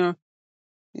l'intercession.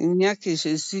 Il n'y a que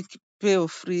Jésus qui peut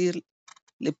offrir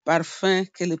le parfum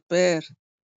que le Père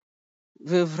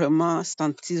veut vraiment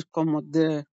sentir comme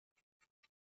odeur.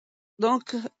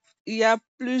 Donc, il y a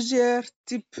plusieurs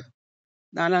types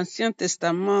dans l'Ancien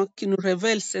Testament qui nous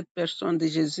révèlent cette personne de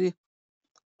Jésus.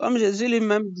 Comme Jésus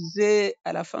lui-même disait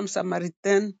à la femme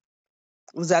samaritaine,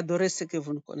 vous adorez ce que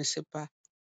vous ne connaissez pas.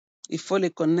 Il faut le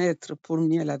connaître pour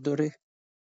mieux l'adorer.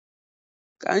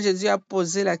 Quand Jésus a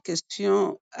posé la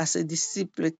question à ses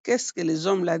disciples, qu'est-ce que les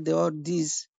hommes là dehors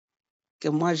disent que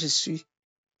moi je suis?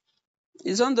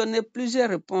 Ils ont donné plusieurs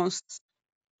réponses.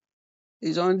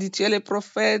 Ils ont dit, tu es le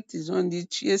prophète. Ils ont dit,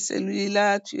 tu es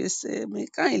celui-là, tu es ce... Mais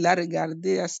quand il a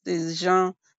regardé à ces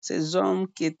gens, ces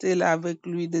hommes qui étaient là avec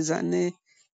lui des années,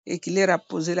 et qu'il leur a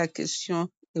posé la question,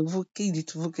 et vous, qui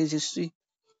dites-vous que je suis?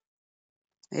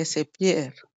 Et c'est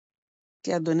Pierre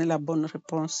qui a donné la bonne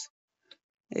réponse.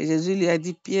 Et Jésus lui a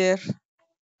dit, Pierre,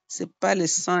 c'est pas le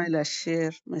sang et la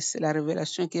chair, mais c'est la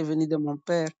révélation qui est venue de mon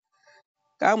Père.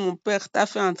 Car mon Père t'a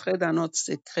fait entrer dans notre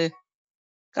secret.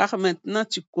 Car maintenant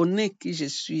tu connais qui je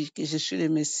suis, que je suis le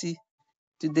Messie.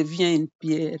 Tu deviens une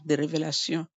pierre de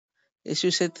révélation. Et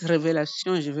sur cette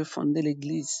révélation, je vais fonder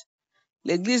l'Église.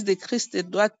 L'Église de Christ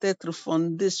doit être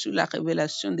fondée sur la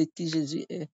révélation de qui Jésus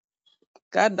est.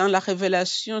 Car dans la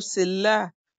révélation, c'est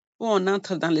là où on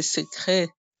entre dans les secrets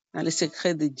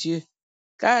de Dieu.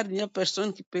 Car il n'y a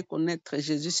personne qui peut connaître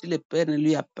Jésus si le Père ne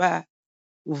lui a pas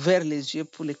ouvert les yeux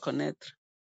pour le connaître.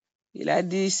 Il a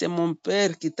dit, c'est mon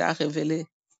Père qui t'a révélé.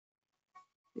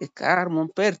 Et car mon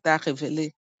Père t'a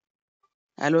révélé,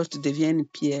 alors tu deviens une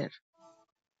pierre.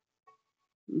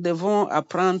 Nous devons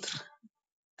apprendre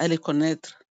à le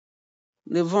connaître.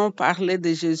 Nous devons parler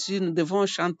de Jésus, nous devons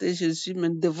chanter Jésus, mais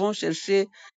nous devons chercher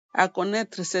à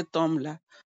connaître cet homme-là.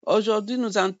 Aujourd'hui,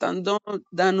 nous entendons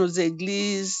dans nos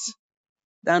églises,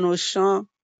 dans nos chants,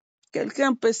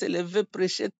 quelqu'un peut se lever,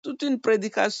 prêcher toute une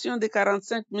prédication de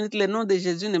 45 minutes, le nom de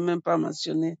Jésus n'est même pas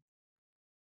mentionné.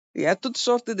 Il y a toutes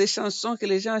sortes de chansons que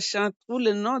les gens chantent où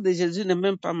le nom de Jésus n'est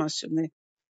même pas mentionné.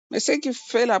 Mais ce qui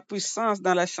fait la puissance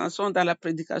dans la chanson, dans la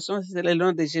prédication, c'est le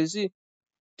nom de Jésus.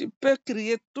 Tu peux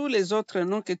crier tous les autres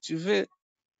noms que tu veux.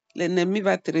 L'ennemi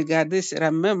va te regarder, ne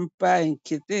sera même pas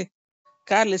inquiété.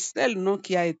 Car le seul nom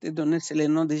qui a été donné, c'est le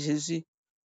nom de Jésus.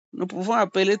 Nous pouvons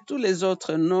appeler tous les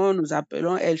autres noms. Nous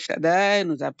appelons El Shaddai,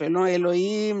 nous appelons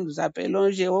Elohim, nous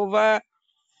appelons Jéhovah.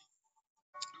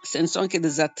 Ce ne sont que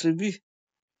des attributs.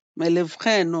 Mais le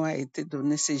vrai nom a été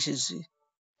donné, c'est Jésus.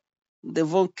 Nous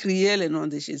devons crier le nom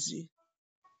de Jésus.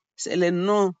 C'est le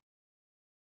nom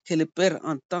que le Père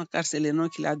entend, car c'est le nom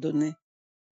qu'il a donné.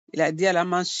 Il a dit à la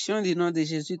mention du nom de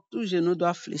Jésus, tout genou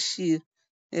doit fléchir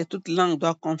et toute langue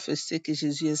doit confesser que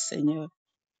Jésus est Seigneur.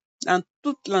 Dans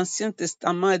tout l'Ancien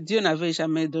Testament, Dieu n'avait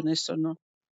jamais donné son nom.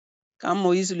 Quand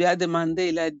Moïse lui a demandé,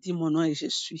 il a dit, mon nom est je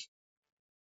suis.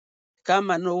 Quand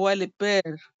Manoah, le père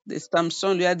de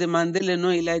Samson, lui a demandé le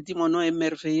nom, il a dit, mon nom est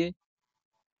merveilleux.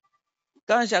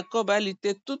 Quand Jacob a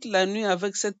lutté toute la nuit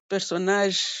avec ce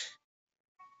personnage,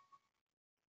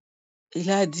 il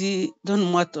a dit,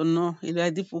 donne-moi ton nom. Il lui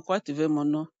a dit, pourquoi tu veux mon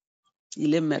nom?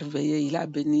 Il est merveilleux, il a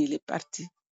béni, il est parti.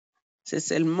 C'est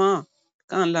seulement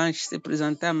quand l'ange s'est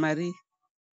présenté à Marie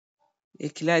et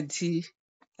qu'il a dit,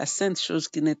 la sainte chose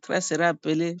qui naîtra sera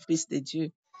appelée Fils de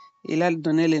Dieu. Il a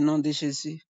donné le nom de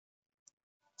Jésus.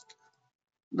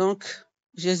 Donc,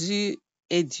 Jésus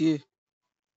est Dieu.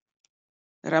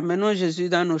 Ramenons Jésus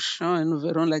dans nos chants et nous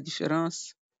verrons la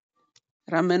différence.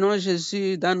 Ramenons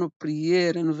Jésus dans nos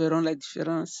prières et nous verrons la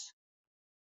différence.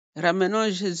 Ramenons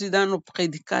Jésus dans nos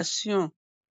prédications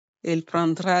et il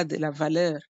prendra de la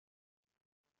valeur.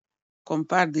 Qu'on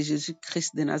parle de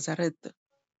Jésus-Christ de Nazareth.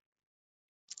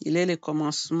 Il est le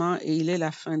commencement et il est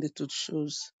la fin de toutes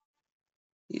choses.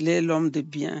 Il est l'homme de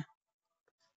bien.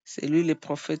 C'est lui le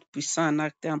prophète puissant en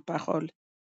acte et en parole.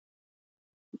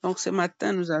 Donc ce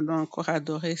matin, nous allons encore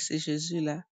adorer ce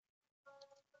Jésus-là.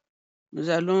 Nous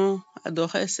allons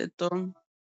adorer cet homme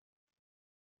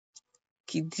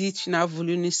qui dit, tu n'as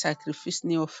voulu ni sacrifice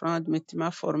ni offrande, mais tu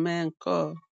m'as formé un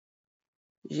corps.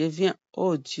 Je viens,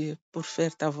 ô Dieu, pour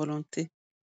faire ta volonté.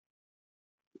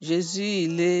 Jésus,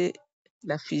 il est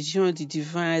la fusion du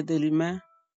divin et de l'humain.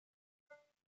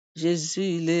 Jésus,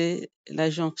 il est la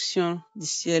jonction du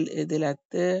ciel et de la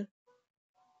terre.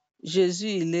 Jésus,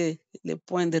 il est le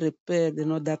point de repère de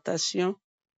nos datations.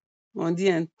 On dit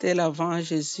un tel avant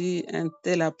Jésus, un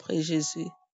tel après Jésus.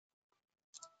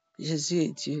 Jésus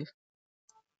est Dieu.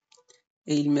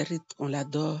 Et il mérite qu'on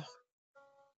l'adore.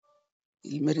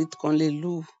 Il mérite qu'on le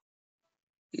loue.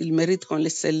 Il mérite qu'on le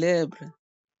célèbre.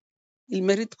 Il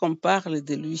mérite qu'on parle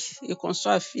de lui et qu'on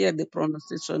soit fier de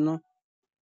prononcer son nom.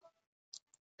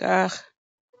 Car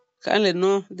quand le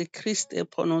nom de Christ est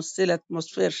prononcé,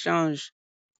 l'atmosphère change.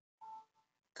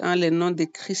 Quand le nom de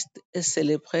Christ est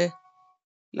célébré,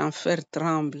 l'enfer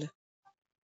tremble.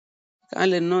 Quand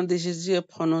le nom de Jésus est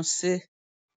prononcé,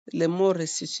 les morts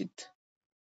ressuscitent.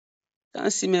 Quand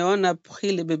Simeon a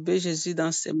pris le bébé Jésus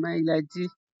dans ses mains, il a dit,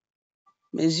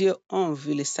 mes yeux ont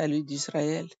vu le salut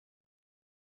d'Israël.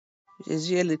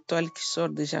 Jésus est l'étoile qui sort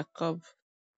de Jacob.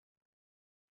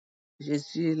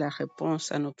 Jésus est la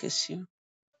réponse à nos questions.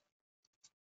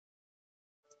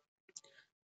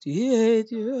 Tu es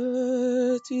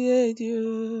Dieu, tu es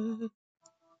Dieu,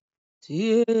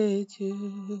 tu es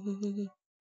Dieu.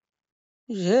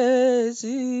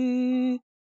 Jésus,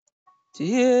 tu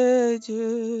es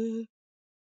Dieu,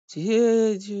 tu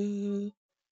es Dieu,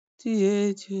 tu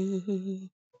es Dieu.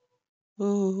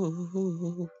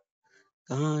 Oh,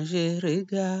 quand je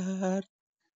regarde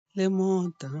les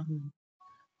montagnes,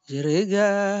 je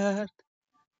regarde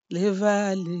les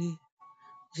vallées,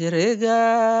 je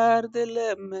regarde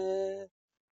les mers.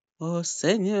 Oh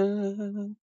Seigneur,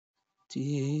 Tu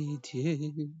es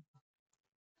Dieu.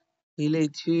 Il est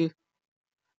Dieu.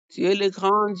 Tu es le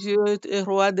grand Dieu et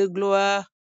roi de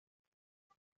gloire.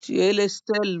 Tu es le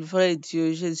seul vrai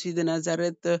Dieu, Jésus de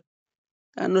Nazareth.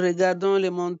 Quand nous regardons les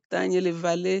montagnes et les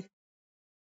vallées,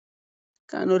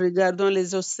 quand nous regardons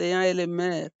les océans et les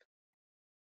mers,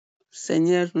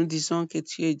 Seigneur, nous disons que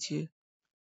tu es Dieu.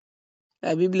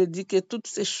 La Bible dit que toutes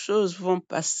ces choses vont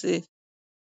passer.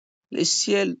 Le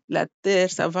ciel, la terre,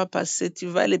 ça va passer. Tu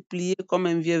vas les plier comme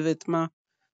un vieux vêtement.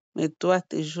 Mais toi,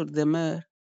 tes jours demeurent.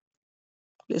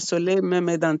 Le soleil même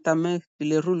est dans ta main. Tu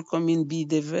les roules comme une bille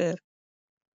de verre.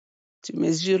 Tu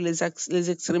mesures les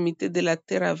extrémités de la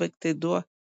terre avec tes doigts.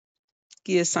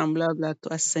 Qui est semblable à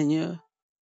toi, Seigneur?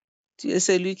 Tu es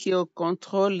celui qui est au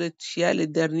contrôle et tu as le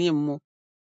dernier mot.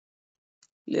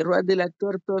 Les rois de la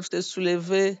terre peuvent se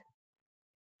soulever.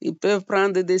 Ils peuvent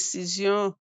prendre des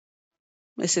décisions.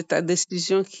 Mais c'est ta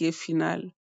décision qui est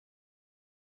finale.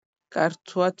 Car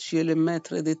toi, tu es le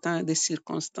maître des temps et des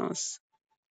circonstances.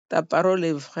 Ta parole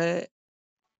est vraie.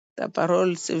 Ta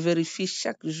parole se vérifie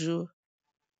chaque jour.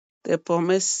 Tes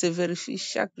promesses se vérifient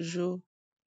chaque jour.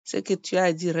 Ce que tu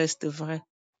as dit reste vrai.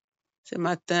 Ce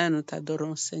matin, nous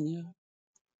t'adorons, Seigneur.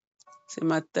 Ce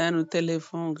matin, nous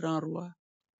t'élevons, grand roi.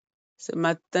 Ce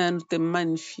matin, nous te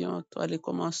magnifions, toi, le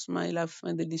commencement et la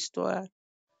fin de l'histoire.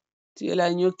 Tu es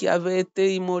l'agneau qui avait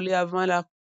été immolé avant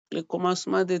le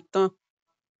commencement des temps.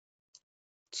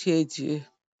 Tu es Dieu.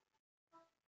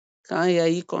 Quand il y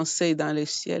a eu conseil dans le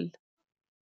ciel,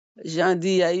 Jean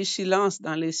dit, il y a eu silence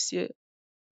dans les cieux.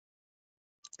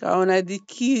 Quand on a dit,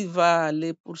 qui va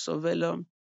aller pour sauver l'homme?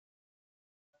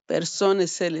 Personne ne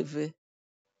s'est levé.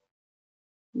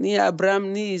 Ni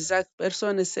Abraham, ni Isaac,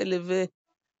 personne ne s'est levé.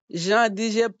 Jean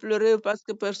dit, j'ai pleuré parce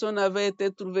que personne n'avait été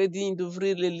trouvé digne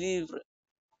d'ouvrir le livre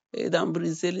et d'en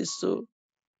briser les sceaux.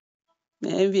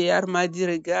 Mais un vieillard m'a dit,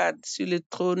 regarde, sur le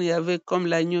trône, il y avait comme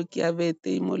l'agneau qui avait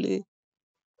été immolé.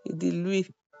 Il dit, lui,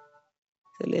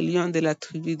 c'est le lion de la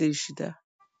tribu de Juda.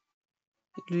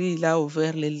 Lui, il a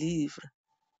ouvert le livre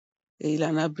et il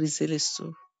en a brisé les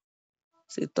sceaux.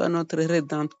 C'est toi notre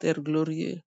Rédempteur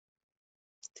glorieux.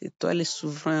 C'est toi le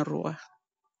souverain roi,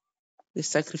 le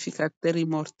sacrificateur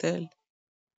immortel,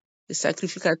 le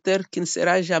sacrificateur qui ne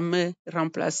sera jamais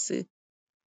remplacé.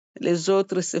 Les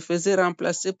autres se faisaient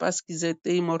remplacer parce qu'ils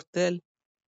étaient immortels,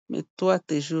 mais toi,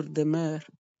 tes jours demeurent.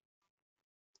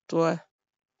 Toi,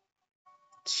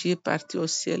 tu es parti au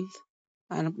ciel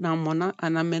en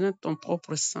amenant ton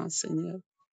propre sang, Seigneur.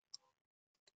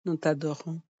 Nous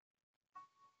t'adorons.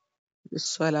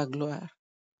 Reçois la gloire.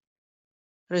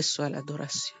 Reçois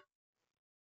l'adoration.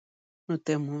 Nous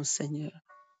t'aimons, Seigneur.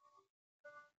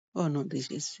 Au nom de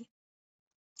Jésus.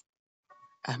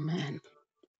 Amen.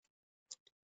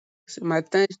 Ce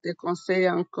matin, je te conseille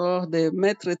encore de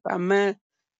mettre ta main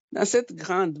dans cette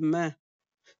grande main.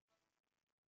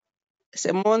 Ce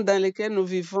monde dans lequel nous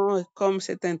vivons, comme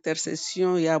cette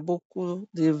intercession, il y a beaucoup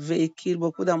de véhicules,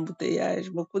 beaucoup d'embouteillages,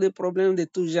 beaucoup de problèmes de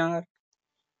tout genre.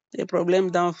 Les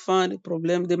problèmes d'enfants, les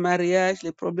problèmes de mariage,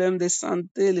 les problèmes de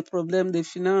santé, les problèmes de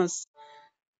finances.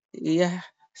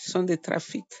 Ce sont des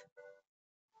trafics.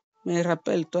 Mais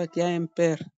rappelle-toi qu'il y a un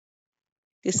Père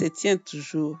qui se tient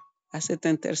toujours à cette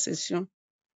intercession.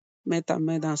 Mets ta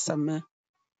main dans sa main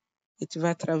et tu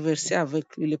vas traverser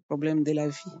avec lui les problèmes de la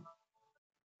vie.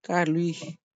 Car lui,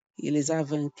 il les a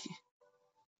vaincus.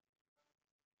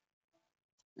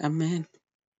 Amen.